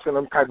Ukasa and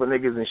them type of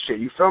niggas and shit.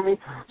 You feel me?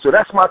 So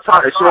that's my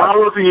top five. So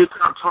Hollow in your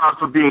top five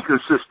for being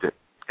consistent,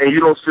 and you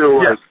don't feel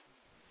like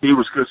he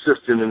was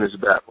consistent in this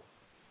battle?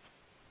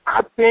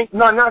 I think,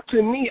 no, not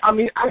to me. I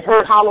mean, I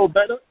heard Hollow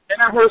better, and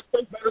I heard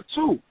Surf better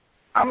too.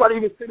 I'm not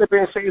even sitting up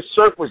there and saying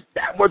Surf was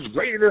that much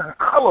greater than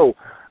Hollow.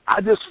 I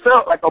just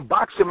felt like a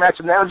boxing match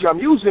analogy I'm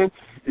using.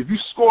 If you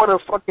scored a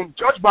fucking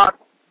judge box,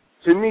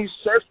 to me,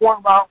 Surf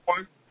won round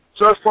 1,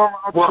 Surf won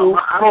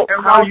round 2.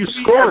 How are you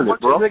scoring it,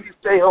 bro? Niggas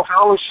say, oh,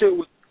 Hollow shit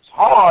was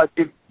hard.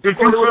 Did you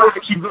feel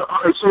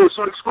like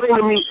so explain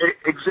to me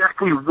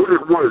exactly what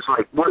it was.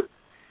 Like, what,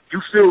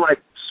 you feel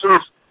like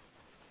Surf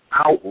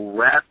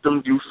out-rapped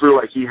him? Do you feel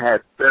like he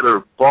had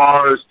better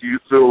bars? Do you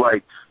feel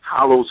like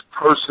Hollow's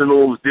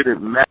personals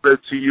didn't matter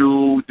to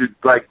you?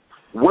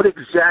 What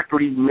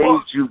exactly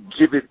made you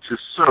give it to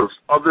Surf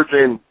other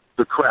than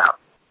the crowd?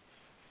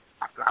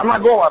 I'm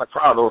not going by the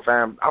crowd, though,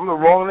 fam. I'm the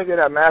wrong nigga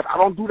that math. I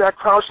don't do that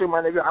crowd shit,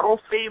 my nigga. I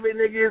don't favorite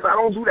niggas. I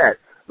don't do that.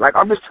 Like,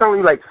 I'm just telling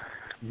you, like,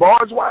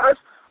 bars-wise,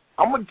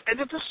 I'm going to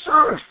edit the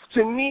Surf.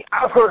 To me,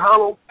 I've heard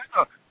Hollow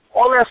better.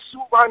 All that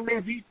Suban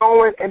Navy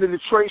throwing and the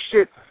Detroit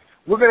shit,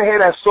 we're going to hear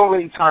that so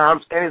many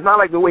times, and it's not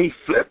like the way he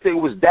flipped it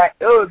was that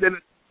ill. Then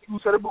you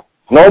said it before.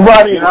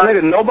 Nobody's ever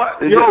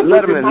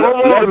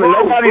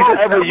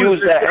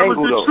used that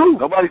angle, though.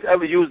 Nobody's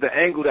ever used the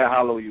angle that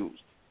Hollow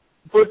used.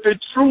 But the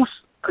truth,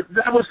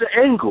 that was the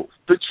angle.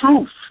 The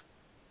truth.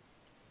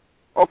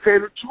 Okay,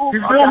 the truth.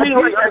 You feel me?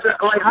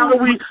 Like, how do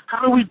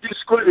we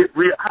discredit,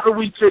 how do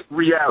we take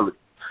reality?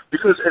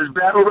 Because as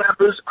battle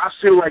rappers, I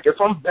feel like if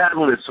I'm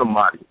battling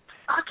somebody,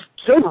 I can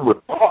kill them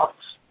with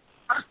bars.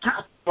 I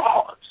got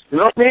bars. You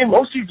know what I mean?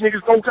 Most of these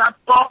niggas don't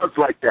got bars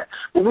like that.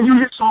 But when you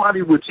hit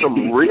somebody with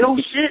some real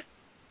shit,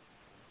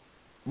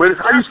 but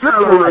it's how you flip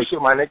the real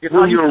shit, my nigga.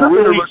 When you're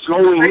really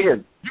going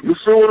in. You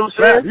feel what I'm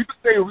saying? You can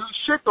say real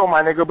shit, though,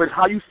 my nigga, but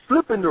how you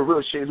flipping the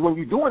real shit is when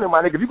you doing it,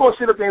 my nigga. If you gonna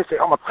sit up there and say,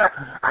 I'm a crap,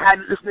 I had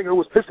this nigga who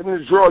was pissing in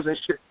his drawers and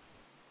shit.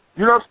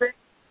 You know what I'm saying?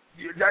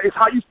 It's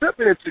how you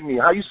flipping it to me,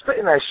 how you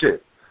spitting that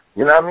shit.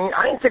 You know what I mean?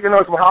 I ain't taking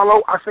nothing from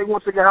Hollow. I say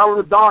once again, Hollow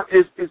the Dog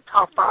is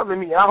top 5 in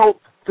me. I hope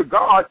to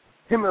God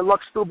him and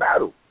Lux still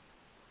battle.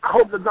 I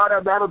hope to God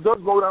that battle does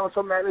go down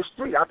some man in the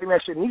street. I think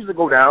that shit needs to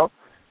go down.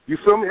 You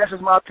feel me? That's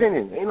just my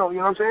opinion. You know what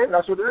I'm saying?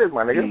 That's what it is,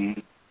 my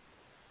nigga.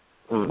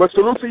 But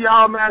salute to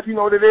y'all, Math. You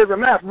know what it is.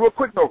 And Math, real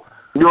quick, though.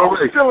 You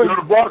already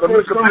the boss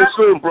is coming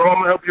soon, bro. I'm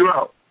going to help you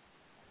out.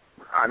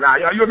 Nah,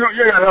 you ain't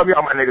got to help me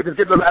out, my nigga. Just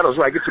get the battles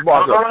right. Get your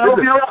bars up. I'll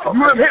help you out.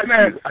 You a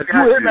hitman. You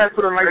a hitman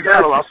for the night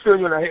battle. I was feeling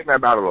you in a hitman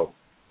battle, though.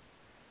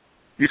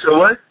 You said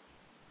what?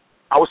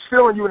 I was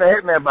feeling you in a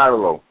hitman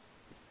battle, though.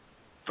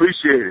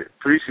 Appreciate it.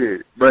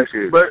 But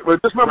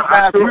just remember,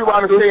 Math, we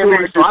want to say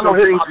it, so I know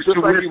hip-hop just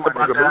like you, my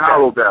nigga.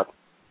 Hollow battle.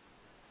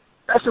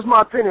 That's just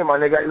my opinion, my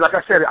nigga. Like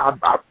I said,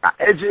 I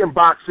edge it in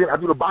boxing. I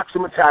do the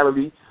boxing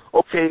mentality.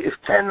 Okay, it's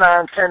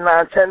 10-9,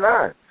 10-9,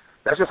 10-9.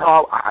 That's just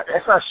how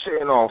that's not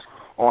shitting on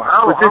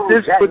how. But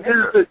this is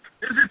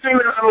the thing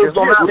that I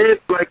don't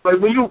get. Like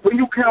when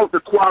you count the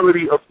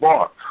quality of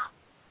bars,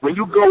 when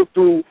you go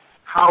through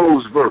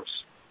Hollow's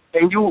verse,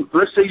 and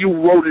let's say you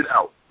wrote it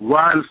out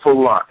line for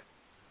line,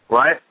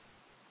 right?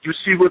 You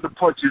see where the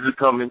punches are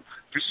coming.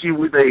 You see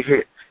where they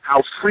hit,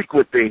 how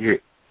frequent they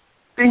hit.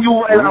 Then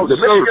you write out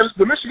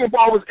the Michigan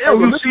ball was ill.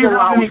 You see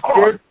how many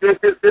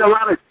there are a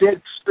lot of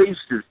dead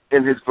spaces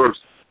in his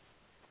verse.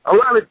 A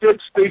lot of dead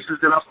spaces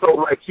that I felt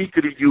like he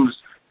could have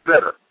used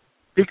better.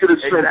 He could have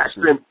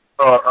spent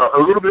a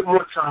little bit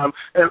more time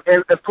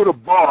and put a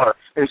bar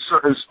in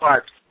certain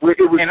spots where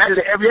it was. And that's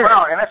every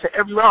round. And that's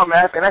every round,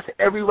 man. And that's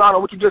every round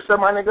of what you just said,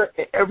 my nigga.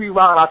 In every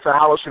round, I said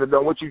Hollow should have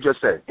done what you just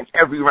said. In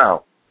every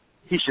round,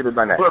 he should have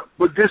done that.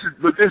 But this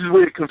is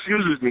where it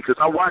confuses me because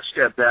I watched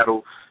that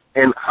battle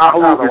and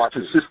Hollow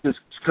is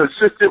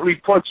consistently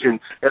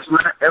punching. That's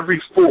not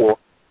every 4,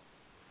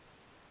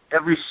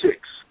 every 6.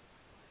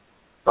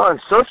 Son,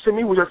 Surf to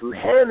me was just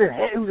landing.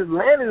 He was just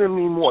landing in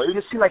me more. It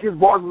just seemed like his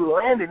balls were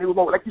landing. It was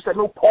like you said,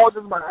 no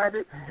pauses behind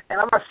it. And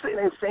I'm not sitting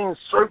there saying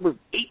Surf was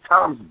 8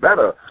 times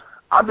better.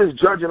 I'm just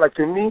judging, like,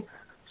 to me,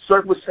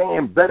 Surf was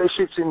saying better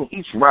shits in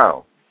each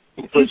round.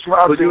 In each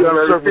round, but you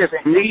gotta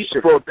understand, me,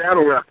 for a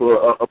battle rapper,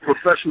 a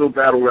professional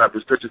battle rapper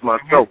such as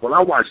myself, when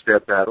I watch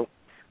that battle,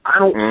 I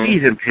don't see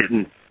him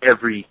hitting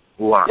every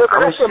line. Yeah, but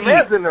that's your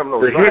man's in them, though.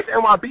 That's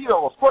MYB,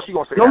 though. Of course you're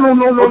going to say no, that.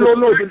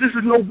 No. This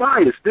is no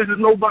bias. This is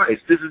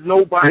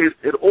no bias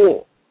at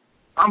all.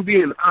 I'm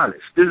being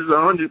honest. This is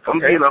I'm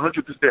being 100%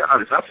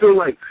 honest. I feel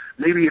like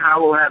maybe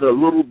Hollow had a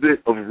little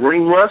bit of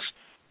ring rust.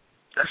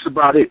 That's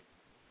about it.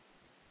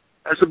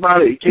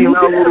 He came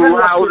out a little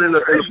loud in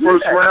the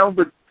first round,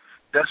 but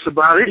that's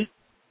about it.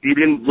 He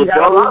didn't. He had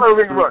a lot of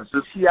ring runs.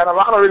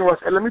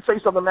 And let me tell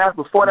you something, man.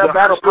 Before that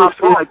battle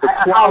popped off, like the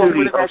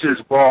quality of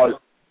his bars.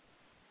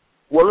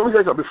 Well, let me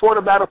tell you something. Before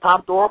the battle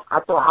popped off, I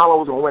thought Hollow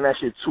was gonna win that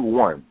shit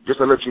 2-1. Just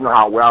to let you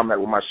know where I'm at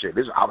with my shit.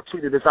 I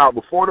tweeted this out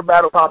before the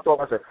battle popped off.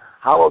 I said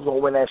Hollow's gonna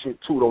win that shit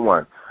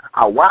 2-1.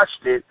 I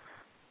watched it.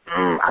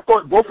 I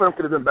thought both of them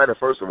could have been better.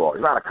 First of all,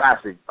 it's not a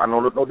classic. I know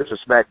no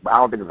disrespect, but I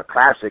don't think it's a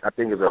classic. I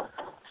think it's a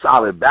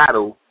solid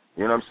battle.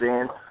 You know what I'm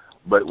saying?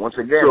 But once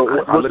again, So,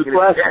 what's the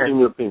classic in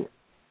your opinion?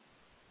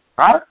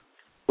 Huh?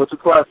 What's a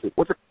classic?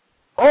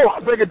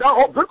 I'll break it down.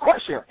 Oh, good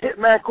question.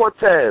 Hitman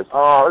Cortez.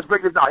 Let's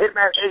break it down.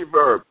 Hitman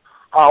A-Verb.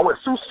 With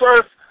Sue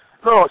Surf.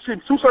 No,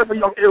 Sue Surf and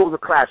Young Ill was a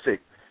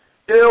classic.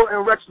 Ill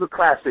and Rex was a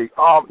classic.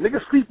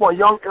 Niggas sleep on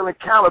Young Ill and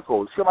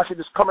Calico. See my shit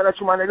just coming at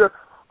you, my nigga?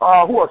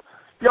 Who else?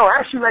 Yo,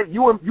 actually, like,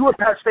 you and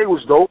Pat Stay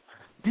was dope.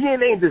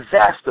 DNA and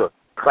Disaster.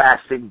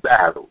 Classic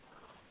battle.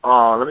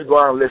 Let me go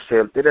on the list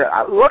here.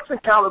 Rex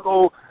and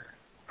Calico.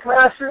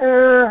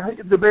 Classic.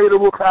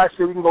 Debatable classic.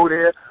 We can go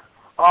there.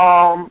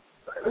 Now.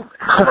 There's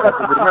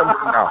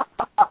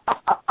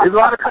a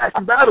lot of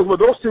classic battles, but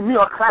those to me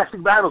are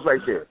classic battles right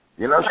there.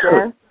 You know what I'm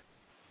saying?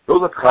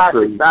 Those are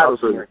classic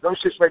battles. Them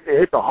shits right there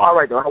hit the heart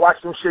right there. I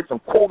watch them shits, some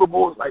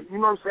quotables, like, you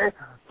know what I'm saying?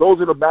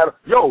 Those are the battles.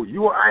 Yo,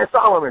 you and Iron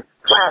Solomon,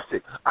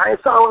 classic. Iron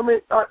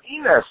Solomon,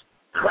 Enes,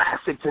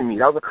 classic to me.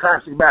 That was a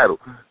classic battle.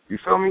 You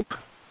feel me?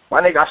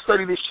 My nigga, I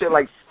study this shit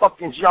like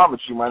fucking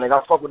geometry, my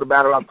nigga. I fuck with the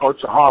battle I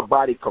culture, hard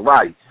body,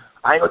 karate.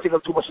 I ain't gonna take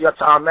up too much of your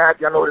time, Matt.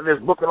 Y'all know what it is,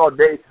 booking all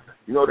day.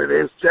 You know what it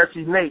is.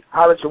 Jesse, Nate,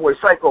 holla at your boy,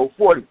 Psycho,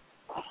 40.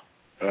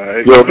 All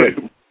right.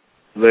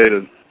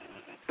 Later.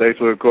 Thanks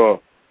for the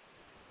call.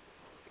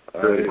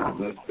 All right,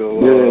 let's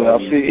go. Yeah, I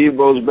see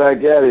Ebro's back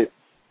at it.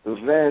 The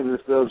fans are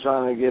still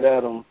trying to get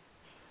at him.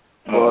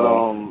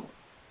 But,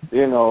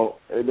 you know,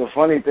 the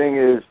funny thing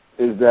is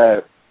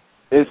that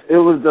it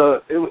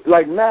was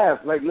like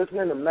Math, like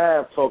listening to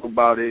Math talk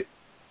about it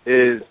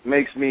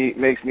makes me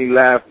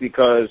laugh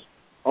because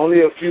only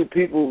a few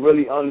people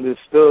really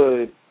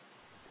understood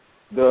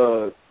you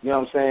know what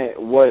I'm saying,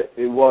 what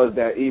it was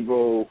that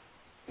Ebro,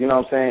 you know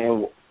what I'm saying,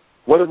 and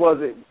what it was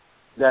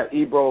that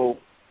Ebro,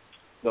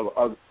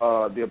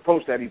 the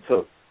approach that he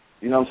took,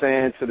 you know what I'm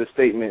saying, to the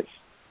statements.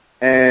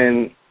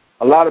 And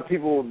a lot of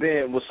people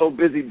were so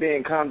busy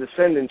being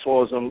condescending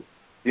towards him,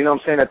 you know what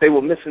I'm saying, that they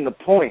were missing the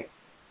point.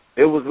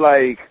 It was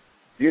like,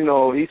 you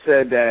know, he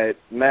said that,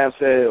 Mav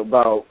said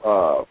about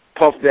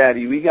Puff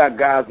Daddy, we got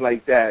guys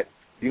like that,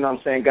 you know what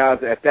I'm saying,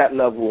 guys at that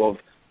level of,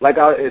 like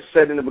I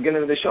said in the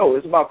beginning of the show,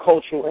 it's about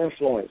cultural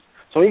influence.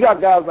 So you got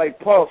guys like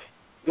Puff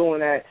doing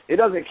that. It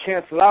doesn't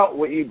cancel out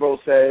what Ebro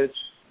says,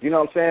 you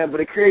know what I'm saying,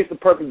 but it creates the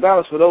perfect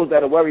balance for those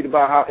that are worried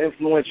about how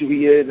influential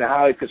he is and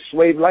how it could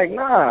sway. Like,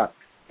 nah,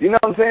 you know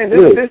what I'm saying?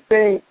 This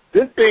thing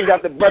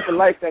got the breath of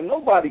life that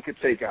nobody could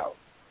take out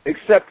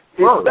except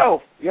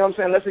itself. You know what I'm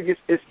saying? Unless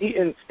it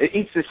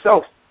eats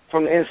itself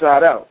from the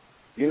inside out.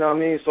 You know what I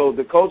mean? So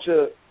the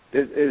culture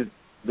is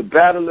the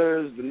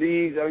battlers, the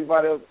leagues,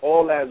 everybody else,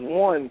 all as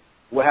one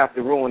will have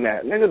to ruin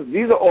that. Niggas,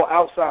 these are all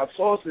outside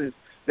sources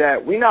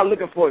that we're not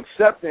looking for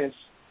acceptance,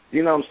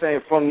 you know what I'm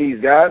saying, from these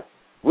guys.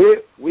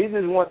 We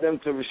just want them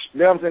to, you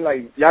know what I'm saying,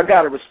 like, y'all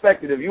got to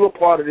respect it. If you're a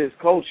part of this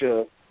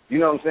culture, you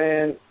know what I'm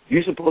saying,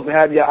 you're supposed to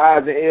have your eyes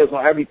and ears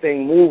on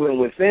everything moving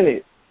within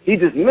it. He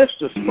just missed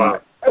the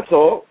spot. That's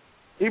all.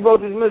 He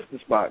both just missed the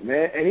spot,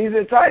 man, and he's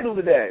entitled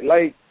to that.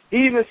 Like,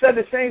 he even said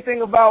the same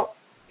thing about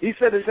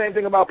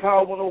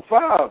Power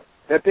 105,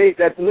 that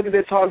look at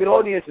their target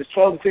audience is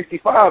 12 to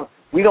 65.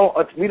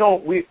 Our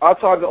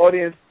target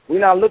audience, we're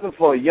not looking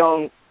for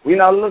we're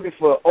not looking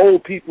for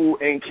old people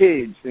and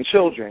kids and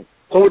children.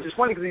 So which is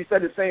funny because he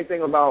said the same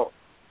thing about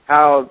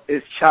how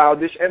it's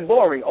childish and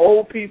boring.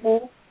 Old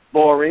people,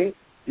 boring.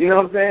 You know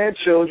what I'm saying?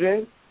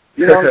 Children.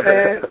 You know what I'm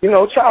saying? You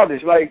know,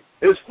 childish. Like,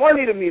 it was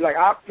funny to me. Like,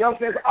 you know what I'm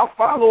saying? I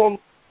follow him,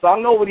 so I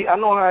know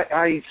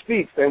how he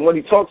speaks and what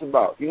he talks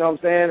about. You know what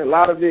I'm saying? A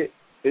lot of it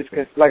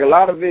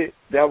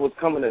that was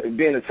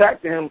being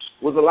attacked to him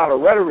was a lot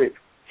of rhetoric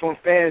from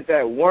fans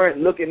that weren't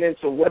looking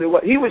into what it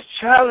was. He was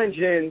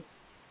challenging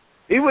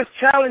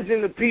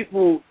the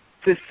people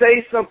to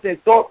say something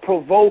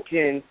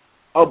thought-provoking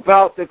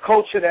about the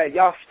culture that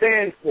y'all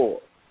stand for.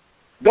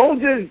 Don't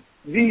just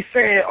be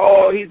saying,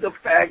 "Oh, he's a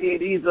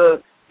faggot, he's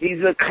a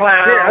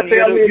clown." Yeah, if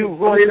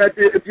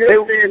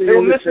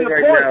you're saying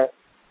right now,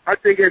 I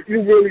think if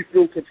you really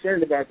feel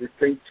concerned about this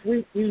thing,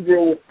 tweet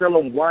Ebro and tell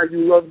him why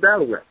you love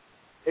battle rap.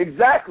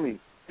 Exactly.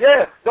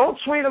 Yeah, don't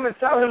tweet him and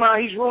tell him how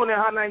he's ruining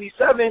Hot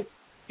 97.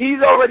 He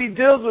already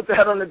deals with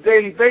that on a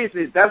daily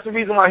basis. That's the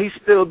reason why he's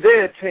still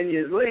there 10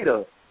 years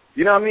later.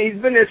 You know what I mean? He's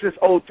been there since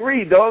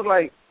 03, dog.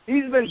 Like,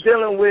 he's been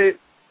dealing with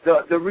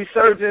the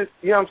resurgence,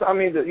 you know what I'm saying? I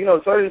mean, the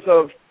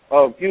resurgence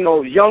of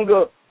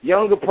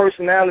younger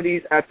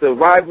personalities at the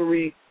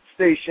rivalry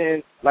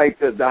station, like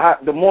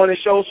the morning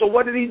show. So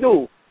what did he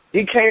do?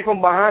 He came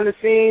from behind the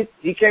scenes.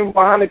 He came from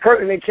behind the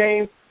curtain and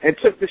came and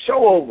took the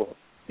show over.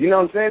 You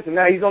know what I'm saying? So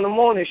now he's on the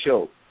morning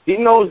show. He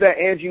knows that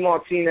Angie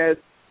Martinez,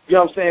 you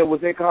know what I'm saying,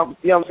 was in you know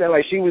what I'm saying,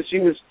 like she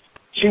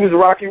was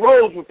Rocky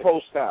Rose with Pro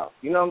Style.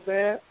 You know what I'm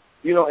saying?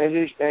 You know, and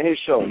his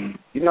show.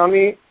 You know what I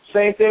mean?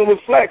 Same thing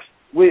with Flex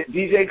with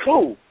DJ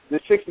Clue,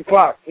 the 6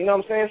 o'clock. You know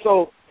what I'm saying?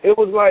 So it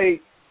was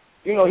like,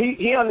 you know,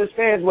 he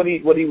understands what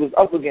he was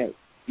up against.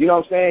 You know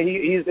what I'm saying?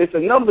 It's a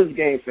numbers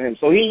game for him.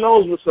 So he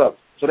knows what's up.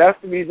 So that's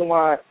the reason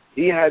why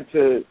he had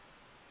to,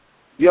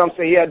 you know what I'm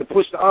saying, he had to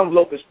push the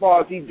envelope as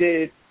far as he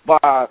did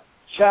by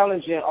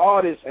challenging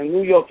artists and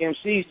New York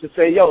MCs to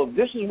say, yo,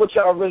 this is what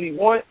y'all really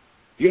want.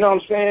 you know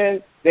what I'm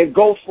saying, then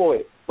go for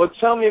it. But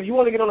tell me, if you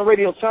want to get on the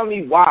radio, tell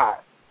me why.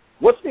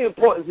 What's the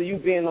importance of you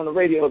being on the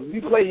radio? If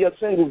you play your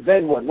singles,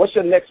 then what? What's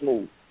your next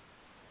move?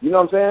 You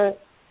know what I'm saying?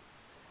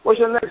 What's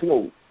your next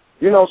move?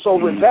 You know, so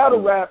with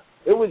battle rap,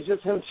 it was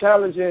just him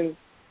challenging.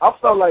 I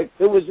felt like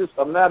it was just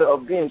a matter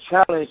of being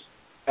challenged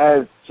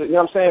as, you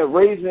know what I'm saying,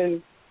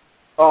 raising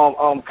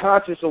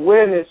conscious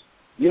awareness,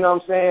 you know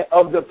what I'm saying,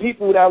 of the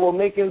people that were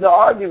making the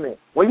argument.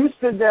 When you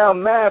sit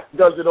down, Math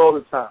does it all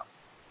the time.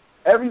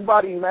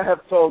 Everybody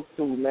Math talks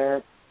to,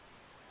 man,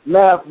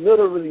 Math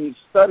literally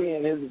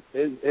studying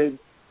the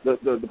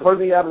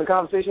person you're having the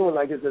conversation with,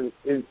 like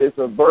it's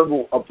a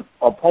verbal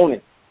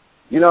opponent.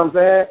 You know what I'm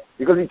saying?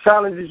 Because he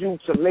challenges you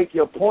to make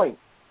your point.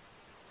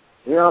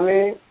 You know what I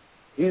mean?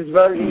 He's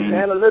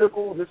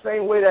analytical, the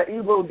same way that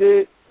Ebro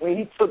did when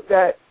he took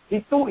that.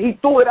 He threw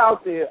it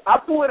out there. I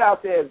threw it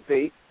out there as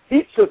bait.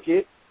 He took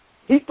it.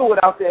 He threw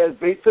it out there as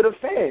bait to the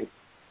fans.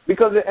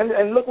 Because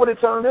and look what it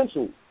turned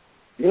into.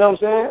 You know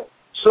what I'm saying?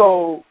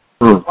 So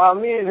while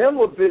me and him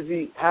were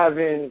busy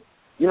having,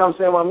 you know what I'm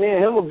saying, while me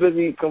and him were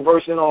busy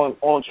conversing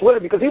on Twitter,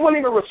 because he wouldn't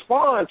even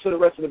respond to the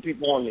rest of the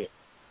people on there.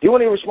 He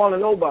wouldn't even respond to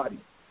nobody.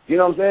 You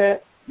know what I'm saying?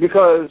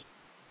 Because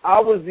I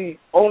was the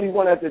only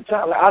one at the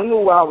time. Like, I knew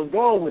where I was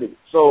going with it.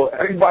 So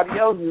everybody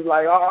else is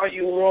like, oh,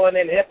 you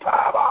ruining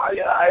hip-hop. Oh,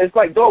 yeah. It's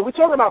like, dog, we're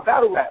talking about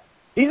battle rap.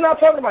 He's not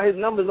talking about his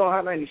numbers on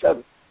Hot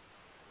 97.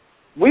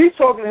 We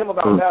talking to him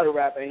about battle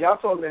rap, and y'all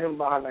talking to him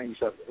about Hot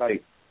 97.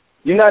 Like,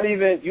 you're not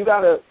even, you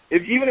gotta,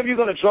 even if you're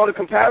going to draw the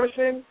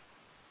comparison,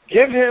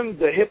 give him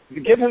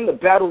the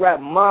battle rap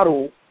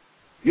model,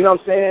 you know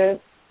what I'm saying,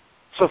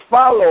 to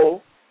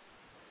follow,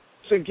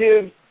 to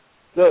give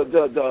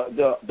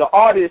the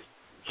artist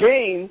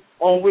game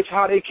on which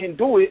how they can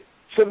do it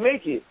to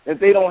make it, if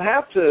they don't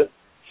have to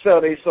sell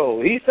their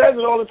soul. He says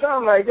it all the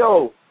time, like,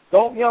 yo,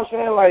 don't, you know what I'm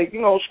saying, like,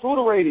 you know, screw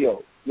the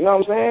radio. You know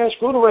what I'm saying?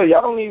 Screw the radio.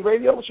 I don't need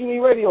radio. What you need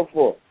radio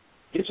for?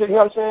 Get your, you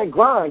know what I'm saying,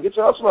 grind. Get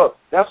your hustle up.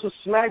 That's what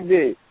Smack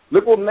did.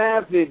 Look what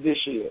Mav did this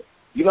year.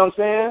 You know what I'm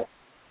saying?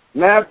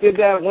 Mav did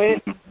that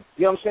win. You know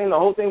what I'm saying? The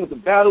whole thing with the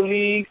Battle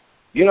League.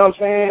 You know what I'm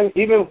saying?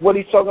 Even what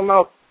he's talking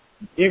about,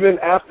 even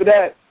after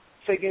that,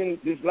 taking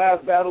this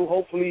last battle,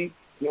 hopefully,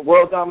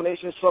 World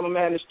Domination, Summer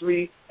Madness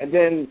 3, and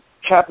then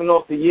capping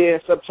off the year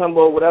in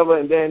September or whatever,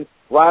 and then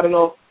riding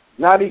off,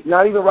 not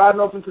even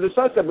riding off into the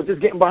sunset, but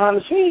just getting behind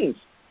the scenes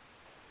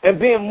and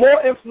being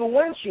more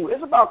influential.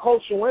 It's about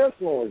cultural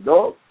influence,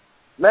 dog.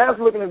 Man's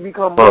looking to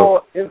become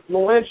more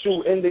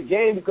influential in the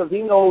game because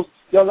he knows,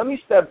 yo, let me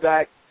step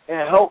back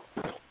and help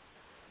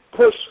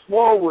push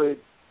forward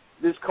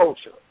this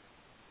culture.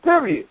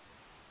 Period.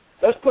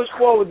 Let's push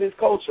forward this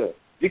culture.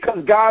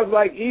 Because guys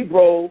like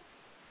Ebro,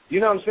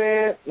 you know what I'm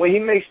saying, when he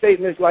makes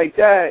statements like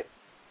that,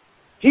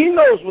 he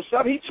knows what's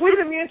up. He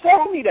tweeted me and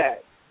told me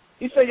that.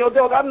 He said, yo,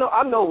 dog,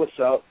 I know what's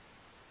up.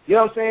 You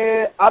know what I'm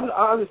saying? I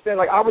understand,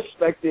 like, I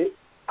respect it.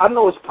 I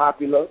know it's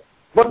popular.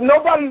 But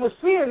nobody was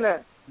seeing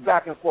that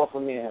back and forth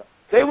from me and him.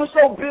 They were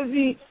so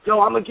busy,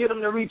 yo, I'm going to get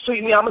him to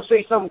retweet me. I'm going to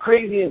say something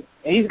crazy, and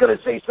he's going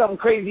to say something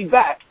crazy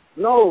back.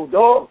 No,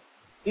 dog.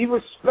 He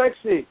respects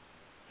it.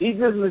 He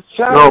just was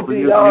challenging. No, but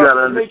you got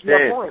to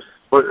understand.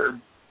 But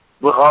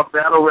our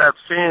battle rap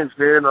fans,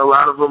 man, a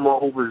lot of them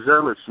are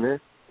overzealous,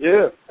 man.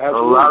 Yeah,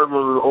 absolutely. A lot of them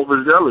are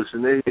overzealous,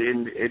 and they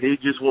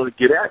just want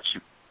to get at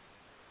you.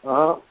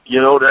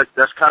 You know,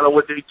 that's kind of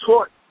what they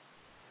taught.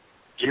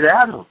 Get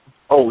at him.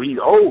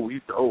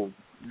 You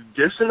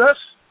dissing us?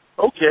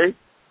 Okay,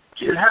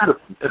 get at him.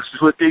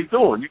 That's what they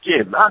doing. You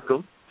can't knock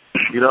them.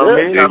 You know what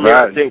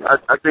I mean?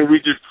 I think you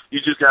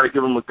just got to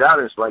give them a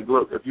guidance. Like,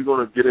 look, if you're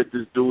gonna get at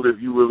this dude,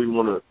 if you really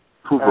want to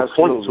prove a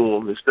point to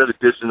him, instead of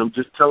dissing him,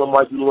 just tell him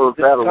why you love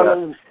battle rap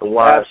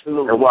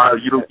and why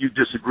you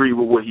disagree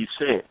with what he's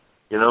saying.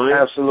 You know what I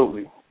mean?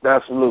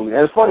 Absolutely.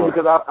 And it's funny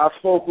because I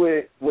spoke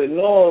with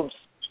Norbs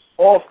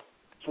off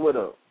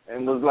Twitter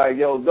and was like,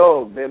 yo,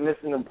 dog, they're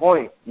missing the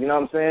point. You know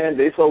what I'm saying?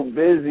 They so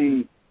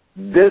busy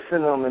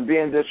dissing them and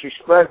being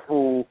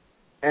disrespectful,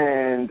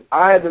 and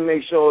I had to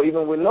make sure,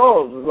 even with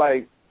Norbs, was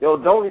like, yo,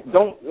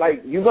 don't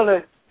like, you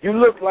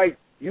look like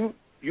you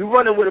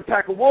running with a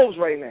pack of wolves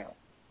right now.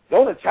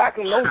 Don't attack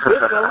him, don't diss him.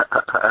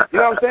 You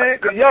know what I'm saying?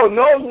 Because, yo,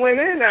 Norbs went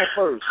in at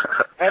first.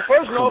 At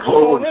first, Norbs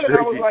was going in, and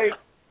I was like,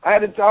 I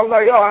had to,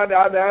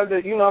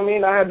 you know what I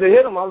mean? I had to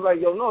hit him. I was like,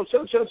 yo, no,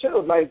 chill.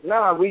 Like,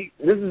 nah, this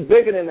is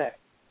bigger than that.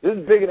 This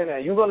is bigger than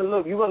that. You blending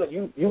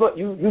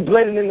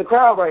in the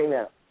crowd right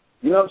now.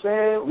 You know what I'm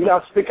saying? We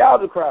gotta stick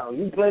out the crowd.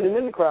 You blending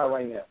in the crowd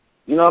right now.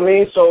 You know what I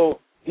mean? So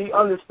he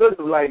understood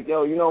it, like,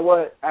 yo, you know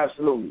what?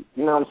 Absolutely.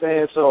 You know what I'm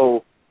saying?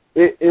 So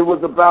it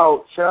was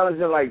about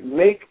challenging, like,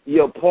 make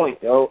your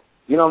point, yo.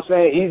 You know what I'm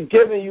saying? He's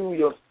giving you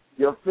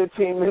your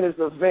 15 minutes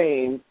of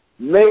fame.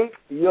 Make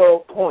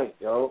your point,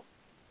 yo.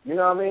 You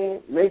know what I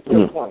mean? Make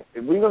your point.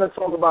 If we're going to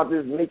talk about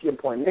this, make your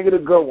point. Make it a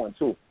good one,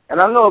 too.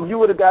 And I know if you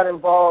would have got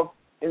involved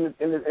in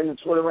the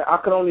Twitter, I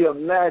could only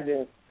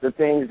imagine the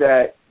things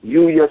that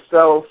you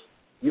yourself,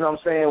 you know what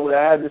I'm saying, would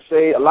have had to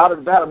say. A lot of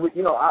the battle,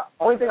 you know,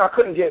 only thing I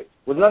couldn't get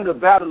was none of the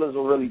battlers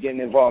were really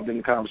getting involved in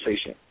the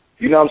conversation.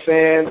 You know what I'm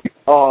saying?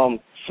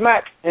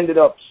 Smack ended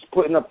up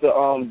putting up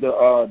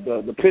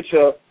the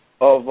picture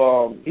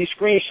of he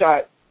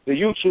screenshot the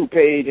YouTube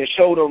page and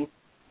showed them,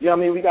 you know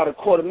what I mean, we got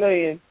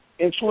 $250,000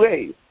 in 2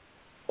 days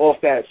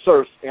off that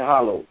Surf and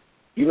Hollow.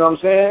 You know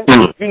what I'm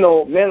saying? You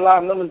know, men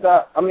lie, numbers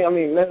die.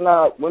 Men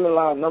lie, women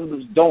lie,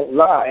 numbers don't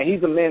lie. And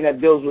he's a man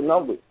that deals with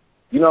numbers.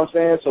 You know what I'm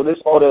saying? So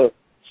this ought to,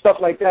 stuff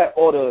like that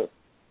ought to,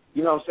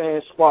 you know what I'm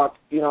saying, spark,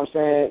 you know what I'm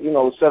saying, you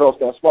know, set off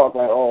that spark.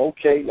 Like, oh,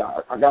 okay,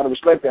 I got to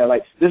respect that.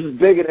 Like, this is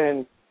bigger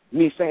than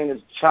me saying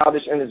it's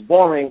childish and it's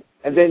boring.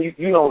 And then,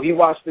 you know, he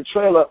watched the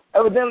trailer.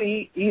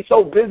 Evidently, he's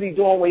so busy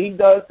doing what he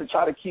does to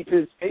try to keep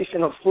his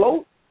station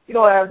afloat. He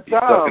don't have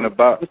time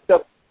to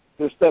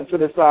step to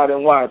the side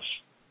and watch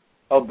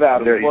a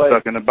battle. Yeah, he's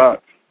talking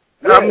about.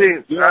 Yeah, I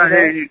mean,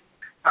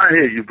 I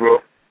hear you,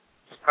 bro.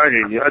 I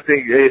hear you. I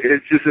think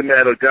it's just a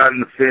matter of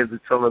guiding the fans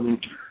and telling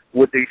them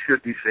what they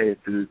should be saying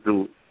to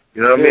do.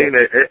 You know what I mean?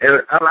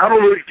 And I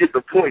don't really get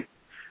the point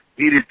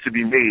needed to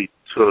be made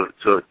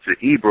to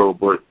Ebro,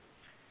 but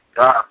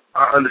I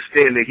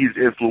understand that he's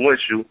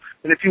influential.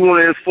 And if you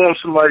want to inform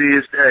somebody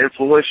that's that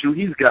influential,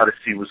 he's got to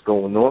see what's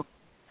going on.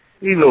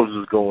 He knows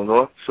what's going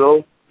on.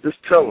 So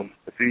just tell him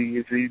if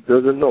he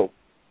doesn't know.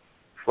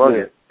 Fuck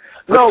it.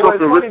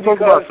 Let's talk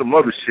about some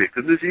other shit,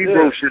 because this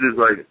Ebro shit is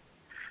like,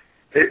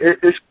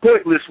 it's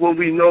pointless when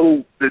we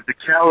know that the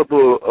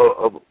caliber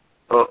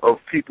of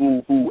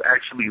people who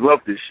actually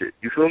love this shit.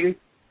 You feel me?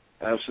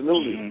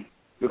 Absolutely. Mm-hmm.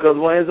 Because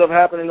what ends up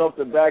happening off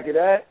the back of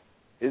that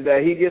is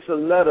that he gets a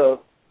letter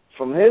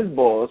from his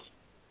boss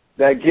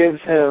that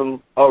gives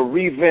him a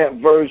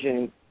revamped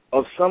version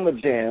of Summer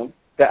Jam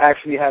that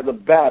actually has a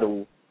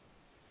battle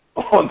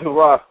on the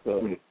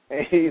roster.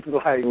 And he's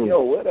like,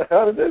 yo, where the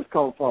hell did this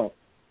come from?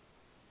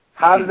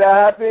 How did that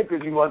happen?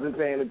 Because he wasn't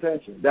paying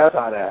attention. That's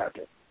how that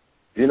happened.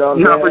 You know what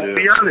I'm saying? No, but to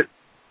be honest,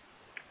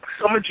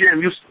 Summer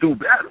Jam used to do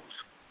battles.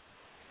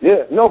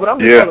 Yeah, no, but I'm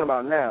just talking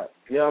about now.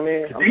 You know what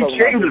I mean? D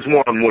Chambers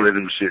won one of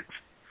them shits.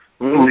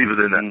 Believe it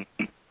or not.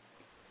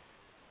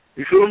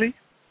 You feel me?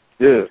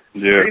 Yeah.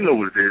 They know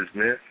what it is,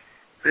 man.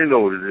 They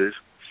know what it is.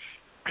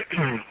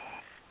 Come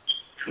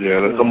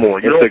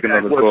on. You don't take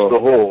another call. The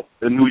Hall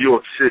in New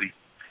York City.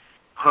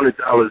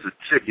 $100 a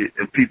ticket,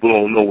 and people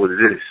don't know what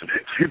it is.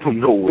 People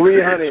know what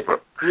it is, bro.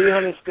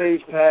 300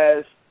 stage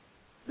pass.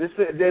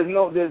 There's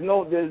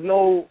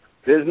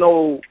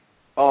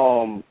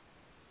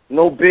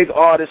no big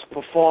artist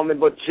performing,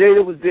 but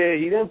Jada was there,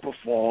 he didn't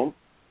perform.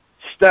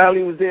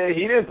 Stanley was there,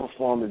 he didn't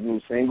perform his new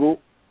single.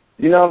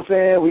 You know what I'm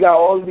saying? We got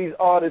all of these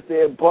artists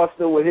there,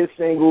 Buster with his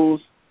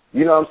singles,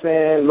 you know what I'm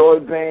saying,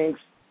 Lloyd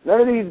Banks.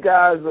 None of these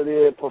guys are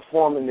there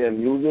performing their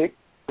music.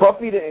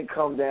 Puffy didn't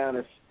come down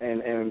and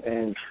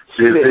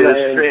sit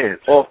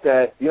off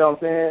that, you know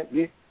what I'm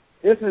saying?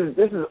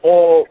 This is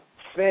all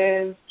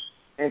fans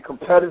and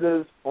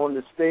competitors on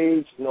the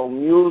stage, no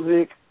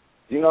music,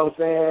 you know what I'm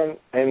saying?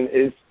 And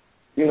it's,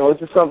 you know, it's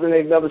just something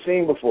they've never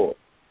seen before.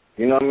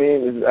 You know what I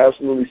mean? It's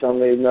absolutely something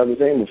they've never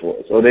seen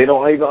before. So they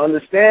don't even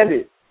understand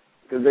it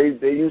because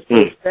they used to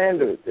the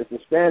standard. It's a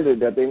standard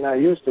that they're not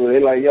used to.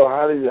 They're like, yo,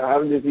 how did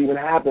this even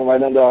happen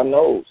right under our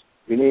nose?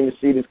 We didn't even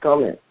see this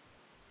coming.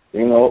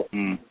 You know?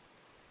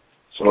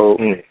 So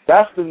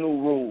that's the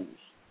new rules.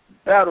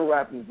 Battle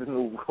rap is the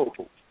new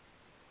rules.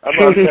 How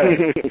about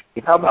that?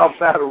 How about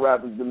battle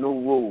rap is the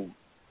new rule?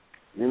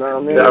 You know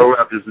what I mean? Battle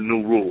rap is the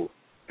new rule.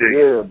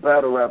 Yeah,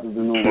 battle rap is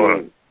the new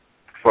rule.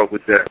 Fuck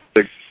with that.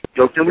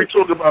 Yo, can we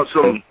talk about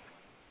some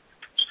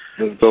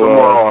madness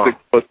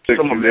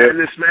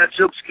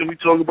matchups? Can we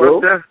talk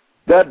about that?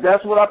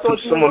 That's what I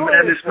thought you was on. Some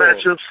madness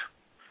matchups?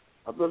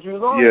 I thought you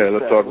was on. Yeah,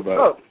 let's talk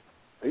about it.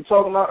 You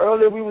talking about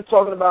earlier? We were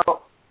talking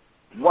about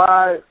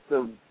why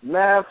the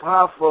Math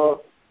Hoffa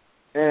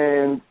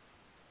and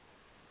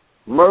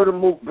Murder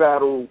Mook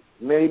battle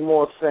made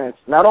more sense.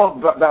 Not on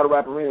Battle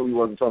Rap Arena we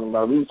wasn't talking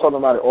about. We were talking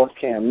about it off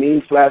cam.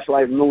 Me,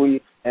 Flashlight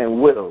Louie,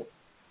 and Widow.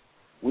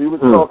 We were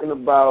talking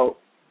about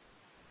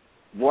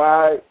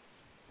why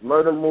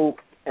Murder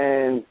Mook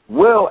and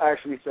Will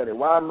actually said it.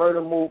 Why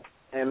Murder Mook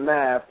and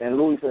Math, and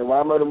Louie said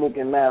why Murder Mook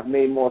and Math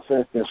made more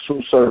sense than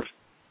Sue Surf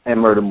and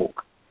Murder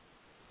Mook.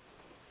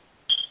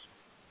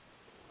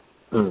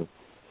 So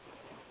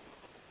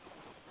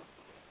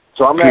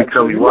I'm asking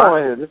tell me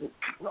why.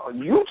 No,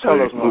 you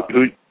tell us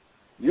why.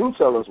 You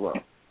tell us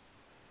why.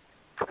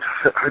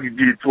 I can give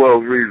you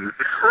 12 reasons.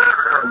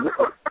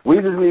 We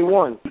just need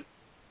one.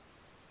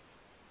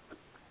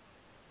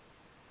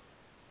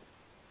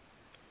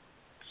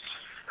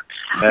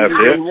 Math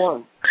here?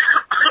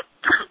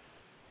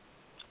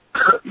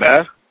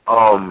 Math?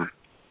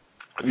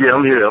 Yeah,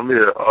 I'm here. Let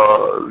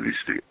me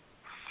see.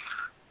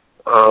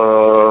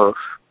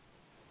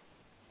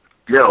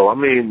 Yo, I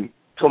mean,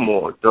 come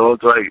on,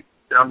 dog. Like,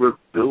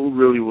 who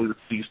really wants to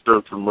see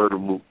stuff from Murder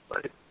Mook?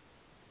 Like,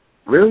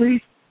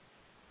 really?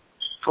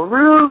 For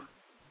real?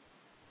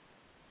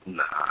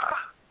 Nah.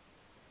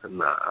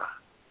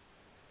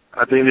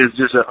 I think there's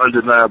just an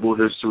undeniable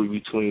history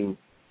between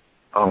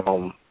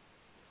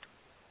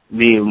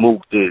me and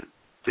Mook that,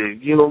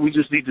 you know, we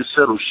just need to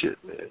settle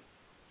shit, man.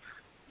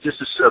 Just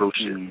to settle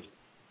shit.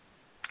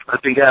 I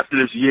think after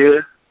this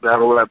year,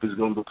 Battle rap is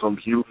going to become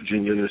huge,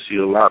 and you're going to see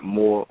a lot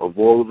more of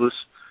all of us.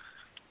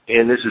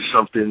 And this is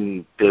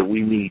something that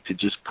we need to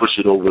just push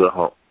it over the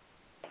hump.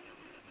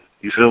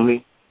 You feel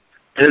me?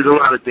 And there's a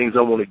lot of things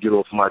I want to get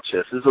off my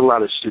chest. There's a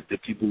lot of shit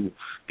that people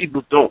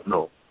don't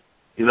know.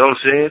 You know what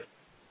I'm saying?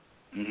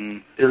 Mm-hmm.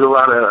 There's a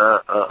lot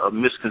of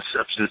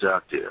misconceptions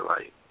out there,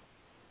 like,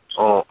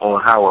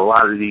 on how a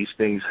lot of these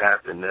things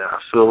happen. And I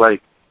feel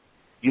like,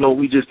 you know,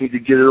 we just need to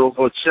get it off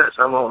our chest.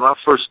 I know when I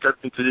first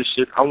stepped into this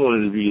shit, I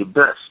wanted to be the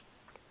best.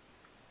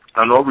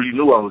 I already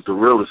knew I was the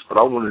realest, but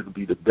I wanted to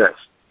be the best.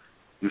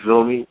 You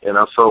feel me? And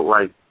I felt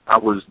like I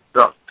was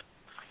ducked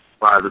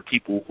by the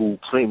people who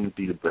claimed to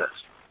be the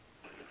best.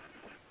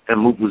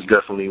 And Mook was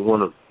definitely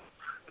one of them.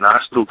 Now I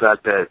still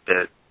got that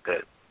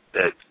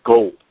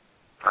goal.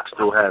 I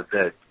still have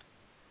that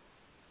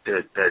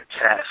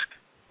task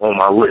on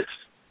my list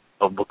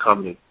of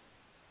becoming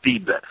the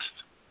best.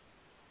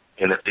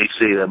 And if they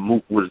say that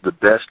Mook was the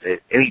best at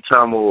any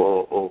time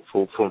or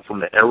from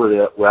the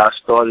era where I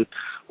started,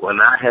 when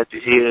I had to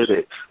hear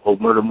that,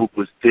 Murder Mook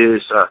was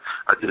this, I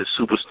did a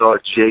Superstar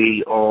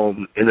J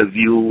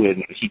interview,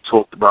 and he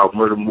talked about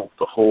Murder Mook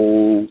the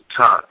whole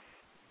time.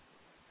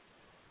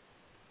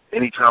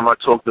 Anytime I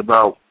talked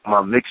about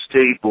my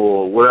mixtape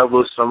or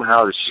whatever,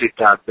 somehow the shit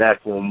got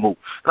back on Mook.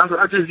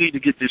 I just need to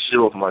get this shit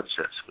off my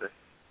chest, man.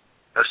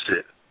 That's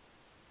it.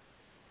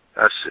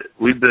 That's it.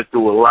 We've been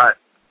through a lot.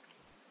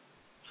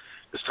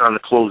 It's time to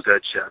close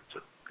that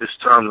chapter. It's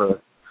time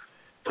to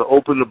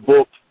open the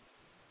book,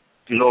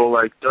 you know,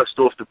 like dust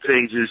off the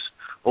pages.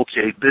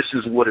 Okay, this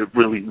is what it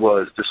really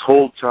was. This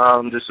whole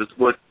time, this is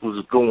what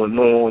was going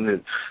on,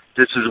 and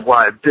this is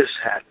why this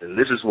happened.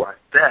 This is why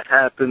that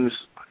happened. This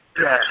is why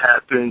that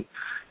happened,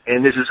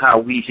 and this is how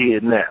we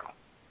here now.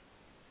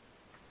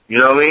 You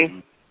know what I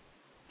mean?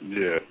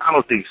 Yeah. I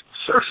don't think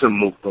Surf and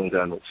Mook don't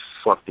got no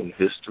fucking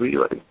history.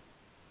 Like,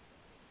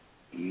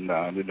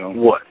 nah, they don't.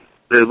 What?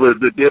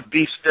 Their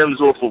beef stems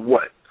off of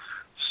what?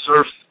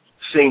 Surf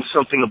saying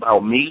something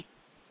about me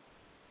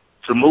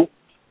to Mook?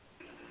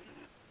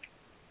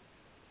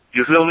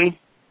 You feel me?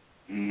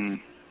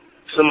 Mm-hmm.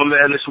 Summer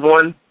Madness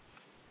 1,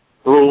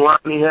 the little line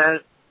he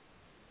had?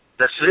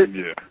 That's it?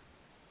 Yeah.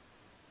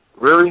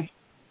 Really?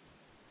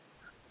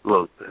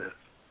 Look, man.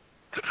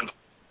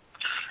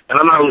 And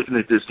I'm not looking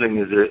at this thing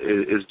as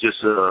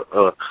just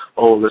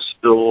let's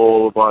spill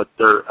all of our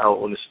dirt out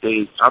on the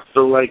stage. I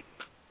feel like,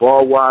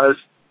 bar-wise,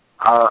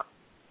 I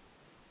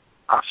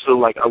feel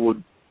like I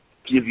would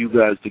give you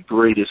guys the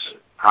greatest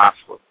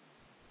offer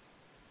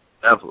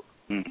ever.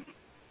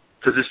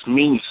 Because this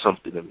means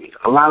something to me.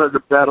 A lot of the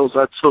battles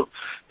I took,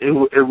 it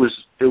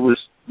was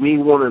me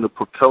wanting to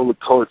propel the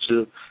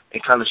culture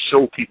and kind of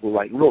show people,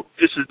 like, look,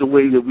 this is the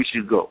way that we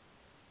should go.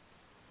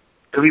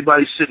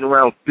 Everybody's sitting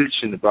around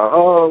bitching about,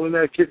 we're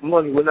not getting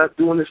money, we're not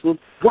doing this. Well,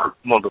 work,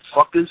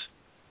 motherfuckers.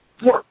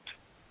 Work.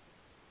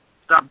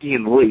 Stop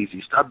being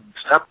lazy. Stop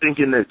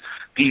thinking that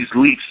these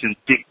leaks can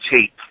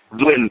dictate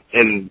when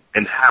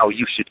and how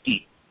you should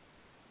eat.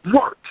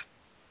 Work.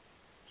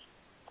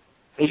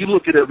 And you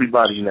look at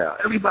everybody now.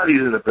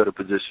 Everybody's in a better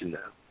position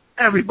now.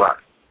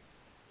 Everybody.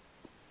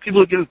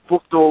 People are getting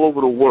booked all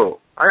over the world.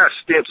 I got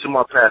stamps in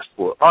my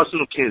passport.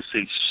 Arsenal can't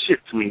say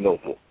shit to me no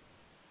more.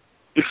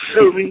 You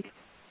feel me?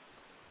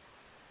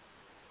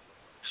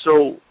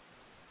 So,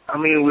 I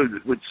mean,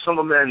 with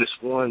Summer Madness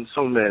 1,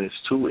 Summer Madness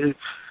 2,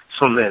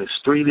 Summer Madness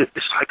 3,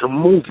 it's like a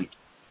movie.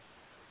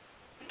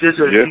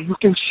 You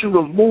can shoot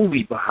a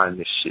movie behind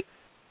this shit.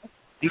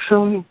 You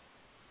feel me?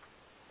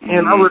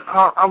 And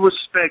I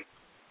respect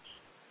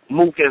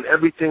Mook and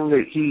everything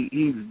that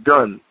he's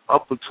done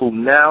up until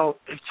now,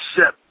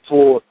 except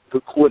for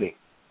the quitting.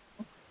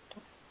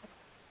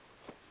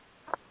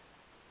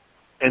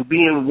 And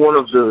being one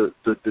of the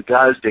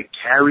guys that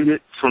carried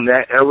it from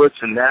that era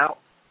to now,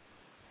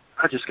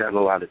 I just got a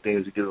lot of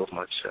things to get off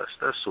my chest.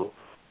 That's all.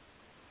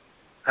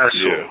 That's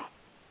all.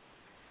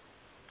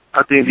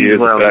 I think these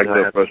rounds are going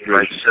to have to be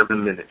like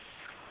 7 minutes.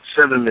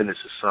 7 minutes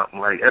or something.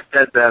 Like, at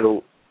that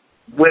battle,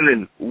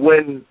 when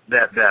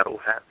that battle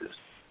happens,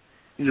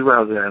 these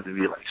rounds are going to have to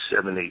be like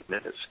 7, 8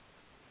 minutes.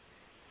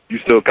 You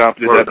still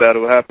confident that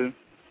battle will happen?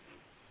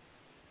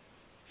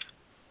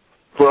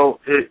 Well,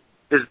 it's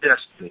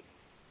destiny.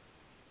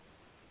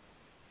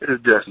 It is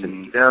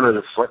destiny. Down to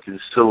the fucking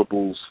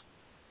syllables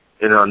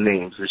in our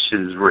names, this shit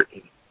is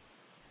written.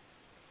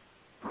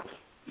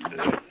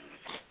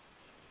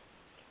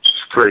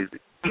 It's crazy.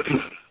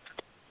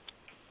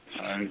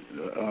 Alright,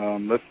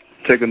 let's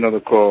take another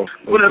call.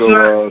 Let's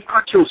go,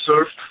 I kill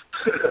Surf.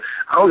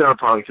 I don't got a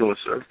problem killing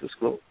Surf. Let's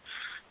go.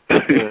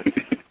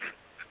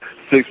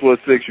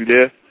 646, you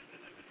there?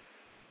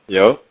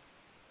 Yo.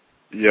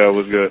 Yo,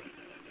 what's good?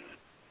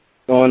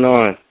 What's going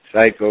on?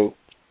 Psycho.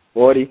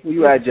 40. Where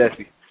you at,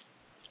 Jesse?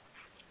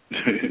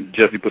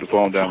 Jesse put the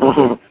phone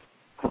down.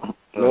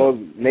 No,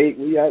 Nate,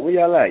 where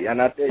y'all at? Y'all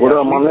not there? What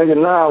up, my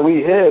nigga? Nah, we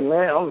here,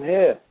 man. I'm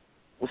here.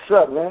 What's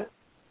up, man?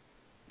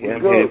 Yeah,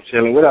 I'm here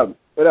chilling. What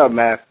up,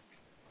 man?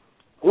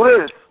 Who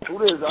is?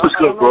 What's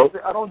good, bro?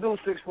 I don't do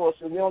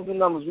 646. We don't do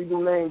numbers. We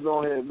do names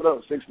on here. What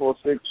up,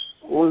 646?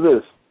 Who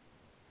is this?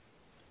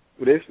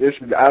 This is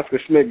the Oscar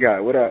Smith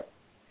guy. What up?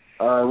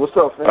 What's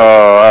up, fam?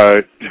 All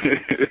right.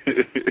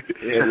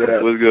 Yeah, what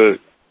up? What's good?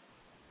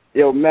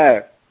 Yo,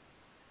 Mav.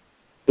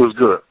 What's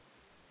good?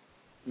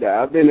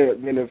 Yeah, I've been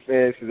a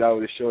fan since I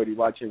was a shorty,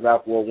 watching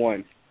Rap War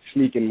 1.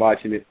 Sneaking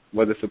watching it.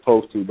 Wasn't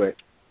supposed to, but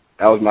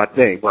that was my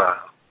thing.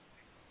 Wow.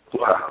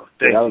 Thank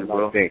that you, was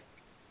bro. my thing.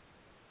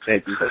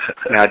 Thank you.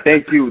 Nah,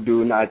 thank you,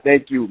 dude. Nah,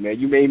 thank you, man.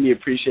 You made me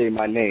appreciate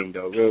my name,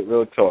 though.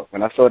 Real talk.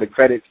 When I saw the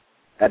credits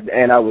at the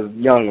end, I was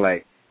young,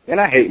 like, man,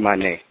 I hate my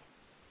name.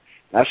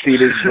 I see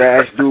this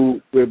brass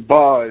dude with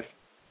bars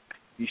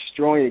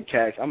destroying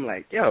cats. I'm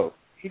like, yo,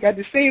 he got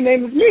the same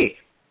name as me.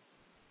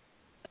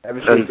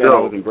 Ever since then, I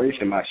was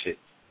embracing my shit.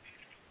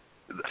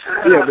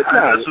 Yeah, but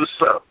nah, that's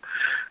what's up.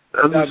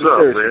 That's what's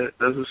up, man.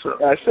 That's what's up.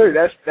 Yeah,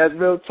 sir, that's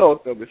real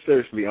talk, though. But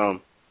seriously, I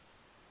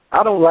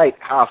don't like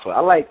Hoffa.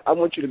 I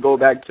want you to go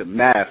back to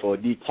Math or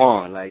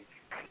D-Quan. Like,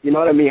 you know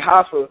what I mean?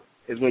 Hoffa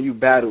is when you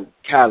battle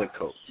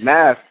Calico.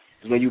 Math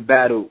is when you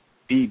battle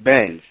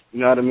D-Benz. You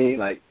know what I mean?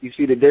 Like, you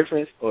see the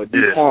difference? Or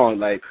D-Quan,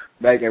 like,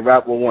 back in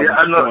Rap War 1,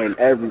 destroying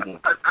everyone.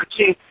 I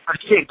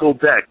can't go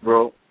back,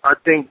 bro. I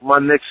think my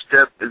next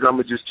step is I'm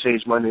going to just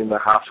change my name to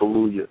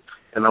Hallelujah,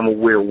 and I'm going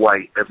to wear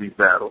white every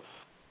battle.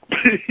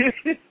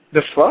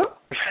 The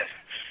fuck?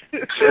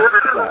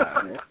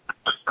 Nah, man.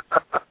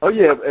 Oh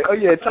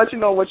yeah.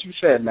 Touching on what you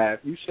said, Matt.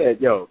 You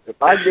said, yo,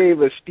 if I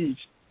gave a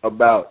speech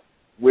about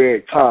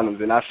wearing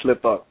condoms and I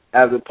slip up,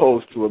 as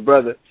opposed to a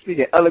brother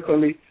speaking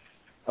eloquently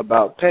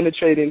about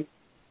penetrating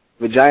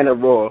vagina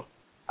raw,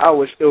 I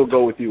would still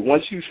go with you.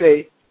 Once you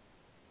say,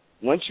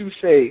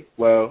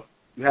 well,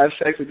 you have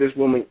sex with this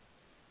woman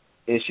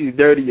and she's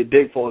dirty, your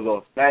dick falls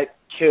off. That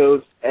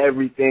kills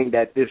everything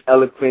that this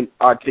eloquent,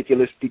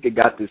 articulate speaker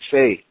got to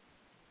say.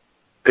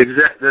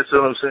 Exactly. That's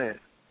what I'm saying.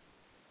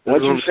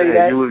 Once you say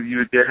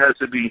that, there has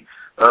to be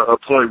a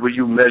point where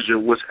you measure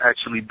what's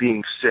actually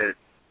being said.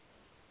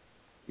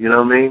 You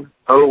know what I mean?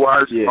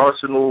 Otherwise,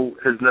 Arsenal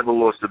has never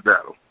lost a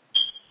battle.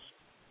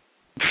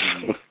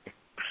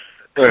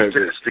 That's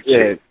the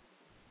case.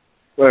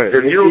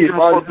 If you don't give a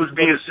fuck what's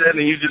being said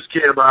and you just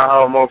care about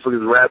how a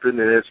motherfucker's rapping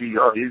and if he's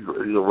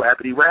a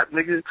rappity rap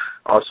nigga,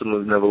 Arsenal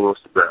has never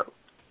lost a battle.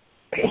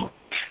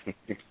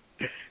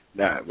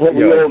 Nah, well,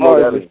 we all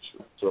know that is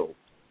true. So.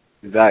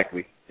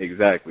 Exactly.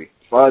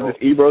 As far as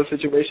this Ebro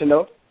situation,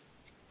 though,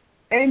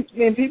 and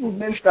people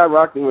then start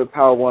rocking with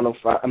Power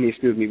 105.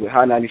 With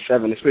Hot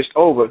 97. It switched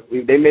over.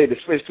 They made the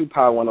switch to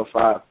Power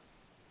 105.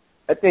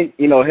 I think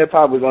hip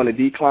hop was on a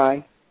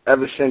decline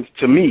ever since.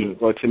 To me,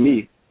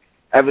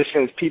 ever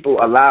since people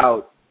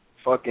allowed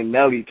fucking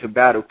Nelly to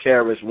battle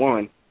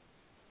KRS-One,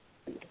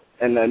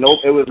 and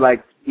it was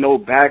like no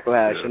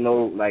backlash and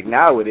no like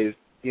now it is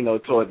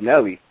towards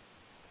Nelly.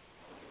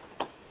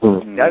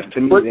 That's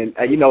to me, and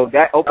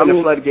that opened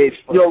the floodgates.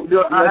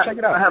 Check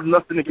it out. I have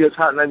nothing against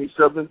Hot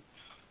 97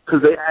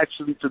 because they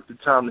actually took the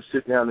time to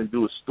sit down and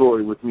do a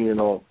story with me and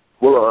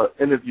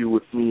interview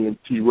with me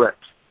and T-Rex.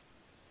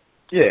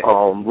 Yeah.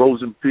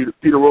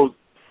 Peter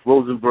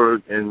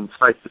Rosenberg and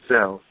Cypher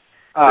Sound.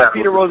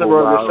 Peter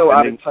Rosenberg was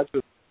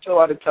so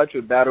out of touch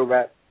with battle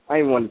rap. I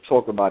didn't want to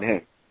talk about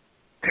him.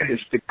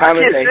 It's the I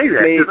can't say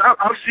that because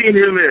I've seen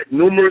him at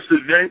numerous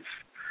events.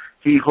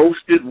 He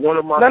hosted one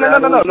of my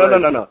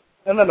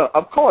No.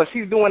 Of course,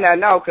 he's doing that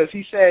now because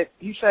he said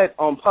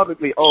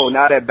publicly, oh,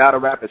 now that battle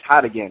rap is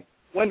hot again.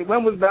 When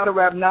was battle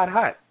rap not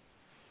hot?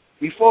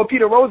 Before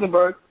Peter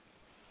Rosenberg,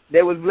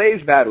 there was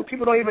Blaze Battle.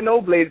 People don't even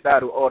know Blaze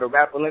Battle or the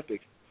Rap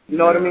Olympics. You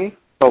know what I mean?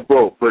 Oh,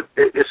 bro, but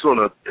it's on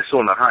a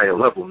higher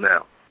level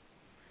now.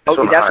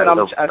 Okay, that's what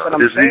I'm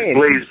saying. These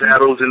Blaze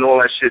battles and all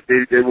that shit.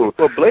 They were.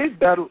 Well, Blaze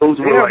Battle. Those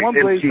were like one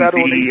MTV Blaze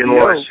battle on and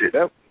all that shit.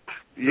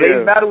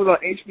 Blaze Battle was on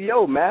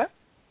HBO, man.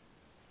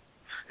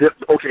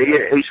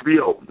 Okay,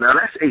 HBO. Now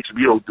that's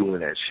HBO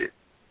doing that shit.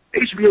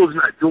 HBO's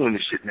not doing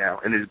this shit now,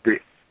 and it's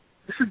big.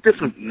 This is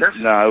different. It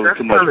was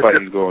too much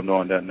fighting going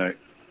on that night.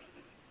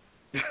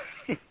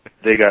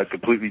 They got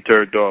completely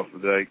turned off.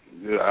 Like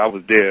I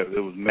was there.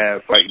 There was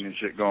mad fighting and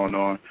shit going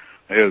on.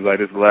 It was like,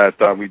 this is the last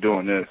time we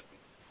doing this.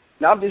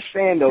 Now, I'm just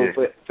saying, though,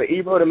 for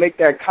Ebro to make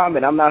that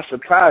comment, I'm not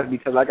surprised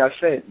because, like I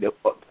said,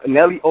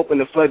 Nelly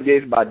opened the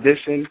floodgates by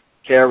dissing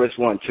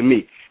KRS-One to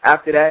me.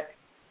 After that,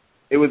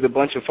 it was a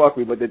bunch of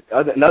fuckery. But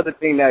another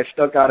thing that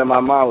stuck out in my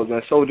mind was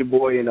when Soulja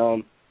Boy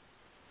and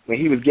when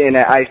he was getting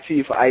that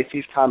Ice-T for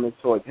Ice-T's comments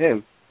towards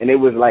him, and it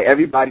was like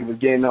everybody was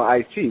getting on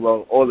Ice-T.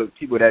 Well, all the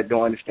people that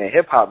don't understand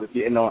hip-hop was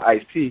getting on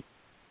Ice-T,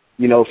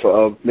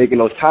 for making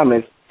those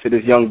comments to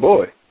this young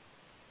boy.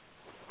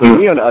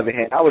 Me, on the other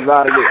hand, I was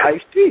riding with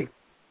Ice-T.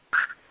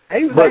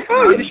 He was like,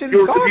 oh, this shit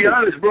is to be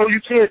honest, bro, you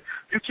can't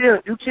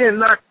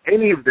knock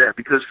any of that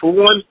because for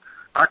one,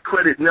 I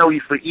credit Nelly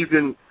for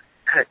even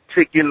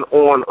taking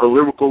on a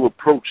lyrical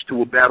approach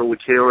to a battle with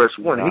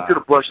KRS-One. He could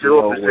have brushed it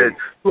off and said,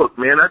 look,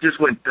 man, I just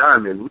went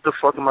diamond. What the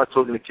fuck am I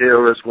talking to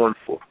KRS-One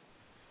for?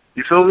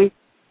 You feel me?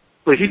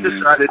 But he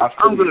decided,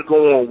 I'm going to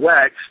go on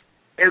wax,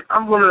 and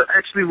I'm going to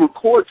actually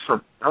record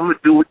something. I'm going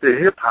to do it the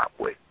hip-hop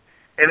way.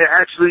 And it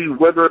actually,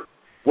 whether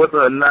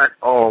or not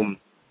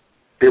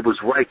it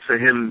was right for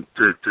him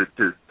to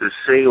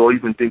say or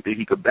even think that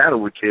he could battle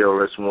with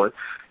KRS-One.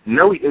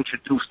 Nelly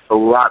introduced a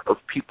lot of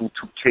people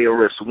to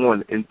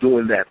KRS-One in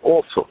doing that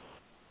also.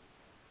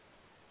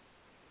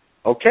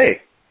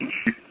 Okay.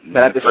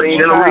 But at the same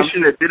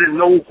generation time, that didn't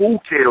know who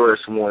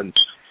KRS-One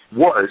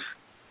was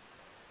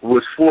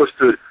forced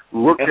to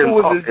look him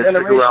up and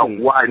figure out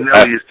why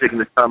Nelly is taking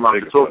the time out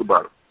to talk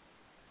about him.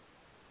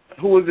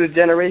 Who was this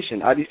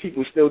generation? Are these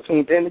people still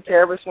tuned in to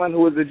KRS-One?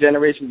 Who is the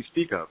generation you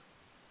speak of?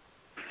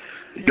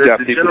 You got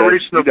the people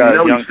generation of you got a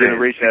Nelly young fans,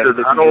 generation because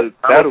that I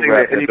don't think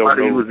that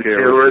anybody who was a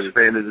KRS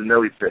fan is a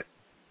Nelly fan.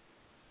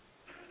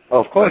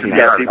 Oh, of course you not.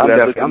 got people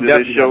that listen I'm to this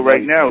definitely show not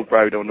right Nelly. now who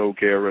probably don't know who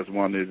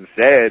KRS-One is. It's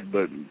sad,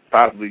 but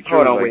possibly true.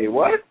 Hold on, like, wait,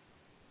 what?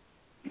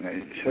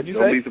 What'd you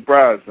don't say? be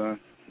surprised, son.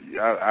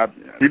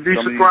 You'd be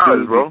some of these surprised,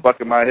 dudes bro. Be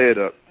fucking my head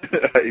up.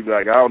 He'd be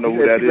like, I don't know You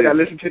who said that people is. that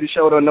listen to the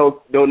show don't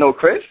know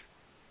Chris?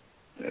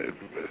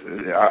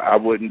 I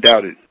wouldn't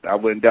doubt it. I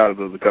wouldn't doubt it.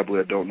 There's a couple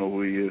that don't know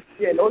who he is.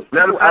 Yeah, those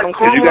Matter people, of I fact, don't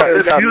Because you got to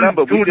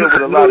remember, we deal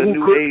with a lot of who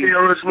new age.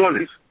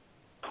 KRS-One is.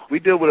 We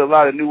deal with a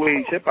lot of new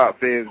age hip hop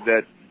fans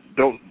that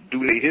don't do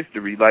their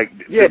history. Like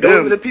yeah, to those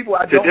them, are the people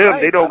I to don't them,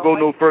 like. they don't go like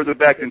no further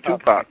back than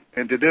Tupac.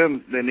 And to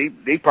them,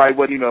 then they probably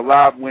wasn't even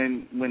alive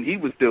when he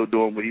was still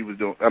doing what he was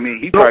doing. I mean,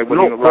 he probably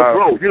wasn't even alive.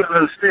 Bro, you don't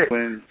understand.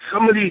 When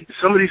Some of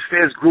these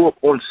fans grew up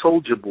on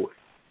Soulja Boy.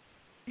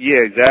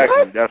 yeah, exactly.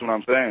 What? That's what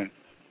I'm saying.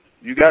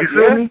 You got You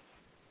feel me?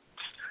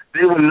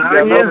 They were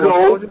 9 years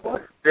old.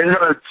 They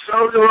heard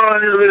Soulja Boy.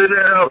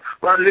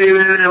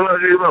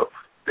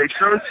 They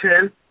turned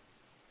 10.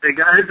 They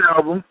got his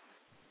album.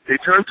 They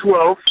turned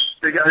 12.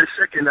 They got his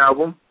second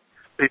album.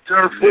 They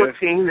turned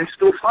 14. They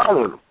still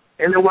following him,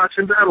 and they're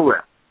watching battle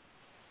rap.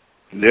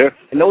 Yeah.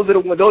 And those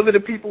are the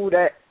people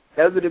that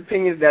those are the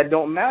opinions that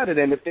don't matter.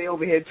 Then if they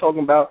over here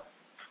talking about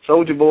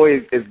Soulja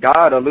Boy is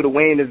God or Lil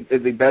Wayne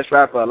is the best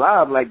rapper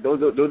alive, like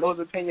those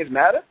opinions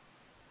matter?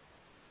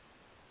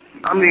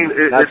 I mean,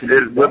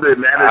 whether it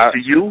matters to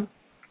you,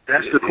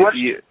 that's the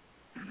question. Yeah.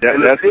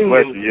 That's the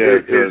question. Yeah,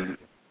 because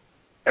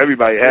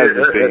everybody has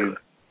an opinion.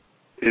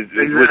 Is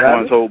which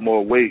ones hold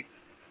more weight?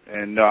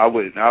 And no, I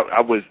wouldn't.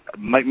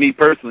 Me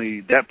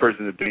personally, that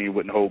person's opinion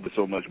wouldn't hold with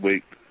so much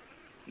weight.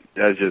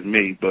 That's just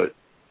me, but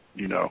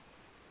you know.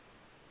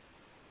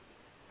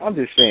 I'm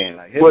just saying,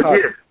 like, hip hop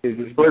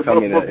is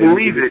becoming but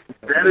believe it,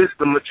 that is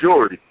the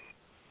majority.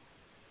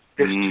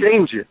 It's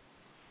changing,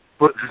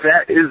 but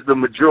that is the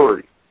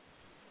majority.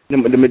 The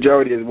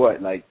majority is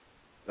what, like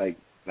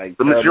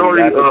the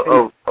majority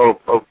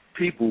of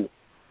people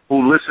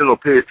who listen or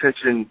pay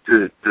attention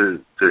to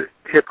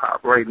hip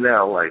hop right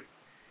now, like,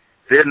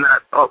 they're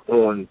not up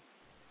on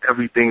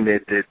everything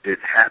that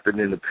happened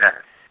in the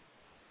past.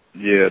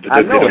 Yeah,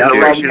 I know.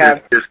 That's why we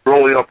have that's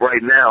growing up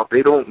right now.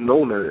 They don't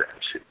know none of that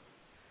shit.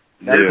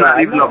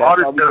 Even the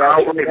artists that are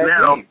out right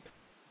now,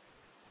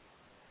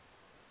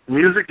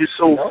 music is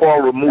so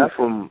far removed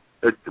from,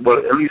 well,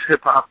 at least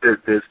hip hop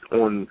that's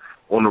on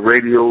the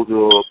radios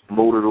or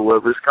promoted or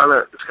whatever. It's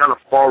kind of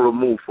far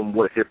removed from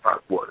what hip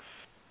hop was.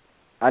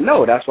 I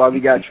know. That's why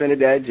we got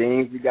Trinidad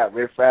James, we got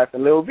Riff Raff,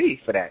 and Lil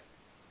B for that.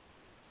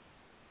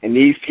 And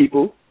these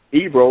people,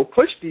 Ebro,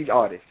 push these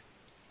artists.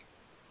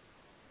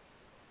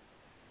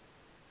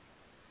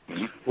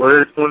 Well,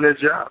 they're doing their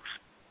jobs.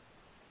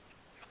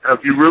 Now,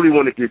 if you really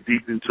want to get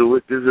deep into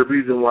it, there's a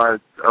reason why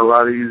a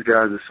lot of these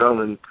guys are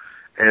selling,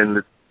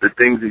 and the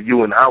things that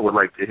you and I would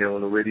like to hear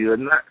on the radio are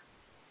not.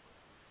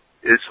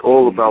 It's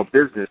all about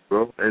business,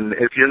 bro. And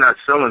if you're not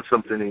selling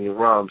something in your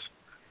rhymes,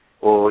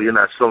 or you're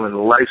not selling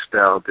a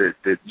lifestyle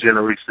that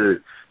generates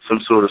some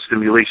sort of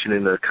stimulation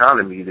in the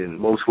economy, then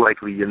most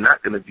likely you're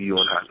not going to be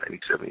on Hot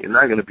 97. You're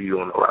not going to be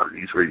on a lot of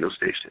these radio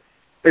stations.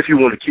 If you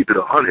want to keep it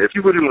 100, if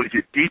you really want to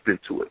get deep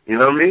into it, you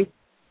know what I mean?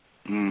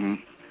 Mm-hmm.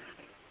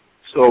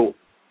 So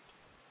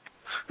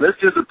let's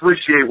just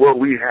appreciate what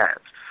we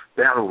have.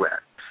 Battle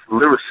rap,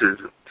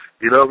 lyricism,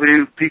 you know what I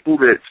mean? People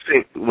that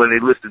think when they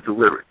listen to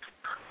lyrics.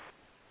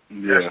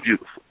 Yeah. That's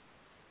beautiful.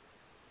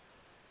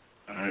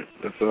 All right.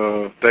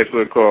 Thanks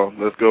for the call.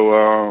 Let's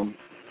go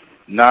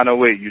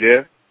 908. You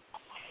there?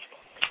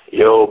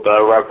 Yo,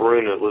 Battle Rap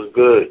Arena, what's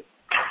good?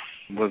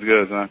 What's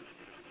good, son?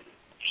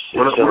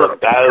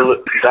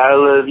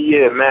 Battle of the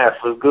year, Matt.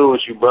 What's good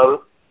with you, brother?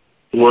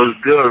 What's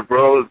good,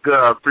 bro? What's good?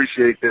 I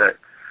appreciate that.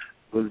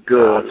 What's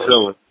good? I'm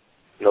chilling.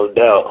 No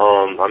doubt.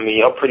 I mean,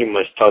 y'all pretty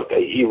much talked that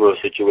Ebro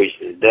situation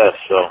to death,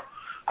 so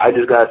I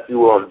just got a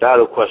few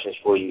battle questions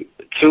for you.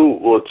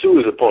 Two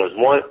is opponents.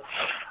 One,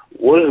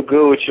 what is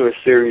good with you and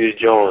Sirius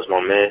Jones,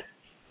 my man?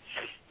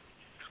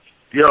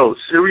 Yo,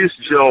 Sirius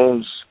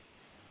Jones,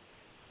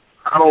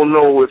 I don't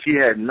know if he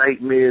had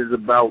nightmares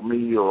about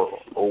me or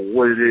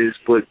what it is,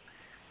 but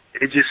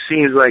it just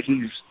seems like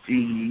he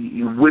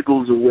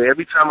wiggles away.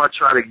 Every time I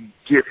try to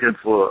get him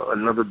for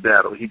another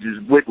battle, he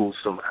just wiggles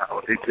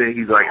somehow. They say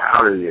he's like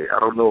out of there. I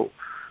don't know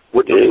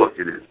what the fuck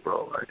it is,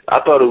 bro. Like,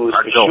 I thought it was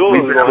for sure.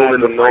 We battled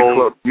in the Fight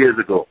Club years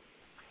ago.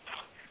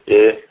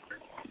 Yeah.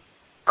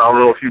 I don't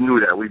know if you knew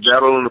that. We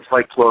battled in the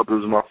Fight Club. It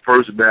was my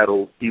first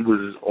battle. He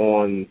was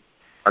on,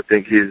 I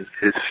think, his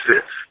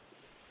fifth.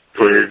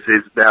 for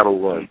his battle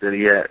run that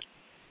he had.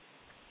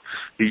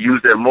 He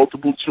used that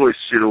multiple choice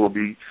shit. It will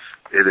be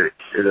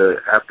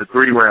after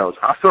 3 rounds.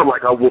 I felt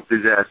like I whooped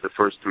his ass the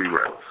first 3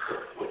 rounds.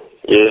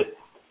 Yeah.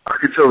 I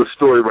can tell the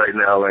story right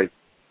now. Like,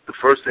 the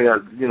first thing I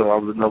was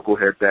a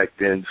knucklehead back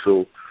then,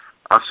 so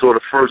I saw the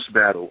first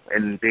battle,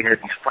 and they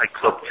had these Fight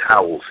Club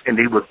towels, and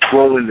they were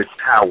throwing the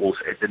towels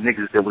at the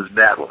niggas that was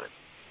battling,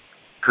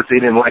 because they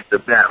didn't like the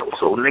battle.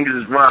 So niggas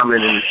is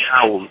rhyming in the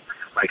towels,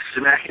 like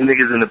smacking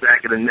niggas in the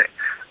back of the neck.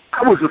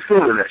 I wasn't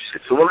feeling that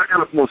shit. So when I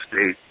got up on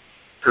stage,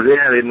 so they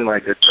had it in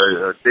like they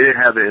didn't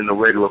have it in the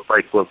regular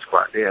Fight Club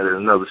spot. They had it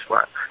in another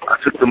spot. I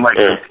took the mic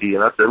from T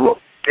and I said,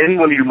 look, any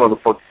one of you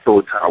motherfuckers throw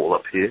a towel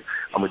up here,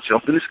 I'm going to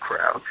jump in this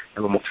crowd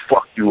and I'm going to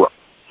fuck you up.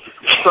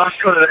 So I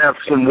started to have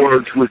some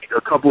words with a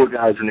couple of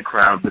guys in the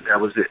crowd, but that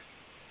was it.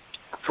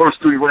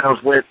 First 3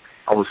 rounds went,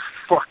 I was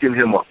fucking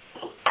him up.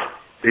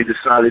 They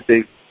decided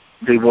they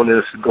wanted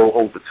us to go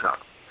overtime.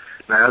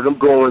 Now, as I'm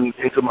going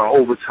into my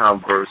overtime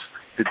verse,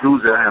 the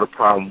dudes that I had a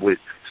problem with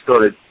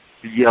started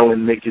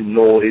yelling, making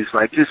noise,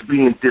 like just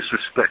being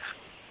disrespectful.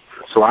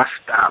 So I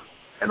stopped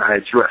and I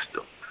addressed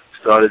them.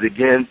 Started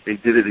again, they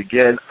did it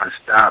again, I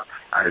stopped,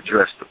 I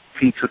addressed them.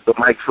 He took the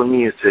mic from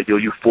me and said, yo,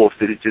 you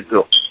forfeited your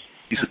bill.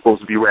 You're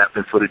supposed to be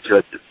rapping for the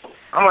judges.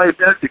 I'm like, if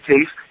that's the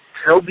case,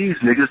 tell these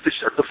niggas to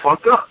shut the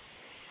fuck up.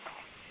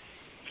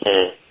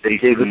 They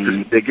gave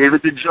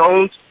it to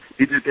Jones.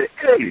 He just said,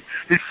 hey,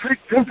 he's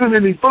sick pimping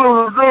and he blah,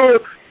 blah, blah,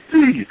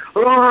 see, see,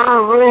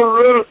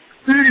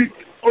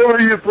 oh,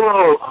 you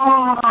bro,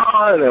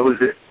 and that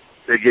was it.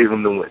 They gave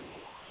him the win.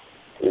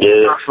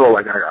 Yeah. I felt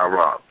like I got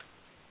robbed,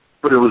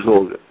 but it was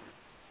all good.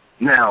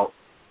 Now,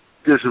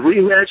 this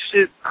rematch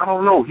shit, I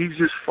don't know. He's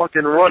just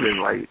fucking running.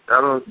 Like, I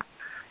don't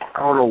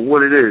know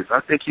what it is. I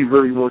think he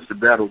really wants to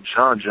battle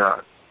John.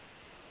 Get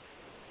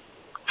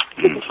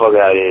the fuck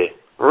out of here.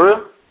 For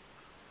real?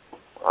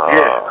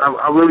 Yeah,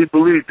 I really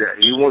believe that.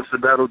 He wants to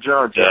battle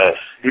John. Yes,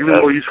 even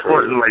though he's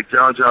fronting like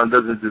John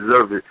doesn't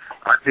deserve it,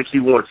 I think he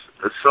wants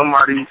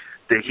somebody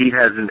that he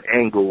has an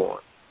angle on.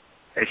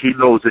 And he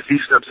knows if he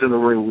steps in the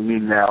ring with me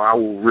now, I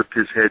will rip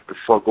his head the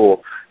fuck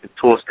off and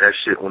toss that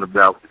shit on the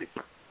balcony.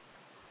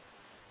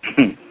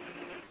 He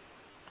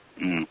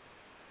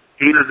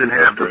doesn't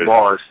have the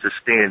bars to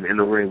stand in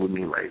the ring with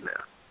me right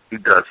now. He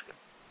doesn't.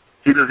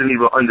 He doesn't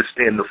even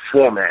understand the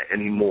format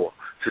anymore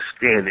to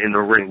stand in the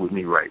ring with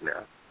me right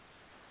now.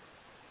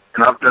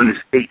 And I've done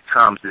this 8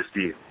 times this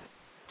year.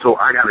 So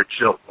I got to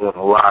jump on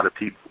a lot of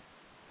people.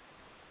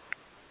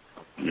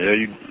 Yeah,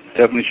 you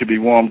definitely should be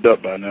warmed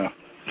up by now.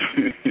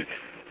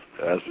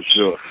 That's for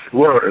sure.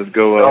 Word. Let's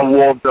go. I'm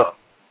warmed up.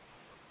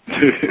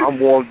 I'm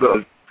warmed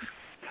up.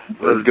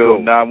 Let's go.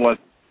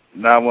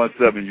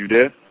 917, you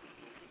there?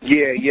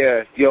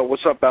 Yeah. Yo,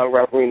 what's up, Battle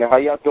Rap Arena? How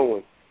y'all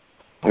doing?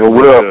 Yo,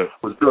 what up?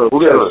 What's good?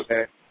 What's good,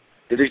 man?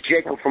 It is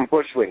Jacob from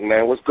Bushwick,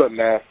 man. What's good,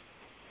 man?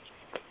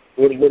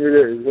 What it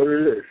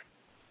is?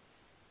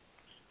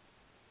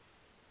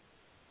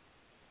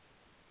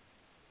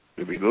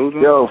 Did we lose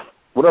him? Yo,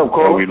 what up,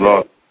 Cole? Oh, we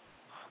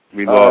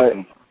lost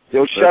him.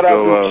 Yo, shout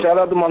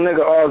out to my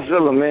nigga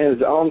Zilla, man. I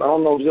don't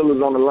know if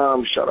Zilla's on the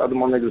line, but shout out to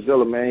my nigga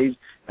Zilla, man.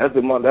 That's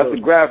the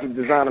graphic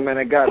designer, man.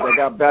 That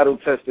got battle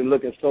tested,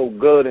 looking so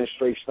good in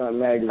Straight Stunt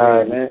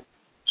magazine, man.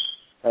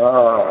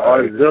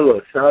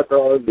 Zilla. Shout out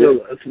to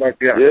Zilla. That's my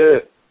guy. Yeah.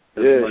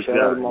 Shout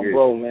out to my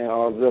bro, man.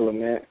 Zilla,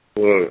 man.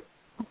 Good.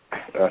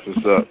 That's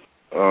what's up.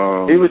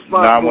 He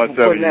responsible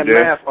for putting that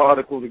math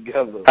article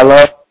together.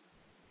 Hello?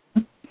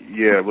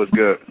 Yeah, what's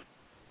good?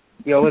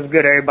 Yo, what's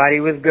good, everybody?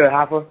 What's good,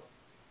 Hoffa?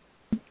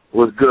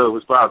 What's good?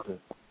 What's poppin'?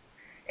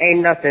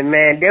 Ain't nothing,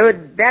 man.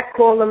 That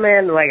caller,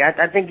 man, like,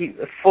 I think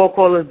 4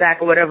 callers back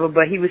or whatever,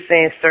 but he was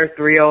saying Sir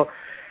 3-0.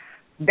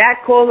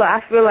 That caller, I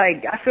feel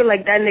like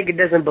that nigga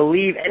doesn't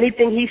believe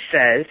anything he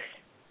says.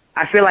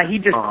 I feel like he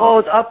just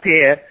calls up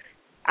here.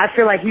 I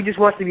feel like he just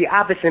wants to be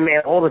opposite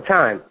man all the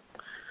time.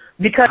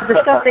 Because the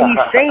stuff that he's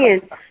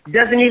saying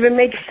doesn't even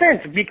make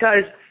sense.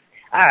 Because,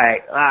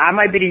 alright, I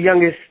might be the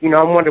youngest, I'm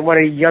one of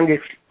the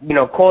youngest,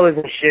 callers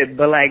and shit,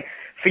 but like,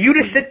 for you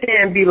to sit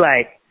there and be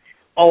like,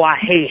 oh, I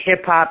hate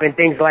hip-hop and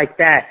things like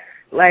that.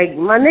 Like,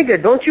 my nigga,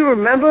 don't you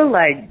remember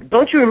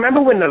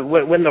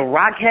when the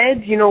rock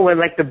heads, when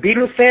like the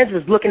Beatles fans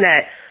was looking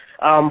at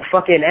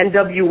fucking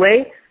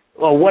NWA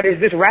or what is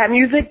this rap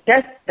music?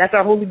 That's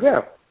our holy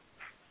grail.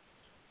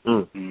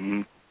 That's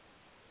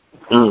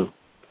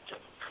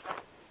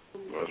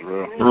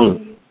real.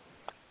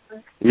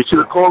 You should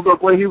have called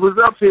up when he was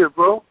up here,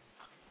 bro.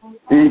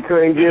 He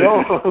couldn't get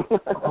on.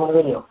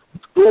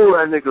 Screw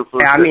that nigga for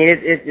I mean,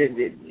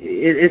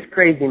 it's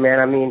crazy, man.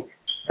 I mean,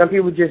 some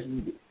people just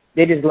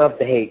love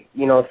to hate.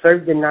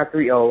 Surf did not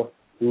 3-0,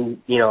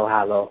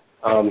 Hollow.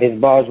 His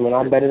bars went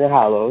on better than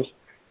Hollow's.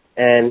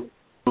 And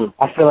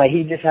I feel like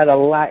he just had a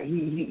lot,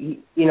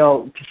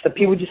 the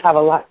people just have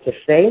a lot to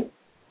say.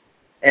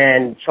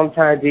 And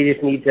sometimes they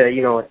just need to,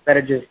 instead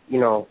of just,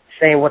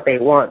 saying what they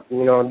want,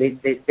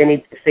 they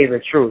need to say the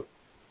truth.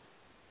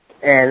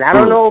 And I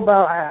don't know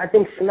about, I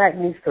think Smack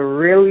needs to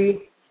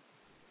really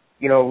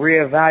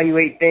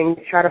reevaluate things,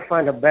 try to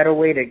find a better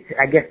way to,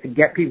 I guess, to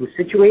get people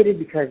situated,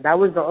 because that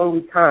was the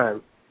only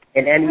time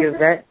in any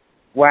event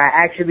where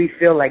I actually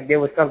feel like there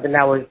was something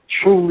that was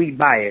truly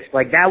biased.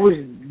 Like, that was,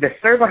 the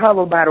Surf and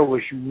Hollow battle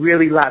was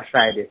really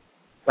lopsided.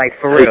 Like,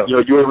 for real. Yo,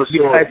 you ever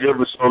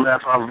saw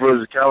Math Hoffa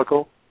versus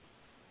Calico?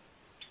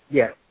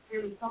 Yeah.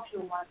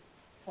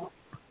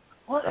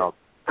 Oh,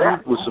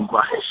 that was some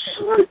bias.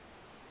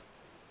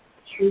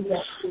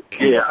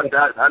 Yeah,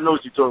 I know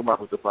what you're talking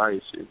about with the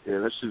bias shit. Yeah,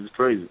 that shit is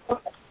crazy.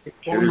 It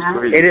is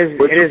crazy. It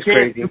is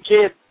crazy.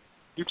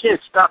 You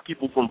can't stop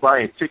people from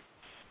buying tickets.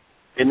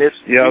 And it's,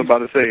 I was about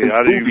to say,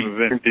 how do you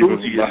prevent people from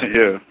buying?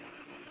 Yeah.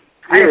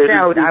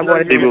 I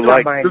wanted people to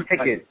stop buying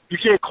tickets. You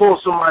can't call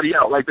somebody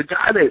out. Like the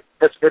guy that,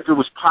 if it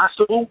was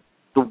possible,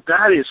 the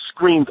guy that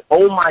screamed,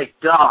 "Oh my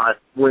God,"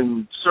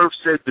 when Surf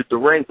said the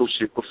Durango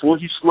shit before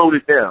he slowed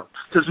it down.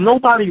 Because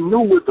nobody knew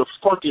what the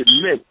fuck it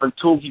meant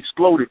until he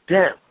slowed it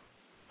down.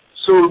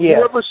 So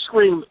whoever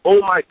screamed,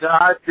 "Oh my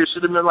God," there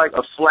should have been like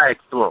a flag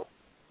thrown.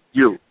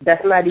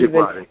 That's not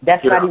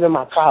even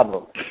my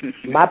problem.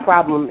 My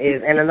problem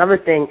is, and another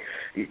thing,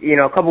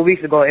 a couple of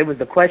weeks ago, it was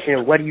the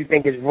question, what do you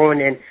think is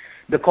ruining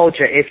the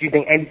culture? If you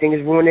think anything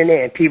is ruining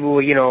it, and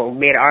people,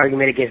 made an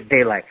argument against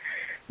Daylight.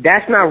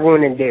 That's not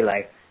ruining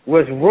Daylight.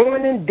 What's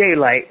ruining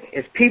Daylight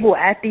is people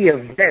at the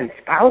events.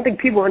 I don't think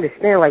people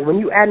understand, like, when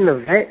you at an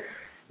event,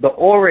 the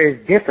aura is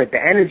different.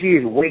 The energy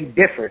is way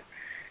different.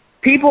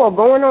 People are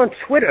going on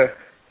Twitter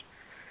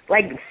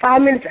like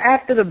 5 minutes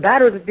after the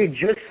battle that they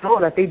just saw,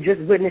 that they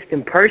just witnessed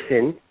in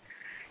person,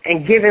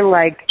 and giving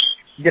like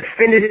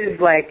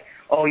definitive, like,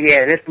 oh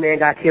yeah, this man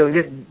got killed,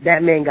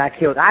 that man got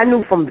killed. I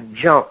knew from the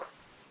jump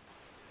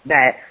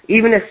that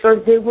even if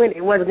Surf did win,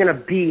 it wasn't gonna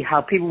be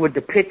how people were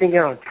depicting it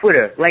on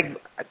Twitter. Like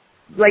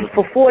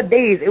for 4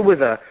 days, it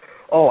was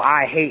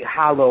I hate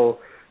Hollow,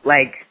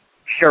 like,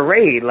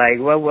 charade. Like,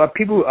 well, are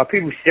people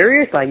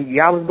serious? Like,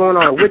 y'all was going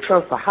on a witch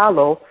hunt for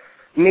Hollow,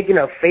 making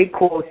up fake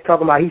quotes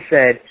talking about, he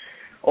said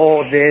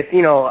all this,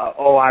 he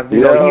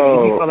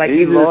felt like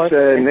he lost.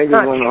 Said it's niggas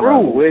not went true.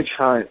 on a witch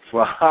hunt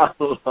for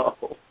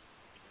Hollow.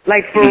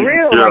 Like, for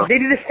real, like, they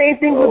did the same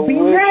thing with B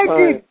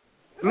Magic.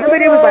 Remember,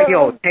 they was like,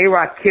 yo,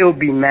 Tay-Rock killed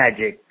B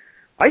Magic.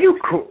 Are you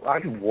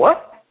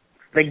what?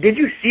 Like, did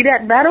you see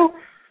that battle?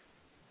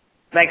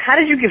 Like, how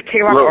did you give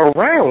Tay-Rock a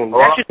round?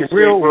 That's just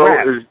real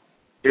rap.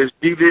 Is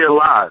be there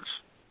live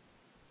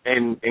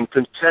and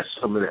contest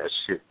some of that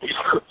shit.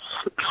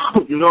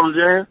 You know what I'm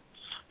saying?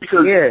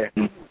 Because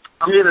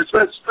I mean,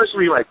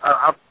 especially like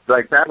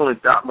like battling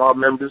Dot Mob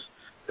members,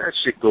 that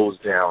shit goes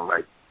down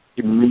like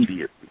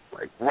immediately,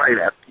 like right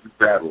after you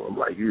battle them.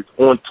 Like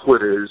on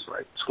Twitter, there's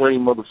like 20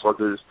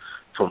 motherfuckers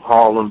from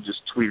Harlem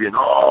just tweeting,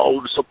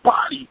 "Oh, it's a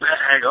body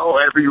bag. Oh,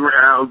 every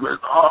round.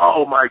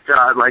 Oh my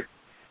God!" Like,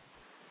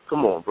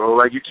 come on, bro.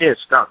 Like, you can't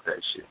stop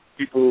that shit.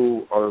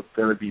 People are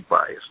gonna be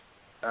biased.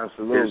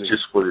 Absolutely. It's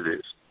just what it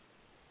is.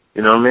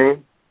 You know what I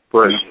mean?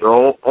 But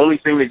the only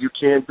thing that you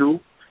can do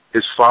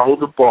is follow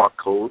the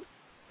barcode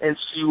and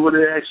see what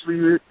it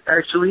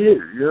actually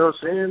is. You know what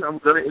I'm saying? I'm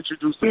gonna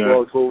introduce the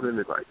barcode in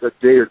like a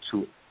day or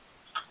two,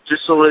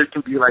 just so that it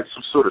can be like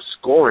some sort of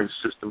scoring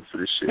system for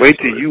this shit. Wait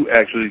till you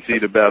actually see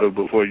the battle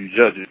before you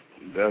judge it.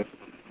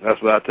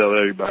 That's what I tell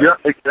everybody.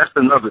 Yeah, that's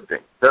another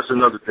thing.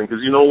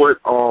 Because you know what?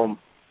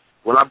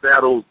 When I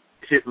battled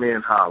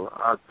Hitman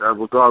Holla,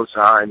 regardless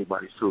of how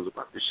anybody feels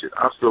about this shit,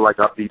 I feel like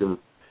I beat him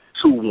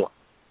 2-1.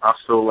 I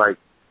feel like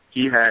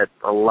he had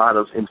a lot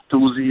of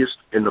enthusiasts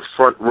in the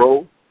front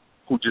row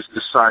who just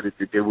decided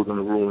that they were going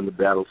to ruin the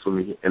battle for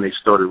me, and they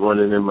started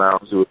running their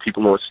mouths. There were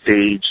people on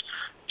stage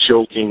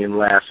joking and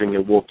laughing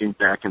and walking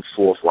back and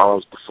forth while I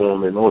was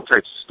performing. All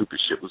types of stupid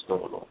shit was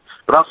going on.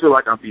 But I feel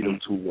like I beat him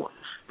 2-1.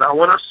 Now,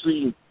 when I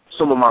see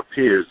some of my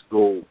peers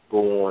go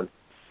on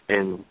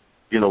and,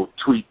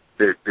 tweet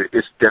that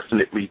it's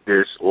definitely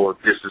this or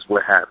this is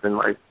what happened,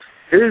 like,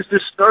 it is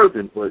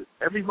disturbing, but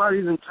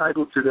everybody's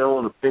entitled to their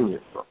own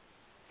opinion, bro.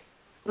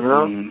 You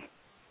know?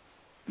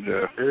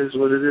 Yeah. It is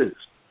what it is.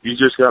 You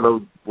just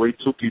gotta wait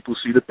till people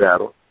see the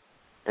battle,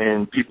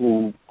 and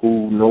people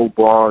who know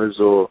bars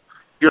or,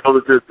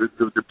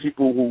 the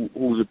people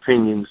whose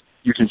opinions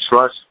you can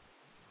trust,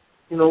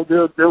 they'll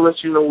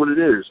let you know what it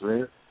is,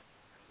 man.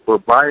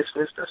 But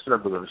biasness, that's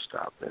never gonna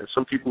stop, man.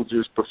 Some people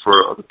just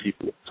prefer other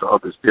people to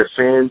others. They're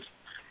fans,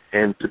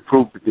 and to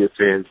prove that they're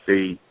fans,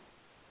 they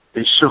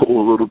show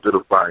a little bit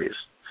of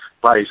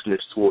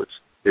biasness towards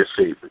their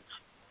favorites.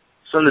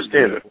 It's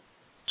understandable.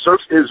 Surf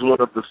is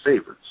one of the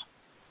favorites.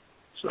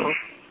 So,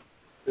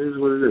 it is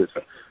what it is.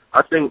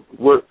 I think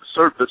the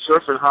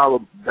Surf and Holla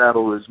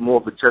battle is more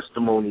of a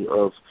testimony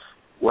of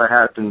what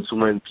happens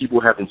when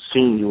people haven't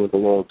seen you in a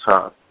long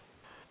time.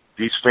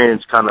 These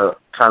fans kind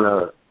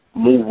of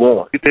move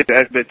on. You think the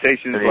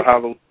expectations for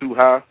Hollow too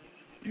high?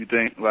 You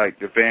think, like,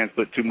 the fans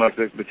put too much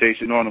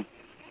expectation on him?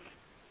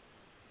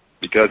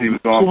 Because he was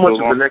gone too so much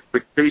long? of an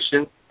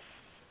expectation,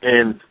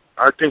 and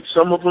I think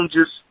some of them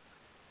just,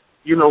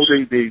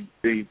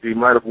 they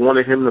might have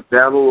wanted him to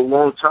battle a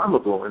long time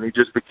ago, and they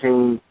just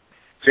became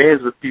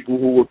fans of people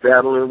who were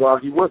battling while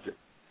he wasn't.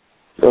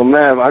 So,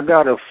 man, I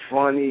got a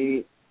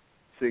funny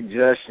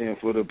suggestion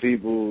for the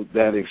people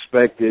that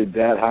expected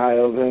that high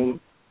of him.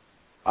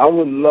 I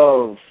would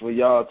love for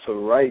y'all to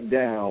write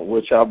down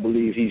what y'all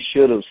believe he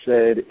should have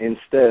said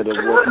instead of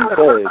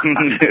what he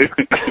said.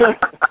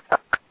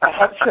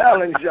 I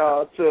challenge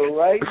y'all to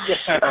write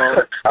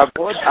down. I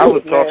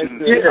was talking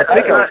to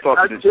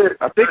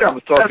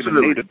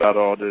Nate about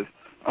all this.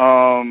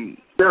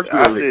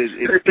 Definitely.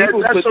 If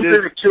people that's put something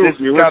this that kills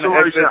me. When kind of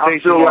somebody says, I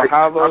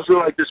feel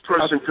like this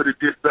person could have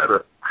did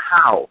better.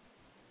 How?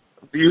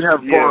 Do you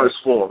have bars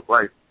for him?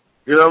 Like,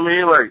 you know what I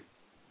mean? Like,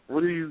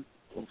 what do you?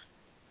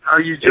 How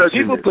are you judging If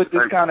people put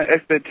this kind of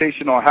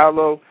expectation on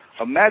Hollow,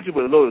 imagine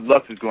what Lord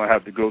Lux is going to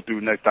have to go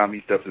through next time he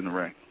steps in the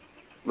ring.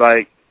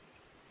 Like,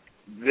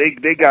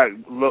 they got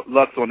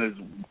Lux on his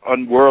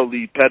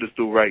unworldly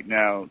pedestal right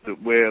now, to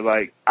where,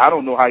 like, I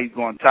don't know how he's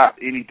going to top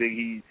anything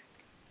he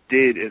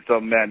did in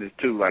Some Madness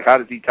 2. Like, how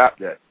does he top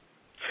that?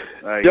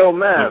 Like, Yo,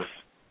 Mav,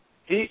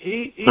 this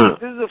is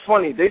a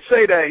funny. They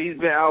say that he's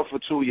been out for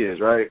 2 years,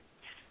 right?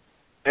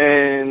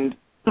 And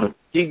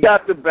he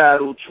got the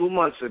battle 2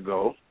 months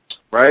ago,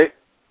 right?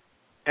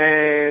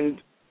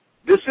 And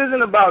this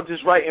isn't about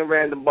just writing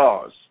random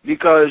bars,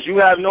 because you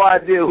have no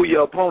idea who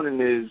your opponent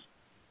is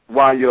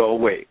while you're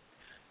away.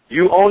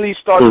 You only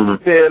start to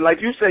prepare, like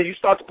you said, you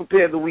start to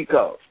prepare the week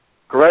of,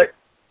 correct?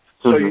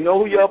 So you know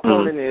who your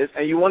opponent is,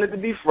 and you want it to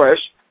be fresh,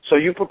 so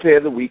you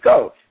prepare the week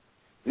of.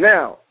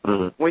 Now,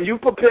 when you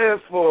prepare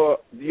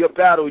for your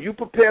battle, you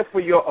prepare for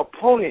your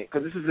opponent,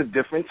 because this is a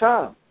different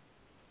time.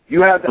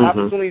 You have the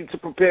opportunity to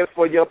prepare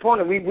for your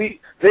opponent.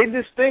 They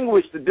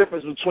distinguish the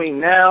difference between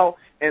now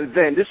and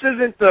then. This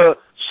isn't the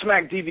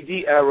Smack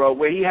DVD era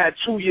where he had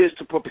 2 years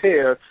to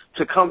prepare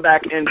to come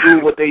back and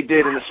do what they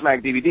did in the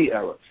Smack DVD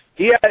era.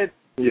 He had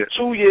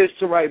 2 years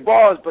to write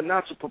bars, but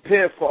not to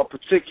prepare for a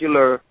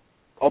particular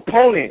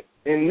opponent.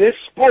 In this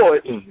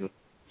sport,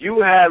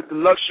 you have the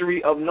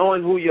luxury of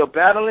knowing who you're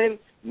battling.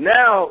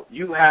 Now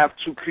you have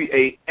to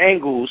create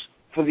angles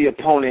for the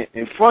opponent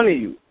in front of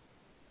you,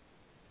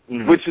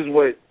 which is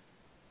what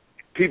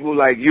people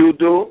like you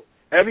do.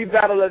 Every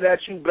battler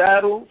that you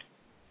battled,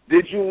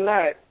 did you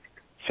not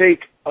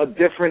take a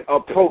different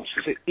approach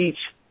to each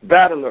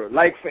battler?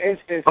 Like, for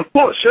instance, of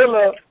course,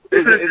 Chilla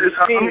is a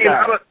scheme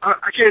guy.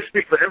 I can't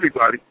speak for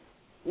everybody.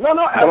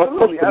 No,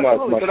 absolutely.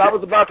 Because I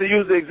was about to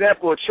use the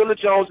example of Chilla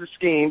Jones'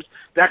 schemes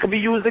that can be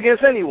used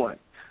against anyone.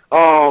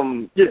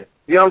 You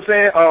know what I'm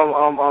saying?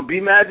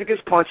 B-Magic is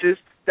punches.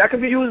 That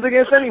can be used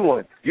against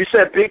anyone. You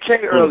said Big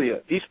K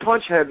earlier. He's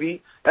punch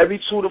heavy every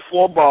 2 to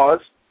 4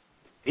 bars.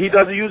 He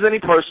doesn't use any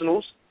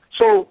personals.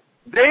 So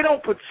they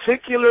don't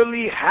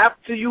particularly have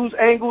to use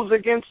angles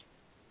against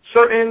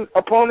certain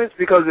opponents,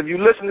 because if you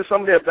listen to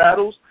some of their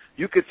battles,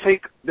 you could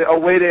take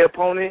away their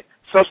opponent,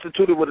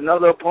 substitute it with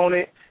another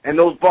opponent, and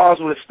those bars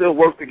would have still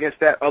worked against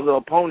that other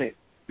opponent,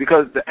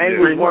 because the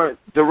angles weren't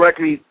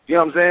directly, you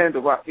know what I'm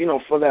saying,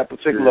 for that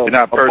particular It's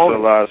not opponent.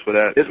 personalized for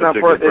that. It's not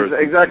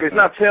exactly. It's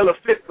not tailor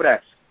fit for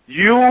that.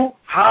 You,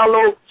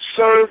 Hollow,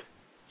 Surf,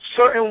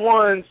 certain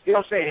ones, you know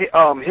what I'm saying,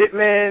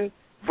 Hitman,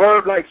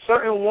 Verb, like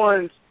certain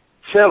ones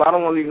tailor. I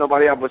don't want to leave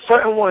nobody out, but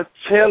certain ones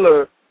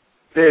tailor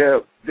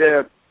their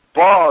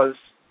bars,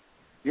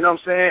 you know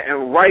what I'm saying,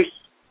 and write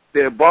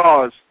their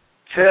bars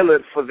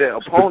tailored for their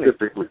opponent.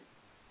 Specifically.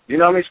 You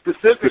know what I mean?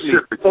 Specifically.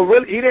 So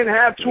really, he didn't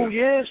have 2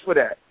 years for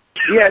that.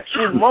 He had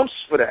 2 months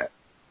for that.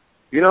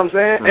 You know what I'm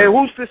saying? And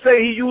who's to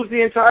say he used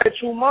the entire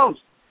 2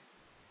 months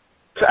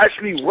to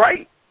actually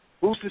write?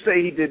 Who's to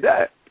say he did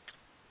that?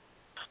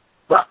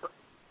 But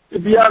to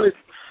be honest,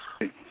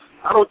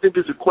 I don't think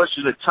it's a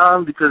question of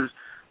time, because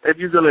if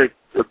you're going to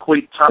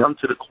equate time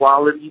to the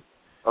quality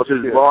of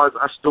his bars,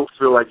 I still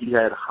feel like he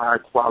had high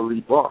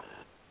quality bars.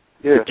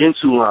 The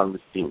Ginsu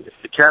machine,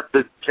 the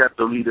captain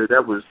leader,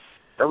 that was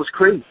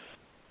crazy.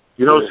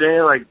 You know what I'm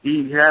saying? Like,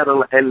 he had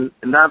and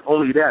not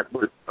only that,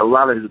 but a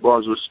lot of his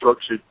bars were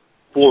structured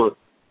for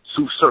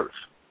Sue Surf.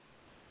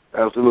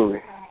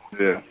 Absolutely.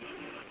 Yeah.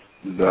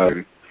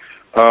 Exactly.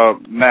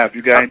 Matt,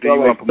 you got anything you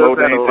want to promote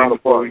anything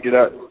before we get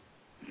out?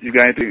 You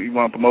got anything you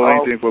want to promote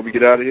anything before we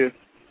get out of here?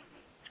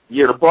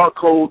 Yeah, the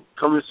barcode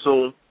coming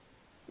soon.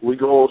 We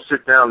can all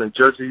sit down and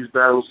judge these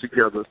battles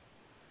together.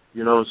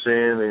 You know what I'm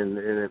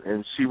saying?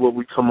 And see what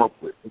we come up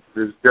with.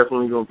 There's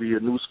definitely going to be a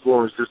new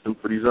scoring system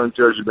for these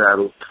unjudged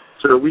battles,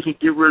 so that we can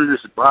get rid of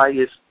this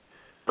biased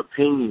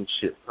opinion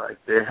shit. Like,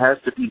 there has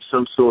to be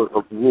some sort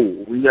of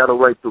rule. We got to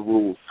write the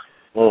rules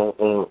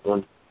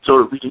on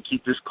so that we can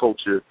keep this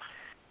culture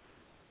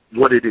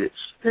what it is.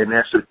 And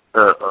that's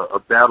a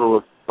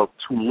battle of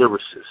 2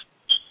 lyricists.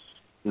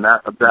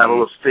 Not a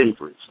battle of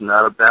favorites.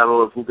 Not a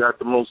battle of who got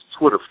the most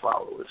Twitter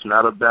followers.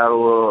 Not a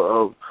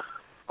battle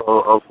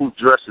of who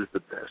dresses the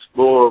best.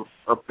 Or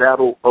a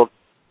battle of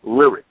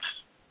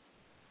lyrics.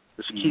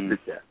 Let's keep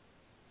it that.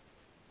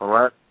 All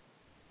right?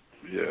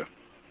 Yeah.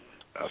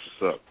 That's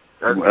what's up.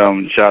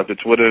 Shout out to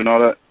Twitter and all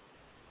that?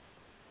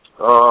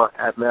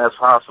 At Mass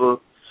Hoffa.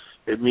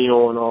 Hit me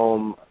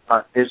on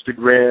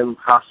Instagram,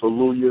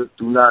 Hallelujah.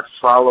 Do not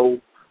follow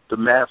the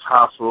Mass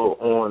Hoffa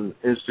on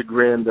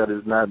Instagram. That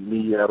is not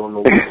me. I don't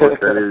know what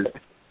that is.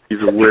 He's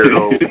a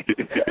weirdo.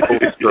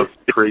 Post stuff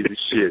crazy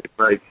shit.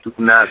 Like, do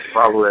not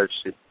follow that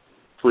shit.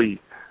 Please.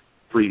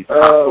 Please.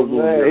 Oh,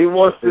 man, he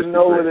wants to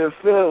know what it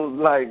feels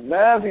like,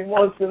 man. He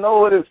wants to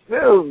know what it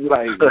feels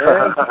like,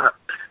 man.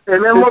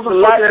 And that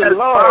motherfucker has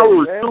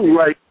followers, too.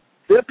 Like,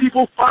 there are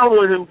people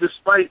following him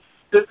despite...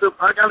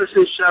 I gotta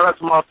say shout out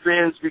to my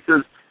fans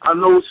because I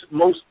know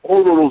all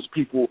of those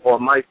people are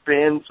my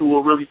fans who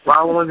are really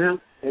following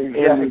him.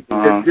 Exactly.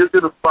 And they're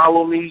gonna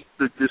follow me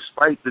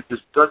despite the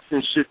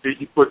disgusting shit that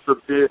he puts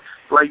up there.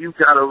 Like, you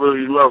gotta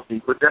really love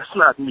me, but that's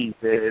not me,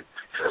 man.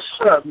 That's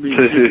not me.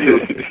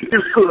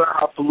 You feel the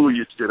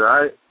hallelujah shit,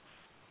 alright?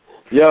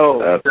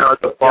 Yo,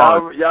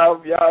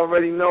 y'all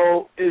already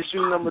know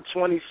issue number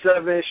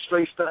 27,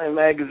 Straight Stunting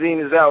Magazine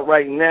is out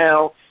right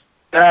now.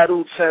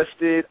 Battle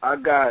tested. I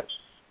got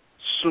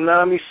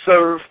Tsunami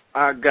Surf.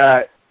 I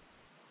got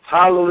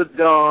Hollow the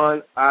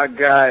Dawn. I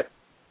got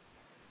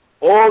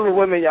all the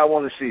women y'all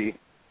want to see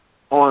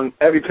on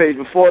every page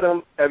before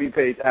them, every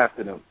page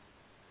after them.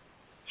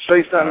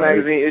 Straight Stunting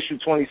Magazine, issue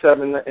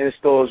 27 in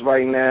stores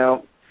right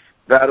now.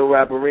 Battle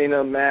Rap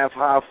Arena, Math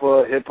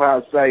Hoffa, Hip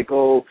Hop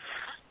Psycho,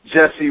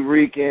 Jesse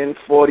Reekin,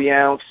 40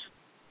 Ounce,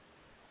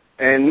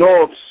 and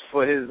Norbs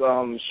for his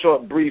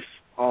short, brief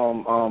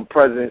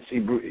presence. He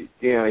graced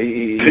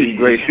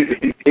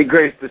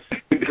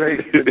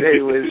the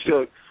day with his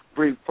short,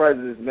 brief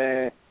presence,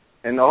 man.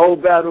 And the whole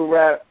Battle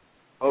Rap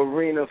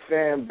Arena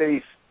fan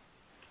base.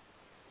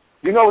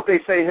 You know what they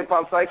say, Hip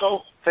Hop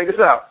Psycho? Take us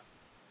out.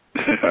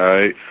 All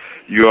right.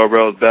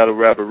 URL's Battle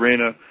Rap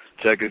Arena.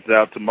 Check us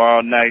out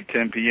tomorrow night,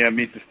 10 p.m.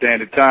 Eastern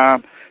Standard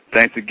Time.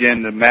 Thanks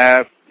again to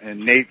Mav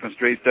and Nate from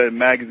Straight Stunting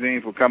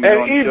Magazine for coming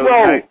on the show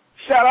tonight.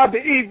 Shout out to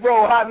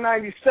E-Bro, Hot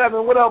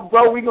 97. What up,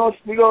 bro? We gonna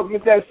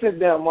get that sit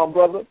down, my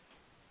brother.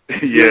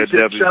 Yeah,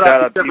 definitely. Shout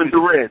out to Kevin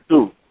Durant,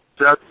 too.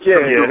 Shout out to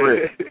Kevin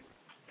Durant.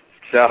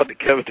 Shout out to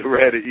Kevin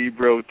Durant and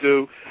E-Bro,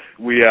 too.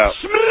 We out.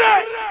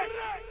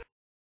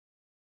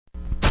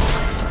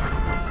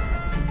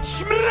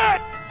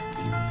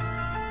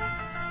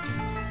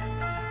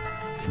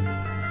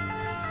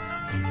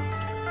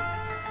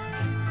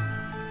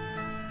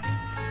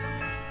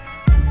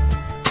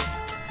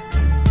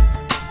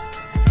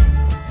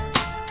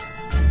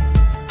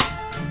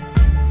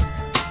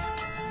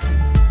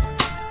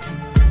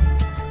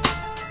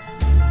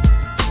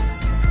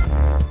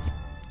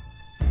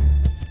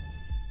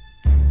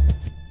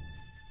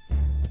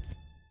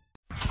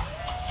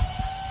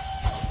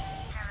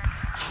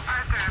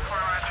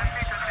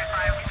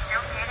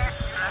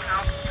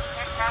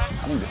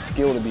 I think the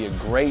skill to be a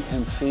great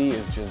MC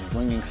is just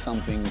bringing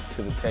something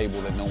to the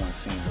table that no one's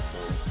seen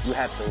before. You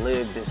have to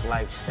live this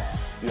lifestyle.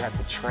 You have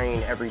to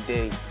train every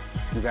day.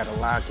 You got to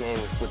lock in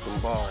with them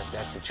bars.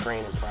 That's the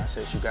training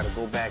process. You got to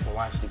go back and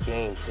watch the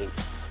game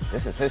tapes.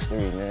 This is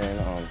history,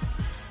 man.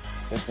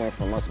 This went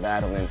from us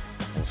battling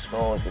in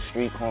stores, the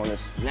street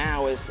corners.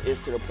 Now it's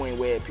to the point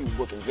where people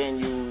booking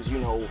venues, you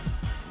know,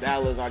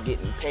 battlers are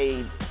getting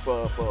paid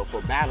for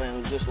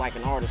battling just like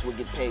an artist would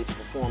get paid to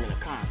perform in a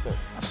concert.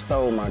 I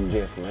stole my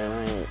gift,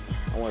 man.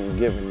 I wasn't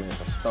given this,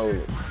 I stole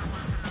it.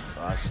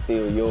 So I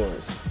steal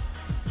yours.